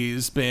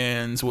 movies,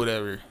 bands,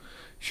 whatever?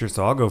 Sure,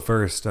 so I'll go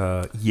first.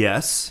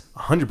 Yes,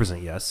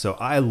 100% yes. So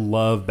I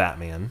love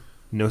Batman.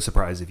 No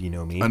surprise if you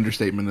know me.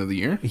 Understatement of the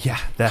year.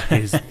 Yeah, that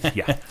is,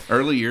 yeah.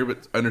 Early year,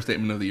 but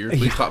understatement of the year.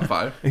 Please top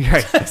 5.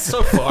 Right.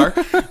 So far,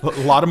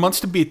 a lot of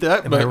months to beat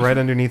that. Am I right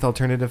underneath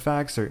alternative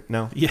facts or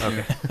no?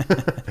 Yeah.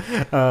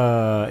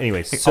 Okay.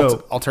 Anyways,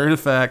 so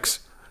alternative facts.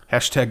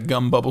 Hashtag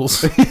gum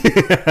bubbles.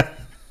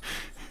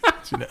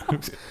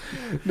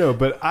 No,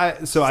 but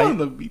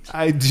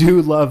I do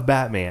love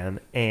Batman,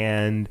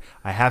 and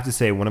I have to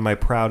say one of my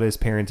proudest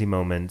parenting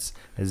moments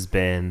has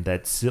been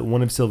that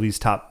one of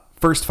Sylvie's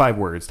first 5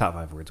 words,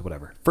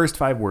 whatever. First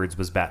 5 words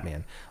was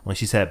Batman. When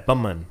she said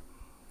Bumman.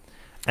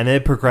 And then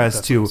it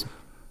progressed to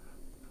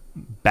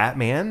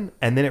Batman,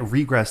 and then it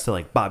regressed to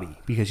like Bobby,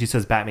 because she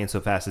says Batman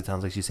so fast it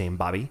sounds like she's saying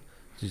Bobby.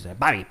 She said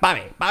Bobby.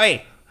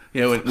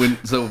 Yeah,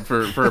 so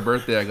for her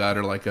birthday, I got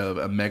her like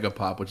a Mega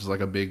Pop, which is like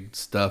a big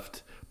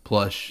stuffed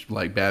plush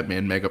like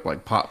Batman Mega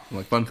like pop,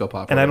 like Funko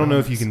Pop. And I don't know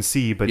if you can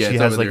see, but she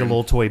has like a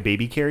little toy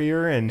baby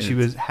carrier, and she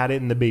had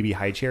it in the baby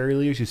high chair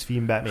earlier. She was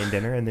feeding Batman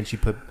dinner, and then she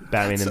put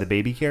Batman in the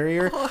baby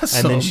carrier,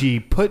 awesome. And then she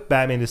put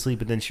Batman to sleep.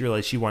 But then she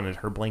realized she wanted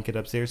her blanket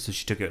upstairs, so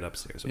she took it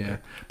upstairs. Yeah,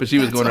 but she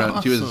was going around.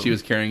 Awesome. She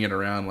was carrying it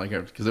around like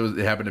because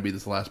it happened to be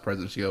this last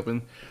present she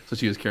opened, so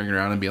she was carrying it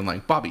around and being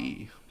like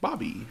Bobby.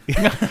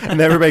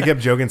 And everybody kept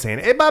joking, saying,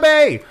 "Hey,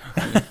 Bobby,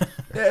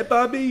 hey,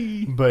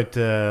 Bobby." But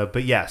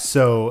yeah.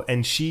 So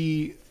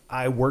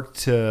I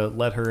worked to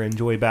let her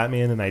enjoy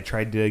Batman, and I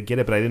tried to get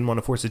it, but I didn't want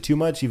to force it too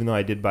much. Even though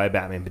I did buy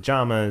Batman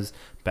pajamas,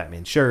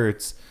 Batman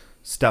shirts,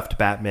 stuffed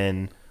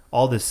Batman,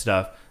 all this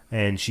stuff,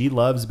 and she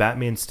loves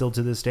Batman still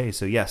to this day.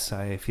 So yes,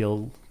 I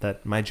feel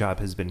that my job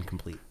has been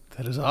complete.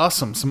 That is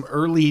awesome. Some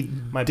early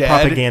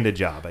propaganda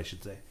job, I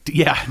should say.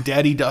 Yeah,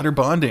 daddy-daughter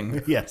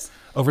bonding. Yes.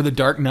 Over the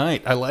Dark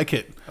Knight. I like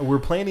it. We're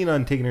planning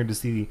on taking her to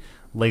see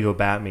Lego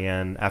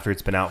Batman after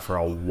it's been out for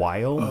a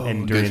while.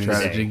 And during good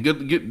strategy.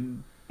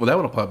 Good. Well, that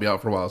one will probably be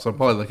out for a while, so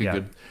probably like a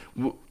good...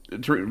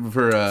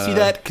 See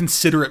that?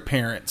 Considerate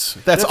parents.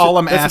 That's all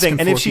I'm asking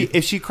for. And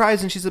if she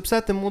cries and she's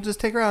upset, then we'll just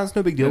take her out. It's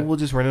no big deal. Yeah. We'll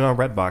just rent it on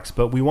Redbox.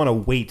 But we want to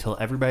wait till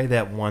everybody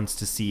that wants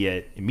to see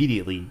it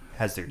immediately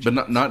has their chance.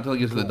 But not until it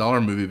gets to the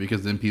dollar movie,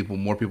 because then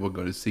more people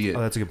go to see it.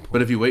 Oh, that's a good point.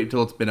 But if you wait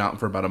until it's been out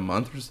for about a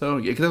month or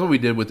so, because that's what we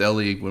did with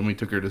Ellie when we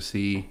took her to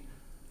see...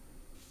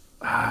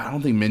 I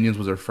don't think Minions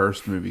was her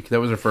first movie. That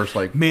was her first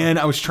Man,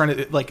 I was trying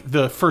to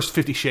the first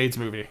 50 Shades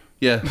movie.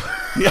 Yeah,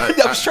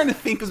 I was trying to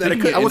think of that.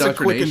 I wasn't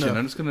quick enough.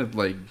 I'm just gonna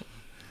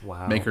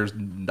make her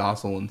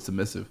docile and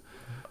submissive.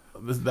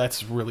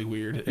 That's really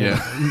weird. Yeah.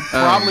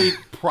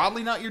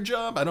 Probably not your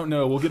job. I don't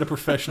know. We'll get a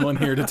professional in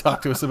here to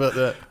talk to us about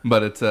that.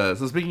 But it's so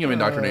speaking of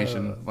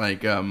indoctrination,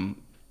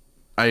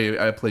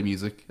 I play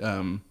music.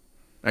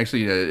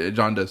 Actually,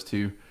 John does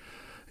too,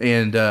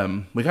 and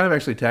we kind of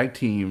actually tag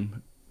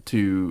team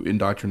to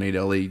indoctrinate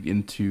Ellie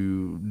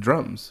into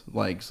drums.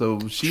 Like,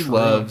 so she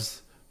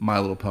loves My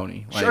Little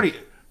Pony. Like,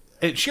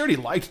 she already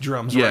liked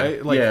drums, yeah,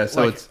 right? Like, yeah.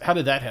 So how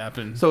did that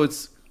happen? So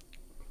it's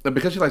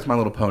because she likes My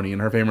Little Pony,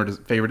 and her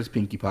favorite is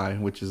Pinkie Pie,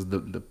 which is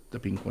the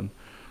pink one.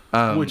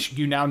 Which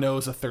you now know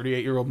is a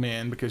 38-year-old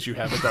man because you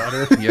have a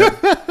daughter.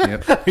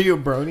 Yep. Are you a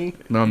brony?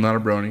 No, I'm not a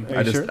brony.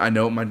 Sure? I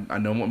know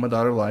what my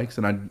daughter likes,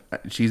 and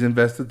she's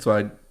invested, so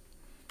I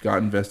got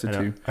invested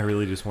too. I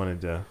really just wanted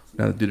to.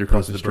 Now the dude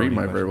across the the street brony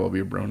might very question. well be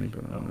a brony,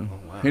 but I don't know.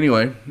 Wow.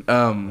 Anyway,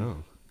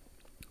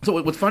 so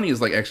what's funny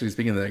is like actually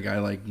speaking of that guy,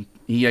 like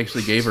he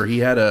actually gave her. He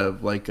had a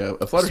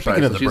Fluttershy.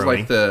 Speaking of the She's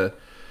brony.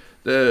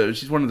 like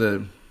she's one of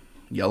the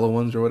yellow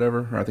ones or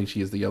whatever. Or I think she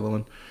is the yellow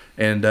one,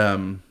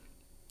 and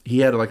he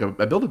had like a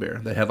Build-A-Bear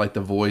that had like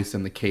the voice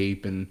and the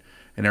cape and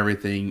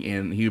everything,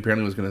 and he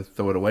apparently was going to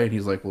throw it away, and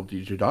he's like, well,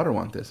 did your daughter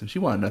want this? And she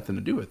wanted nothing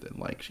to do with it.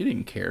 Like, she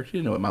didn't care. She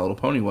didn't know what My Little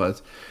Pony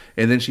was.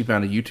 And then she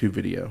found a YouTube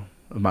video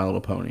of My Little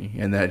Pony,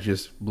 and that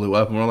just blew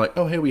up, and we're like,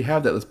 oh, hey, we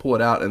have that. Let's pull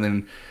it out. And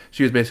then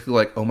she was basically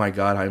like, oh my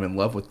God, I'm in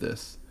love with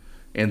this.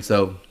 And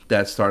so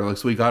that started, like,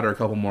 so we got her a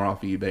couple more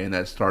off eBay, and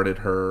that started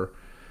her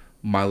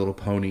My Little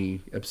Pony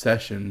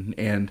obsession.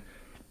 And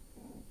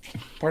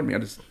pardon me, I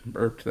just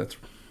burped. I'll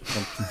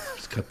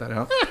just cut that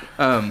out.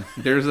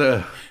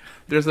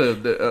 There's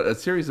a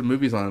series of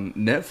movies on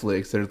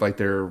Netflix. There's like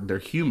they're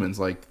humans,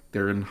 like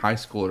they're in high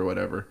school or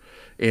whatever,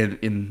 and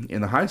in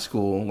the high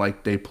school,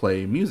 like they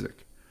play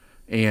music.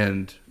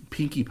 And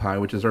Pinkie Pie,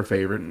 which is her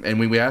favorite, and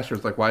we asked her,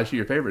 it's like, why is she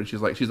your favorite? And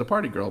she's like, she's a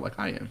party girl, like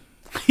I am.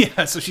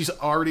 Yeah, so she's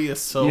already a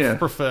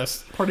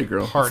self-professed party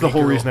girl. That's the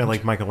whole reason I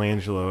like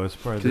Michelangelo as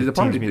part of He's the a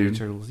party Teenage Mutant dude.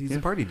 Turtles. He's a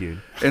party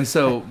dude. And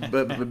so,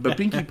 but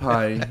Pinkie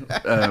Pie.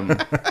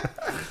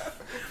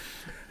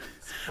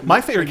 My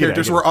favorite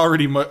characters were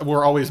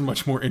always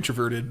much more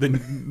introverted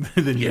than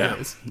you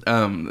guys.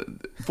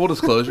 Full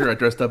disclosure, I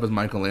dressed up as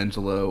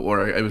Michelangelo,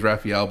 or it was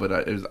Raphael, but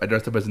I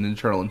dressed up as an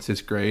intern in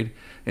 6th grade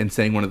and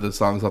sang one of the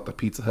songs off the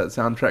Pizza Hut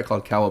soundtrack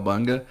called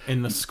Cowabunga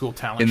In the school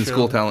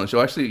talent show.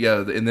 Actually,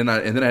 yeah, and then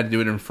I had to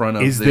do it in front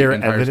of Is the there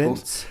entire evidence?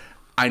 schools.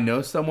 I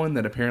know someone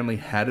that apparently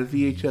had a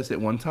VHS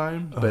at one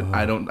time, but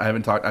I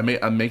haven't talked. I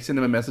may send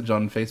him a message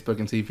on Facebook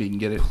and see if he can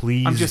get it.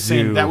 Please I'm just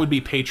saying that would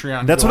be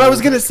Patreon. That's what I was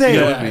gonna say.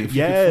 Yeah.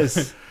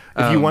 Yes.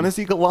 If you want to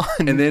see Galan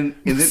and then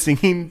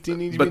singing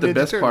Teenage Mutant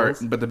Ninja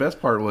Turtles. But the best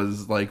part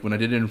was like when I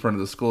did it in front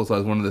of the school. So I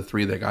was one of the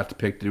 3 that got to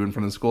pick to do it in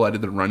front of the school. I did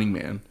the Running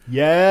Man.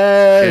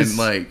 Yes. And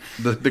like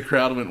the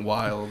crowd went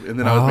wild, and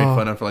then I was made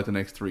fun of for like the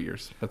next 3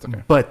 years. That's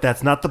okay. But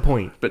that's not the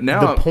point. But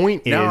now the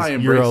point is I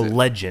you're a embrace it.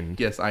 legend.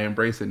 Yes, I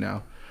embrace it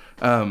now.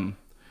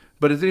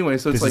 But it's anyway.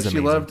 So it's This like is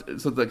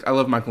amazing. I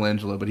love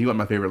Michelangelo, but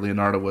my favorite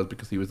Leonardo was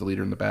because he was the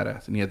leader and the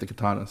badass, and he had the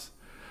katanas.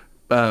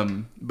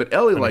 But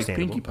Ellie liked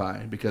Pinkie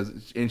Pie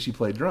and she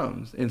played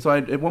drums. And so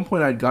at one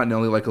point I'd gotten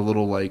Ellie like a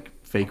little like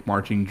fake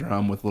marching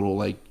drum with little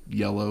like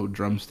yellow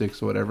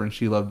drumsticks or whatever, and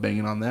she loved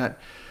banging on that.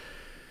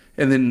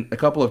 And then a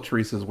couple of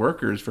Teresa's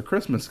workers for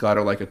Christmas got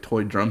her like a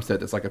toy drum set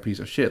that's like a piece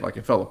of shit. Like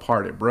it fell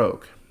apart, it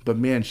broke. But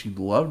man, she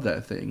loved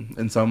that thing.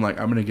 And so I'm like,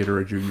 I'm going to get her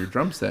a junior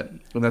drum set.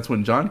 And that's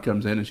when John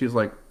comes in and she's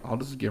like, I'll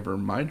just give her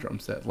my drum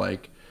set.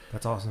 Like,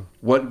 That's awesome.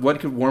 What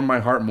could warm my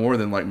heart more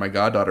than like my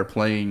goddaughter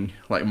playing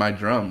like my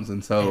drums?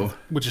 And so,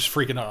 which is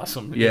freaking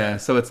awesome. Yeah.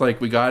 So it's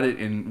like we got it,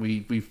 and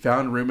we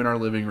found room in our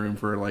living room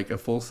for like a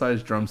full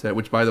size drum set,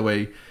 which by the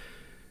way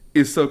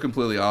is so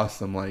completely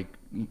awesome. Like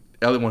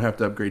Ellie won't have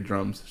to upgrade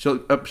drums. She'll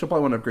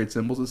probably want to upgrade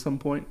cymbals at some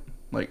point.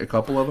 Like a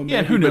couple of them.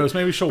 Yeah, who knows?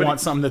 Maybe she'll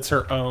want something that's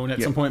her own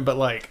at some point. But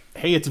like,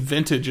 hey, it's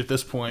vintage at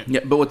this point.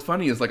 Yeah, but what's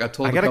funny is like I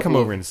gotta come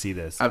over and see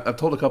this. I've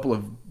told a couple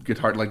of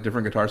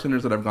different guitar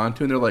centers that I've gone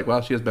to, and they're like, "Wow,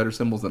 she has better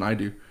cymbals than I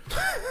do."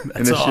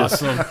 That's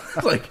awesome.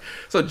 Like,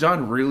 so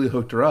John really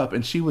hooked her up,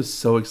 and she was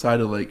so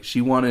excited. Like she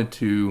wanted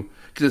to,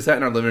 because it sat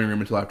in our living room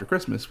until after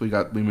Christmas. We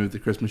moved the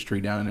Christmas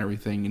tree down and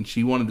everything, and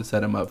she wanted to set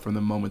them up from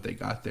the moment they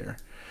got there.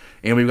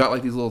 And we've got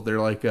like these little, they're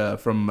like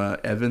from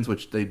Evans,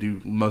 which they do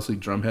mostly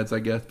drum heads, I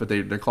guess, but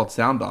they're called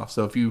sound off.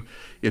 So if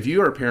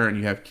you are a parent and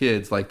you have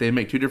kids, like they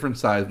make 2 different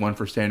sizes, one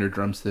for standard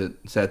drum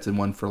sets and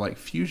one for like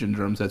fusion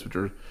drum sets,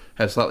 which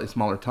have slightly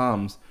smaller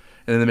toms.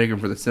 And then they make them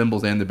for the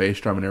cymbals and the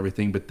bass drum and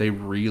everything, but they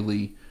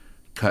really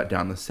cut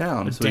down the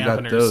sound. So we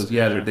got those.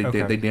 Yeah,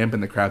 they dampen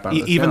the crap out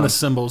of the even sound. The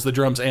cymbals, the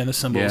drums and the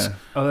cymbals. Yeah.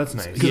 Oh, that's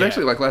nice. Because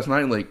actually, like last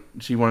night, like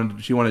she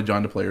wanted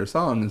John to play her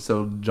song, and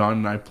so John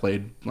and I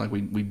played, like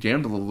we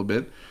jammed a little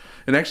bit.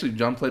 And actually,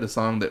 John played a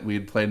song that we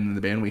had played in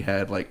the band we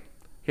had. Like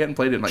he hadn't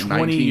played it in like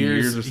 19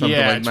 years or something,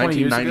 like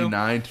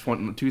 1999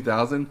 to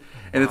 2000.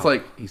 And it's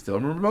like he still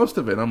remembers most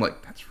of it. And I'm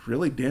like, that's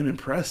really damn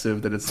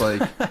impressive that it's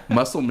like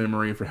muscle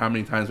memory for how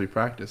many times we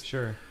practiced.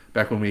 Sure.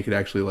 back when we could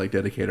actually like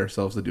dedicate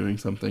ourselves to doing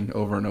something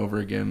over and over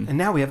again. And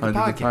now we have the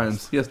hundreds podcast. of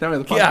times. Yes, now we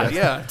have the podcast.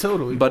 Yeah,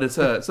 totally. But it's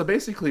so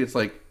basically it's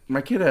like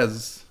my kid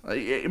has.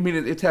 I mean,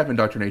 it's half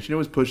indoctrination. It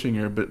was pushing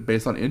her, but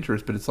based on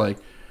interest. But it's like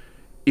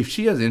if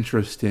she has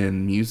interest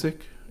in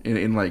music,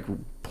 in like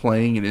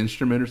playing an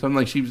instrument or something,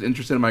 like she was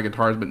interested in my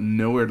guitars, but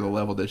nowhere to the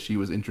level that she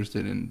was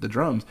interested in the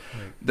drums.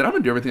 Right. Then I'm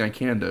gonna do everything I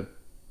can to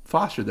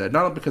foster that.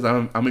 Not because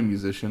I'm a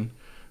musician,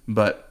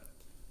 but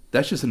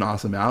that's just an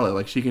awesome outlet.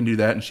 Like she can do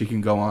that, and she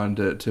can go on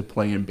to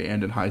play in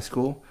band in high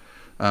school,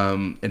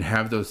 and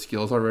have those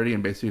skills already,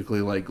 and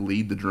basically like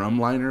lead the drum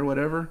line or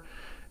whatever.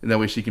 And that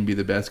way she can be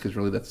the best. Because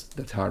really,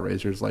 that's how I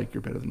raised her. It's like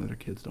you're better than other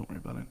kids. Don't worry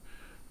about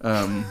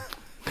it.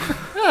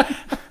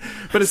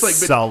 But it's like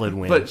solid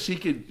win. But she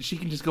can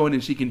just go in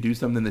and she can do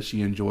something that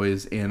she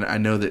enjoys. And I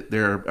know that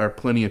there are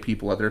plenty of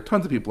people out there,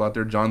 tons of people out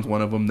there. John's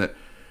one of them that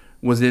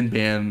was in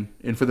band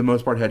and for the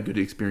most part had good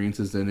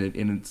experiences in it.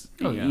 And it's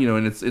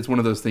and it's one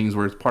of those things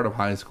where it's part of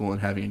high school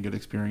and having a good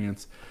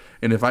experience.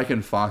 And if I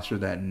can foster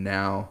that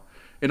now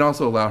and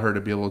also allow her to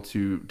be able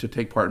to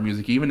take part in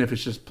music, even if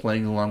it's just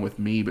playing along with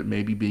me, but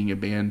maybe being a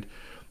band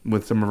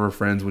with some of her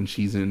friends when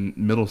she's in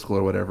middle school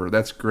or whatever,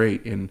 that's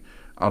great. And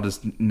I'll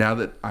just, now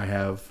that I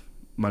have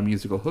my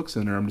musical hooks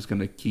in her, I'm just going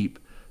to keep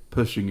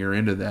pushing her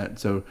into that.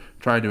 So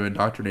trying to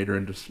indoctrinate her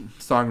into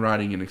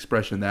songwriting and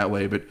expression that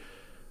way, but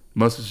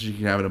mostly she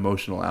can have an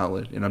emotional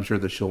outlet, and I'm sure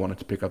that she'll want it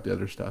to pick up the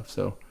other stuff.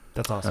 So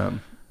that's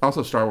awesome.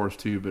 Also Star Wars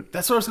too, but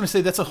that's what I was going to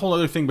say. That's a whole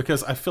other thing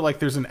because I feel like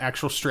there's an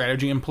actual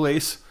strategy in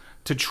place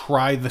to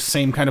try the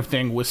same kind of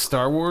thing with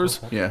Star Wars.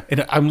 Yeah,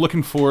 and I'm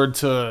looking forward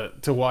to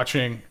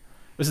watching.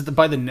 Is it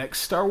by the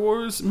next Star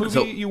Wars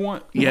movie you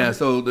want? Yeah.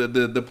 So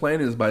the plan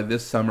is by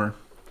this summer,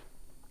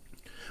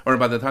 or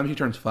by the time she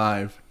turns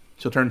 5,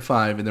 she'll turn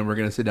 5, and then we're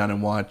going to sit down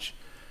and watch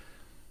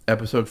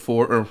Episode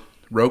 4 or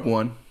Rogue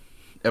One,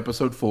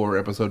 Episode 4,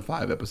 Episode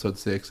 5, Episode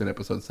 6, and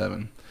Episode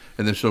 7,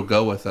 and then she'll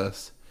go with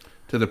us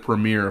to the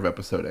premiere of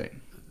Episode 8.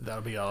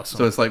 That'll be awesome.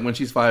 So it's like when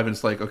she's 5, and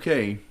it's like,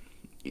 okay,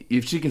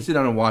 if she can sit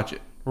down and watch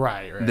it,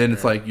 right. Then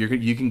it's like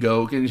you can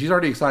go, and she's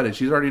already excited.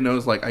 She already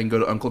knows like I can go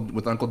to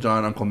Uncle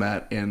John, Uncle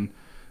Matt, and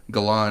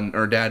Galan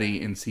or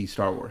Daddy and see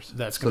Star Wars.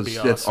 That's gonna be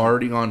awesome. That's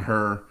already on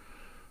her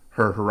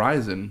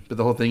horizon. But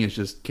the whole thing is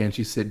just, can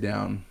she sit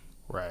down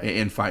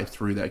and fight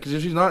through that? Because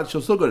if she's not,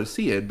 she'll still go to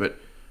see it, but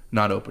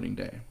not opening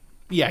day.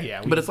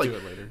 Yeah. But it's like,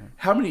 later.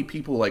 How many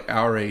people like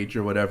our age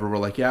or whatever were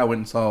like, I went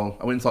and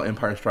saw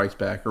Empire Strikes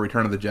Back or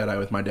Return of the Jedi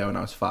with my dad when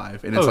I was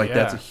 5, and it's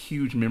that's a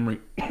huge memory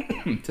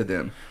to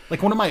them.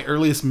 Like one of my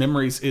earliest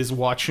memories is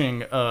watching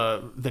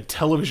the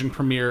television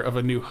premiere of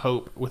A New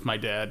Hope with my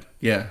dad.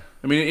 Yeah,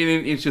 I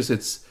mean,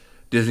 it's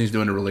Disney's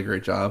doing a really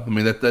great job. I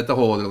mean, that the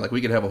whole other, like,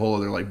 we could have a whole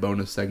other like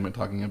bonus segment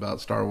talking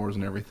about Star Wars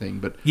and everything,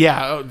 but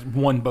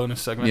one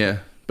bonus segment. Yeah.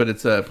 But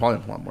it's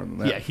probably a lot more than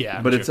that.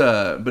 Yeah. But it's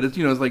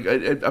it's like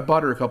I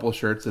bought her a couple of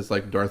shirts. It's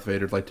like Darth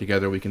Vader, like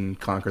together we can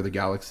conquer the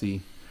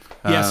galaxy.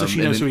 Yeah, so she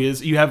knows who he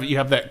is. You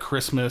have that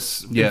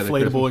Christmas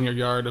inflatable in your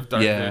yard of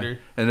Darth Vader.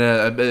 And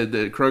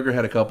Kroger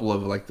had a couple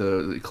of like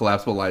the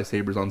collapsible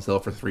lightsabers on sale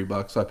for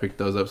 $3, so I picked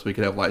those up so we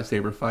could have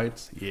lightsaber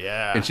fights.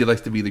 Yeah. And she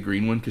likes to be the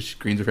green one because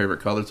green's her favorite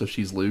color, so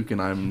she's Luke and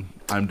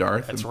I'm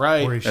Darth. That's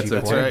right. Or is she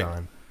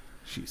Qui-Gon?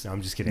 No,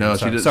 I'm just kidding. No,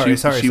 sorry.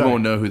 She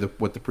won't know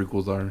what the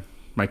prequels are.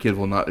 My kid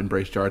will not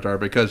embrace Jar Jar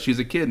because she's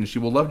a kid and she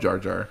will love Jar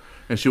Jar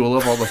and she will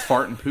love all the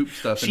fart and poop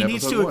stuff. She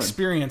needs to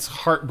experience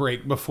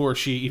heartbreak before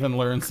she even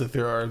learns that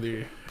there are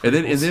the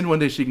prequels. And then one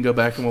day she can go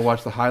back and we'll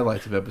watch the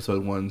highlights of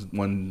episode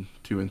 1,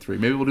 2, and 3.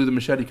 Maybe we'll do the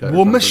machete cut.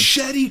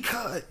 Machete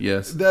cut.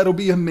 Yes, that'll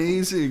be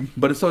amazing.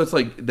 But it's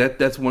like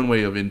that's one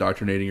way of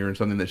indoctrinating her in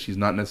something that she's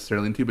not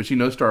necessarily into. But she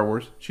knows Star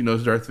Wars. She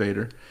knows Darth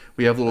Vader.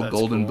 We have little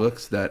golden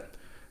books that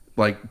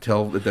like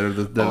tell that are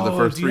the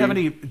first three.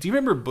 Do you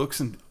remember books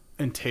and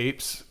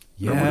tapes?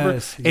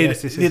 Yes,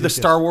 the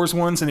Star Wars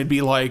ones, and it'd be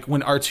like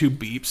when R2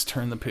 beeps,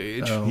 turn the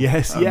page. Oh,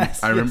 yes.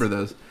 I remember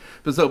those.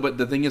 But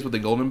the thing is, with the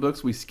golden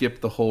books, we skip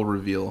the whole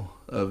reveal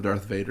of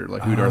Darth Vader,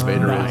 like who Darth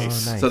Vader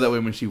is. Nice. So that way,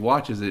 when she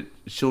watches it,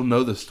 she'll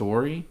know the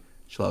story.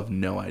 She'll have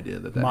no idea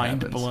that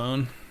Mind happens.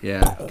 blown.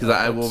 Yeah, because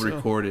I will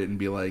record it and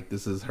be like,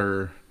 "This is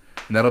her,"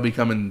 and that'll be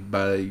coming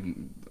by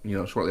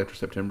shortly after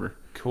September.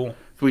 Cool.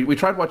 We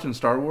tried watching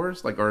Star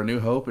Wars, like A New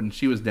Hope, and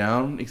she was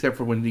down, except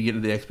for when you get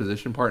into the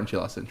exposition part, and she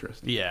lost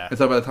interest. Yeah. And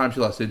so by the time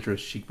she lost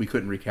interest, we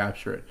couldn't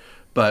recapture it.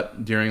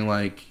 But during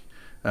like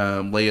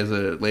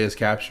Leia's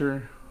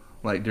capture,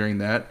 like during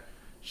that,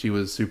 she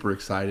was super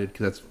excited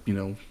because that's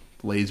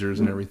lasers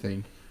and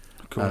everything.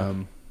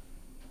 Cool.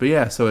 But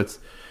yeah, so it's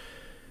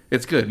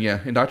good. Yeah,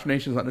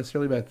 indoctrination is not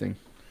necessarily a bad thing.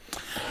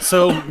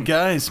 So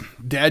guys,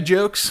 dad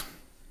jokes.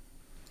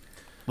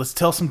 Let's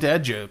tell some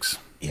dad jokes.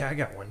 Yeah, I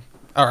got one.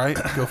 All right,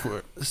 go for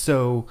it.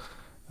 So,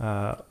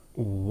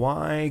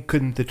 why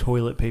couldn't the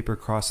toilet paper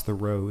cross the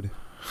road?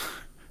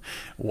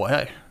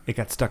 Why? It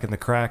got stuck in the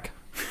crack.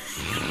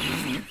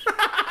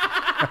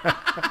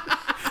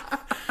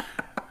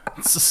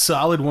 It's a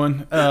solid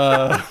one.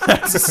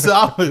 That's a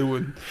solid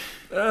one.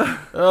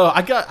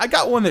 I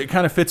got one that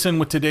kind of fits in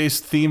with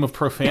today's theme of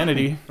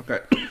profanity.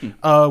 Okay.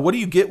 What do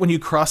you get when you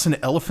cross an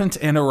elephant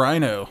and a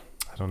rhino?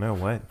 I don't know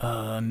what.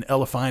 An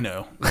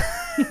elephino.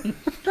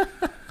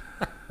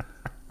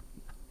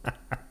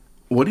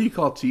 What do you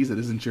call cheese that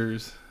isn't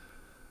yours?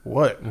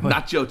 What?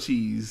 Nacho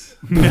cheese.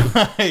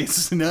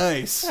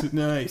 Nice.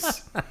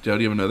 Joe,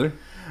 do you have another?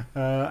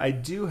 I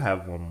do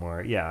have one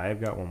more. Yeah,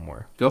 I've got one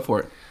more. Go for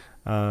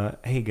it.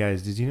 Hey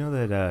guys, did you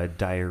know that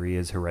diarrhea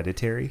is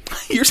hereditary?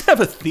 Yours have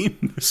a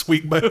theme this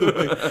week, by the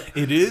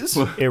way. It is?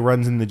 It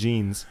runs in the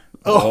genes.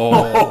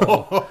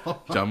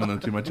 Oh. John will know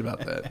too much about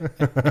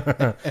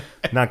that.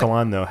 Not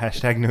Galan though.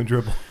 # no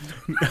dribble.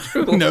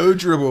 No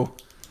dribble.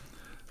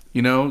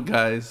 You know,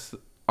 guys,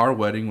 our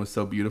wedding was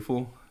so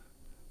beautiful.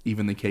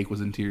 Even the cake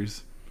was in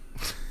tears.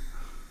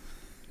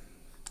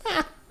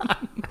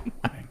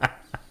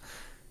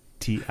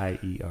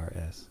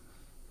 TIERS.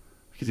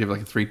 Because you have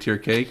like a 3-tier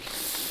cake.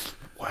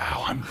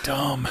 Wow, I'm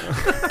dumb.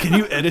 Can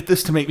you edit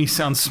this to make me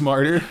sound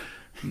smarter?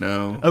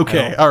 No.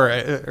 Okay, all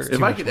right.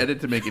 If I could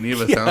edit to make any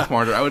of us sound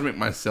smarter, I would make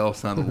myself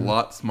sound a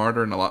lot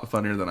smarter and a lot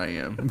funnier than I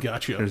am.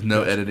 Gotcha. There's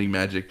no editing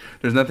magic.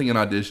 There's nothing in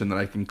Audition that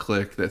I can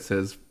click that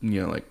says,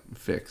 like,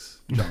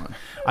 fix John.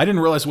 I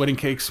didn't realize wedding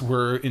cakes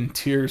were in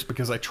tiers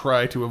because I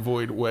try to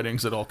avoid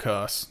weddings at all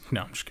costs.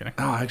 No, I'm just kidding.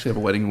 Oh, I actually have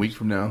a wedding a week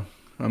from now.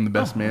 I'm the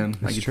best man.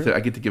 I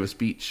get to give a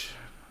speech.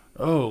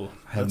 Oh,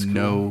 I have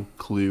no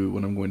clue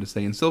what I'm going to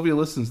say. And Sylvia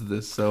listens to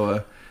this.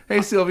 So,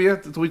 hey, Sylvia,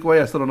 it's a week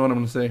away. I still don't know what I'm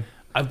going to say.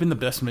 I've been the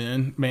best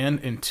man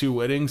in 2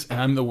 weddings,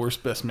 and I'm the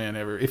worst best man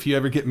ever. If you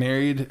ever get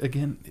married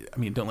again, I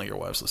mean, don't let your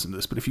wives listen to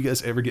this, but if you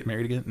guys ever get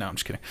married again, no, I'm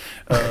just kidding.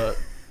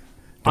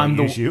 Don't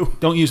use you.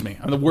 Don't use me.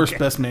 I'm the worst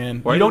best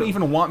man. You don't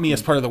even want me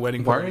as part of the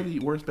wedding Why party. are you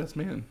the worst best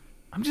man?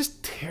 I'm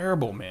just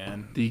terrible,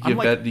 man. Do you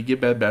give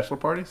bad bachelor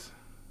parties?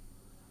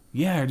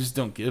 Yeah, I just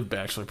don't give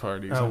bachelor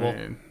parties. Oh, I well,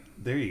 mean,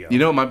 there you go. You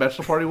know what my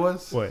bachelor party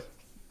was? What?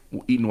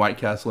 Eating White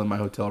Castle in my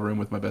hotel room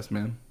with my best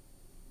man.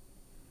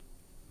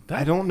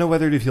 I don't know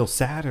whether to feel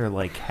sad or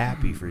like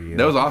happy for you.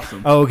 That was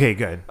awesome. Oh, okay,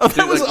 good. oh, that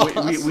Dude, was like,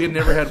 awesome. we had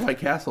never had White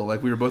Castle.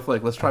 Like, we were both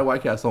like, let's try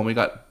White Castle. And we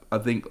got, I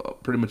think,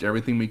 pretty much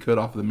everything we could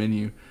off of the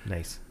menu.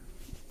 Nice.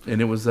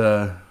 And it was...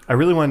 I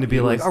really wanted to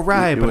be like, all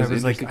right, but I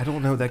was like, interesting. I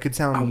don't know. That could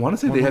sound... I want to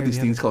say one they way have or these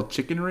the things other. called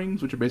chicken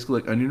rings, which are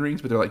basically like onion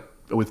rings, but they're like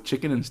with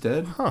chicken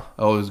instead. Huh.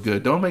 Oh, it was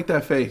good. Don't make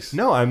that face.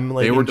 No, I'm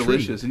like They were intrigued.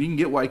 delicious. And you can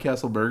get White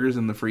Castle burgers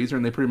in the freezer,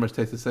 and they pretty much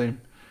taste the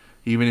same.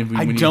 Even if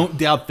I don't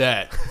doubt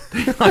that.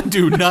 I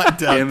do not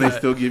doubt and that. they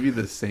still give you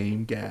the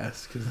same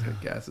gas, because the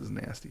gas is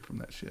nasty from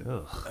that shit.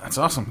 Ugh. That's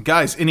awesome.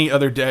 Guys, any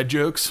other dad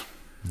jokes?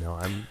 No,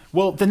 I'm...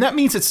 Well, then that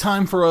means it's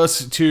time for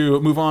us to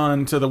move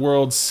on to the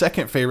world's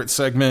second favorite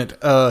segment,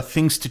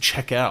 things to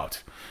check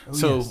out.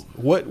 yes.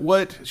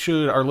 What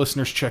should our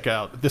listeners check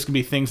out? This can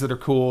be things that are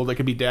cool. They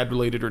can be dad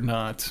related or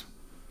not.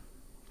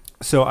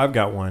 So I've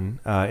got one.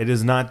 It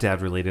is not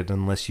dad related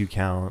unless you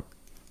count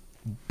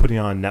putting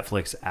on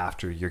Netflix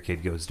after your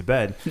kid goes to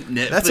bed.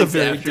 That's a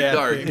very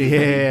dad thing.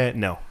 Yeah,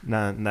 no,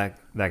 not that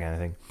kind of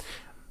thing.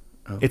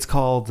 Oh. It's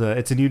called.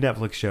 It's a new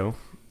Netflix show.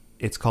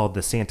 It's called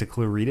the Santa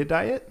Clarita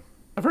Diet.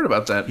 I've heard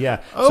about that.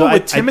 Yeah. Oh, so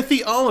with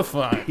Timothy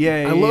Oliphant.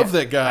 Yeah, I love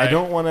that guy. I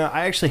don't want to.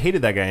 I actually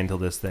hated that guy until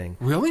this thing.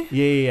 Really?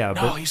 Yeah.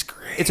 No, But he's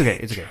great. It's okay.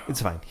 It's okay.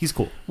 It's fine. He's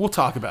cool. We'll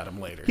talk about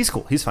him later. He's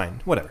cool. He's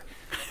fine. Whatever.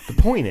 The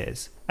point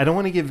is, I don't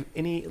want to give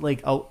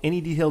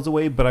any details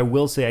away, but I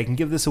will say I can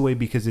give this away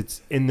because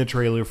it's in the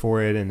trailer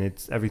for it and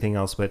it's everything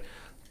else. But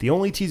the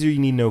only teaser you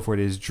need to know for it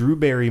is Drew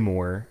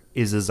Barrymore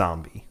is a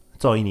zombie.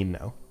 That's all you need to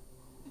know.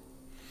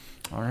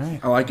 All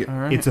right. I like it. All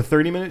right. It's a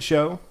 30-minute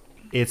show.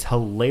 It's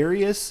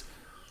hilarious.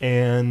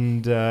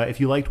 And if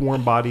you liked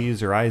Warm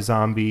Bodies or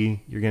iZombie,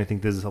 you're going to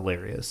think this is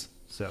hilarious.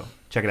 So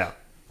check it out.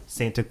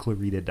 Santa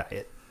Clarita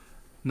Diet.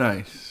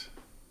 Nice.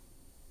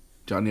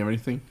 John, do you have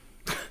anything?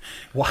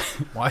 Why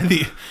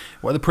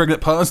the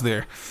pregnant pause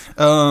there?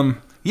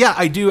 Yeah,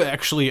 I do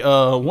actually.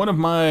 One of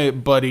my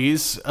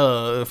buddies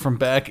from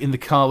back in the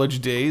college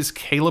days,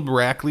 Caleb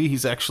Rackley.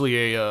 He's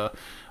actually a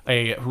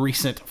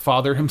recent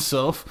father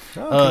himself.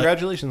 Oh,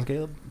 congratulations,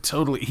 Caleb.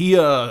 Totally.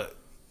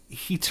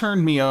 He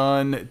turned me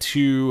on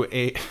to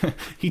this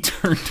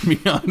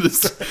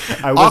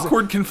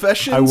awkward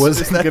confessions. I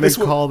wasn't going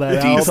to call that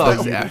out.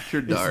 Detox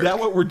After Dark. Is that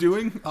what we're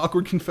doing?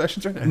 Awkward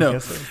confessions right now? I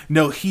guess so.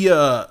 No. He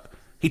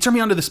turned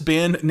me on to this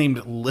band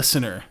named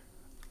Listener,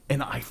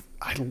 and I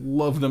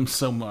love them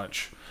so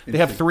much. They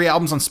have 3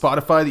 albums on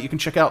Spotify that you can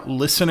check out.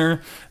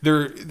 Listener,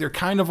 they're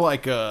kind of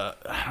like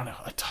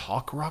a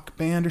talk rock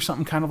band or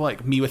something, kind of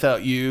like Me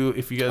Without You,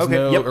 if you guys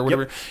know, or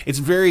whatever. Yep. It's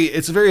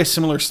very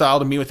similar style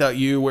to Me Without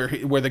You,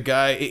 where the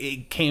guy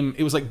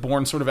it was like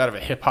born sort of out of a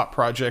hip hop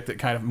project that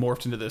kind of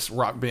morphed into this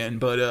rock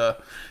band.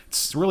 But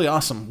it's really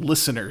awesome.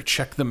 Listener,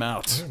 check them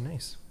out. Oh,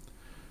 nice.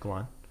 Go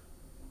on.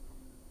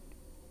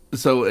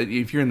 So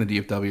if you're in the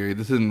DFW area,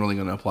 this isn't really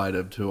going to apply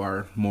to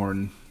our more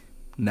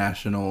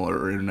national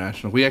or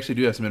international. We actually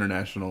do have some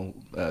international,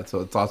 so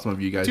it's awesome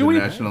of you guys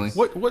internationally.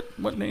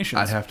 What nations?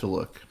 I'd have to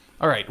look.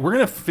 All right, we're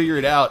gonna figure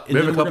it out. We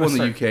have a couple in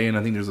the UK, and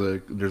I think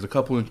there's a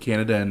couple in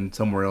Canada and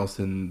somewhere else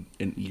in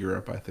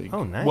Europe, I think.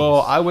 Oh, nice.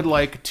 Well, I would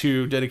like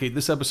to dedicate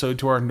this episode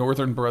to our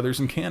northern brothers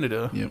in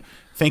Canada. Yep.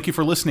 Thank you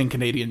for listening,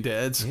 Canadian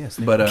dads. Yes,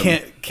 But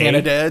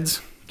Canadads.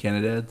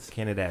 Canadads,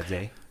 Canadads,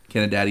 eh?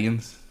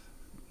 Canadadians.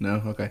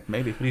 No, okay.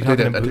 Maybe. What are you I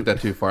took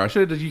that too far.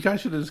 You guys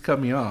should have just cut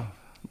me off.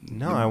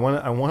 No, I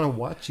want to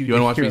watch you. You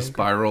want to watch me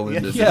spiral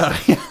into Yeah.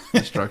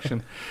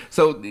 destruction?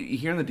 So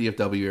here in the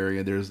DFW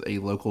area, there's a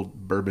local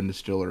bourbon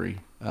distillery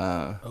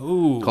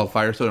called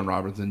Firestone and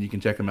Robinson. You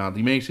can check them out.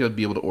 You may actually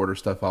be able to order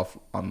stuff off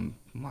online,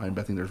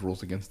 but I think there's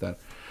rules against that.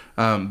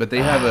 But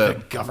they have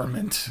the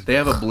government. They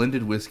have a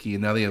blended whiskey,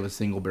 and now they have a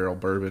single barrel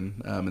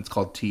bourbon. It's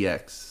called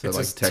TX. So it's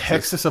like as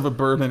Texas of a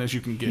bourbon as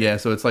you can get. Yeah,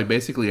 so it's like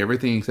basically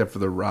everything except for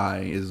the rye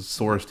is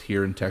sourced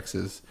here in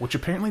Texas, which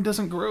apparently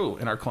doesn't grow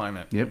in our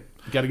climate. Yep.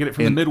 You got to get it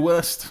from the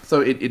Midwest.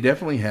 So it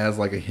definitely has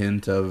like a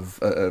hint of,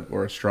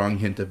 or a strong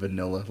hint of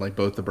vanilla, like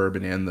both the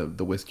bourbon and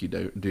the whiskey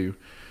do.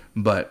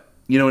 But,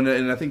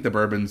 and I think the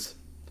bourbon's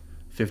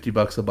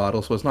 $50 a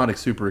bottle, so it's not a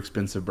super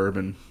expensive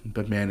bourbon.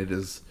 But man, it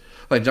is,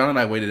 like John and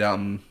I waited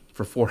out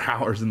for 4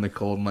 hours in the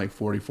cold and like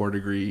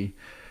 44-degree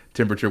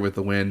temperature with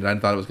the wind. And I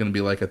thought it was going to be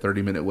like a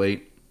 30-minute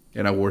wait.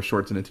 And I wore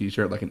shorts and a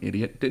t-shirt like an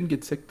idiot. Didn't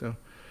get sick though.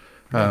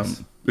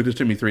 Nice. It just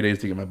took me 3 days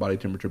to get my body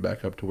temperature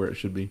back up to where it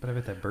should be. But I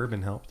bet that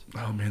bourbon helped.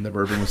 Oh man, the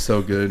bourbon was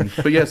so good.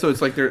 But yeah, so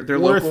it's like they're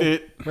worth local.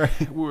 it.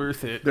 Right,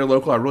 worth it. They're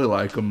local. I really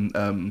like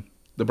them.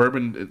 The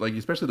bourbon, like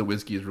especially the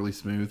whiskey, is really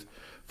smooth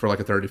for like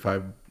a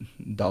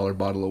 $35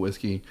 bottle of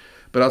whiskey.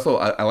 But also,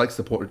 I like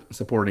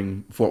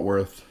supporting Fort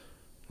Worth,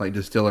 like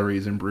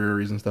distilleries and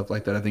breweries and stuff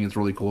like that. I think it's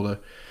really cool to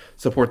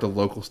support the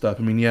local stuff.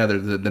 I mean, yeah,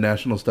 the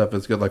national stuff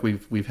is good. Like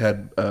we've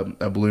had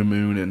a Blue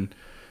Moon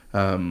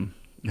and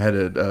had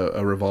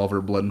a Revolver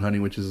Blood and Honey,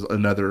 which is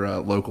another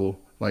local,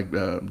 like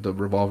the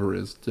Revolver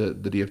is to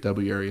the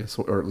DFW area,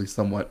 or at least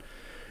somewhat.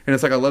 And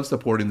it's like I love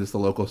supporting the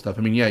local stuff.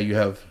 I mean, yeah, you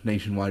have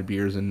nationwide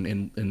beers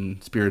and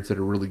spirits that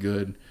are really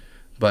good,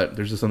 but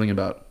there's just something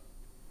about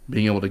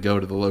being able to go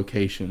to the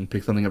location,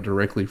 pick something up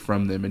directly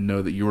from them, and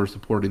know that you're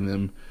supporting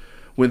them.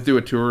 Went through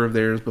a tour of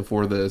theirs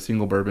before the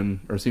single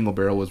bourbon or single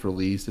barrel was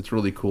released. It's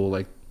really cool.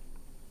 Like,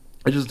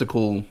 it's just a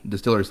cool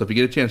distillery. So if you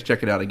get a chance,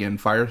 check it out. Again,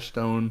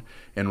 Firestone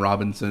and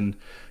Robinson.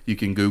 You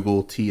can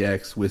Google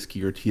TX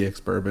whiskey or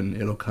TX bourbon.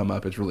 It'll come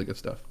up. It's really good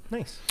stuff.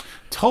 Nice.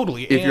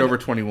 Totally. If you're over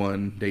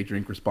 21, day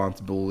drink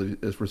responsibly,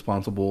 or if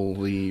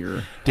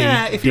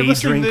you're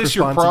listening to this,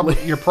 you're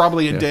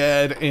probably a Yeah.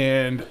 dad.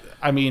 And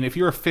I mean, if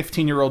you're a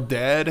 15-year-old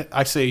dad,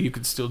 I say you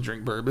could still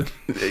drink bourbon.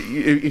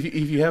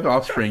 if you have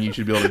offspring, you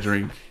should be able to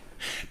drink.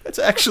 That's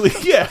actually,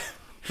 yeah.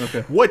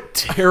 Okay. What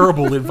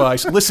terrible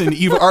advice. Listen,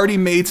 you've already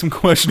made some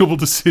questionable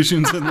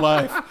decisions in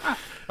life.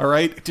 All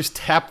right? Just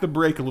tap the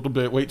brake a little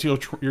bit. Wait till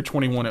you're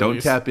 21 at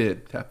least. Don't tap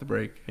it. Tap the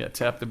brake. Yeah,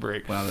 tap the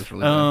brake. Wow, that's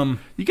really good.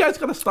 You guys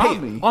got to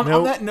stop me. On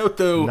that note,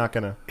 though, Not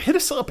gonna. hit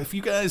us up if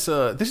you guys,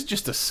 this is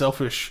just a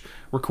selfish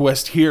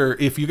request here.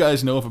 If you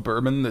guys know of a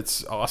bourbon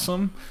that's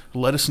awesome,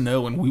 let us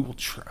know and we will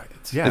try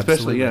it. Yeah,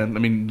 Especially, absolutely. I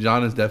mean,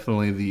 John is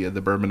definitely the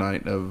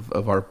bourbonite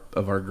of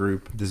our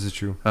group. This is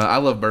true. I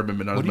love bourbon,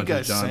 but not What as are you much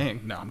as guys John. saying?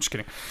 No, I'm just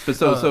kidding. But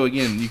so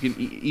again, you can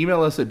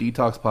email us at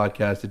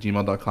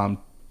dtalkspodcast@gmail.com.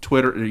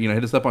 Twitter,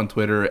 hit us up on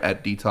Twitter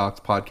at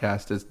DTALKS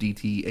Podcast. That's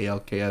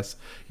DTALKS.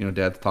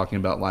 Dad's talking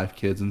about life,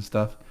 kids, and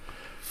stuff.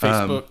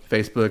 Facebook.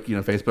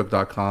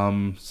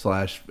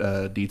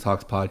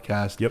 Facebook.com/DTALKS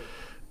Podcast. Yep.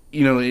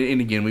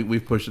 And again,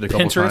 we've pushed it a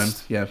couple Pinterest?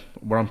 times. Yeah,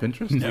 we're on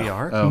Pinterest. No. We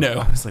are? Oh.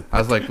 No. I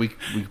was like, we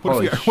What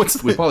probably if we are?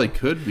 What's we the- probably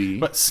could be.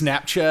 But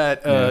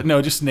Snapchat,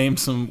 no, just name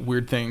some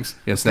weird things.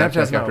 Yeah, Snapchat's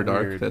Snapchat not After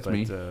Dark. weird, That's but,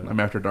 me. I'm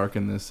After Dark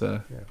in this. yeah.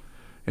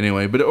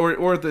 Anyway, but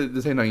or at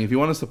the same time, if you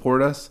want to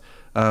support us,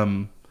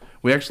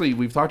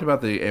 we've talked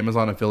about the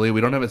Amazon affiliate.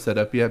 We don't have it set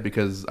up yet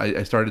because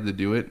I started to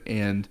do it,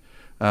 and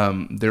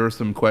there were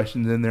some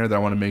questions in there that I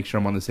want to make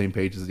sure I'm on the same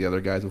page as the other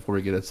guys before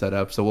we get it set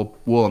up. So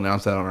we'll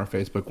announce that on our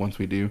Facebook once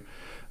we do.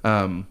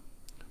 But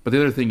the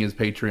other thing is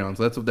Patreon.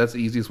 So that's the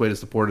easiest way to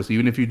support us.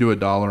 Even if you do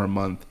 $1 a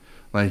month,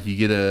 like you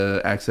get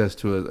access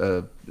to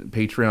a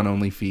Patreon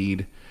only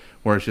feed,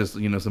 where it's just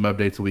some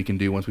updates that we can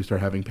do once we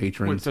start having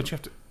patrons. Wait, don't you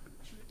have to?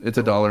 It's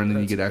 $1, and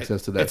then you get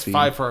access to that It's feed.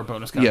 $5 for our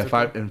bonus content.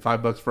 Yeah,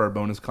 $5 for our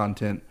bonus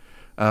content.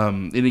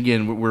 And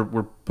again,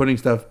 we're putting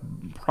stuff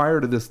prior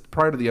to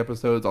the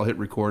episodes. I'll hit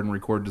record and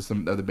record just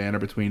some of the banner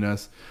between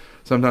us.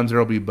 Sometimes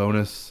there'll be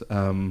bonus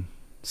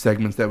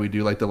segments that we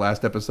do. Like the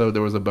last episode,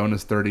 there was a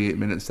bonus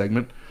 38-minute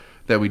segment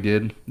that we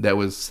did that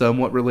was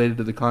somewhat related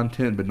to the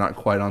content, but not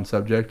quite on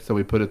subject. So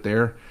we put it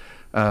there.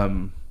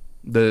 The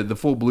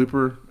full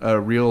blooper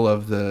reel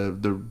of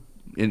the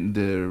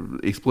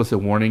explicit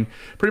warning,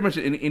 pretty much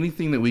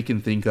anything that we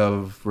can think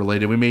of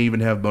related. We may even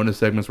have bonus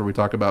segments where we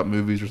talk about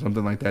movies or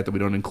something like that we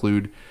don't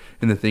include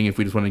in the thing if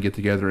we just want to get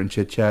together and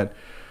chit chat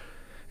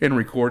and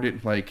record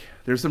it. Like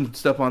there's some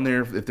stuff on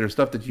there. If there's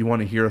stuff that you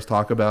want to hear us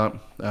talk about,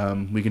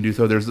 we can do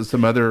so. There's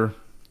some other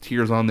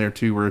tiers on there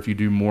too, where if you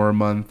do more a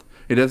month,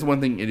 it is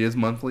one thing. It is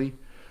monthly,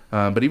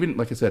 but even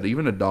like I said,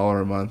 even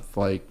 $1 a month,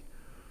 like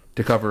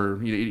to cover,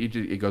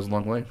 it goes a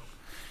long way.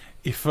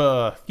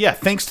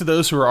 thanks to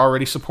those who are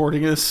already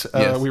supporting us.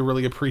 Yes. We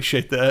really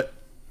appreciate that.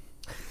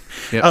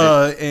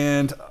 Yeah.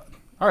 And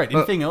all right,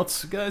 anything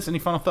else, guys? Any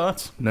final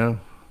thoughts? No.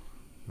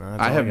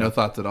 That's I all have got. no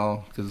thoughts at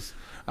all because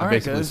I All right,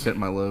 basically guys. spent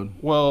my load.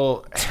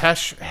 Well,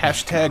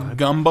 hashtag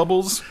gum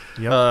bubbles.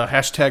 Yep.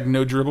 Hashtag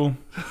no dribble.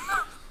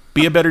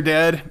 Be a better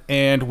dad,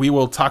 and we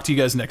will talk to you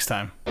guys next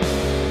time.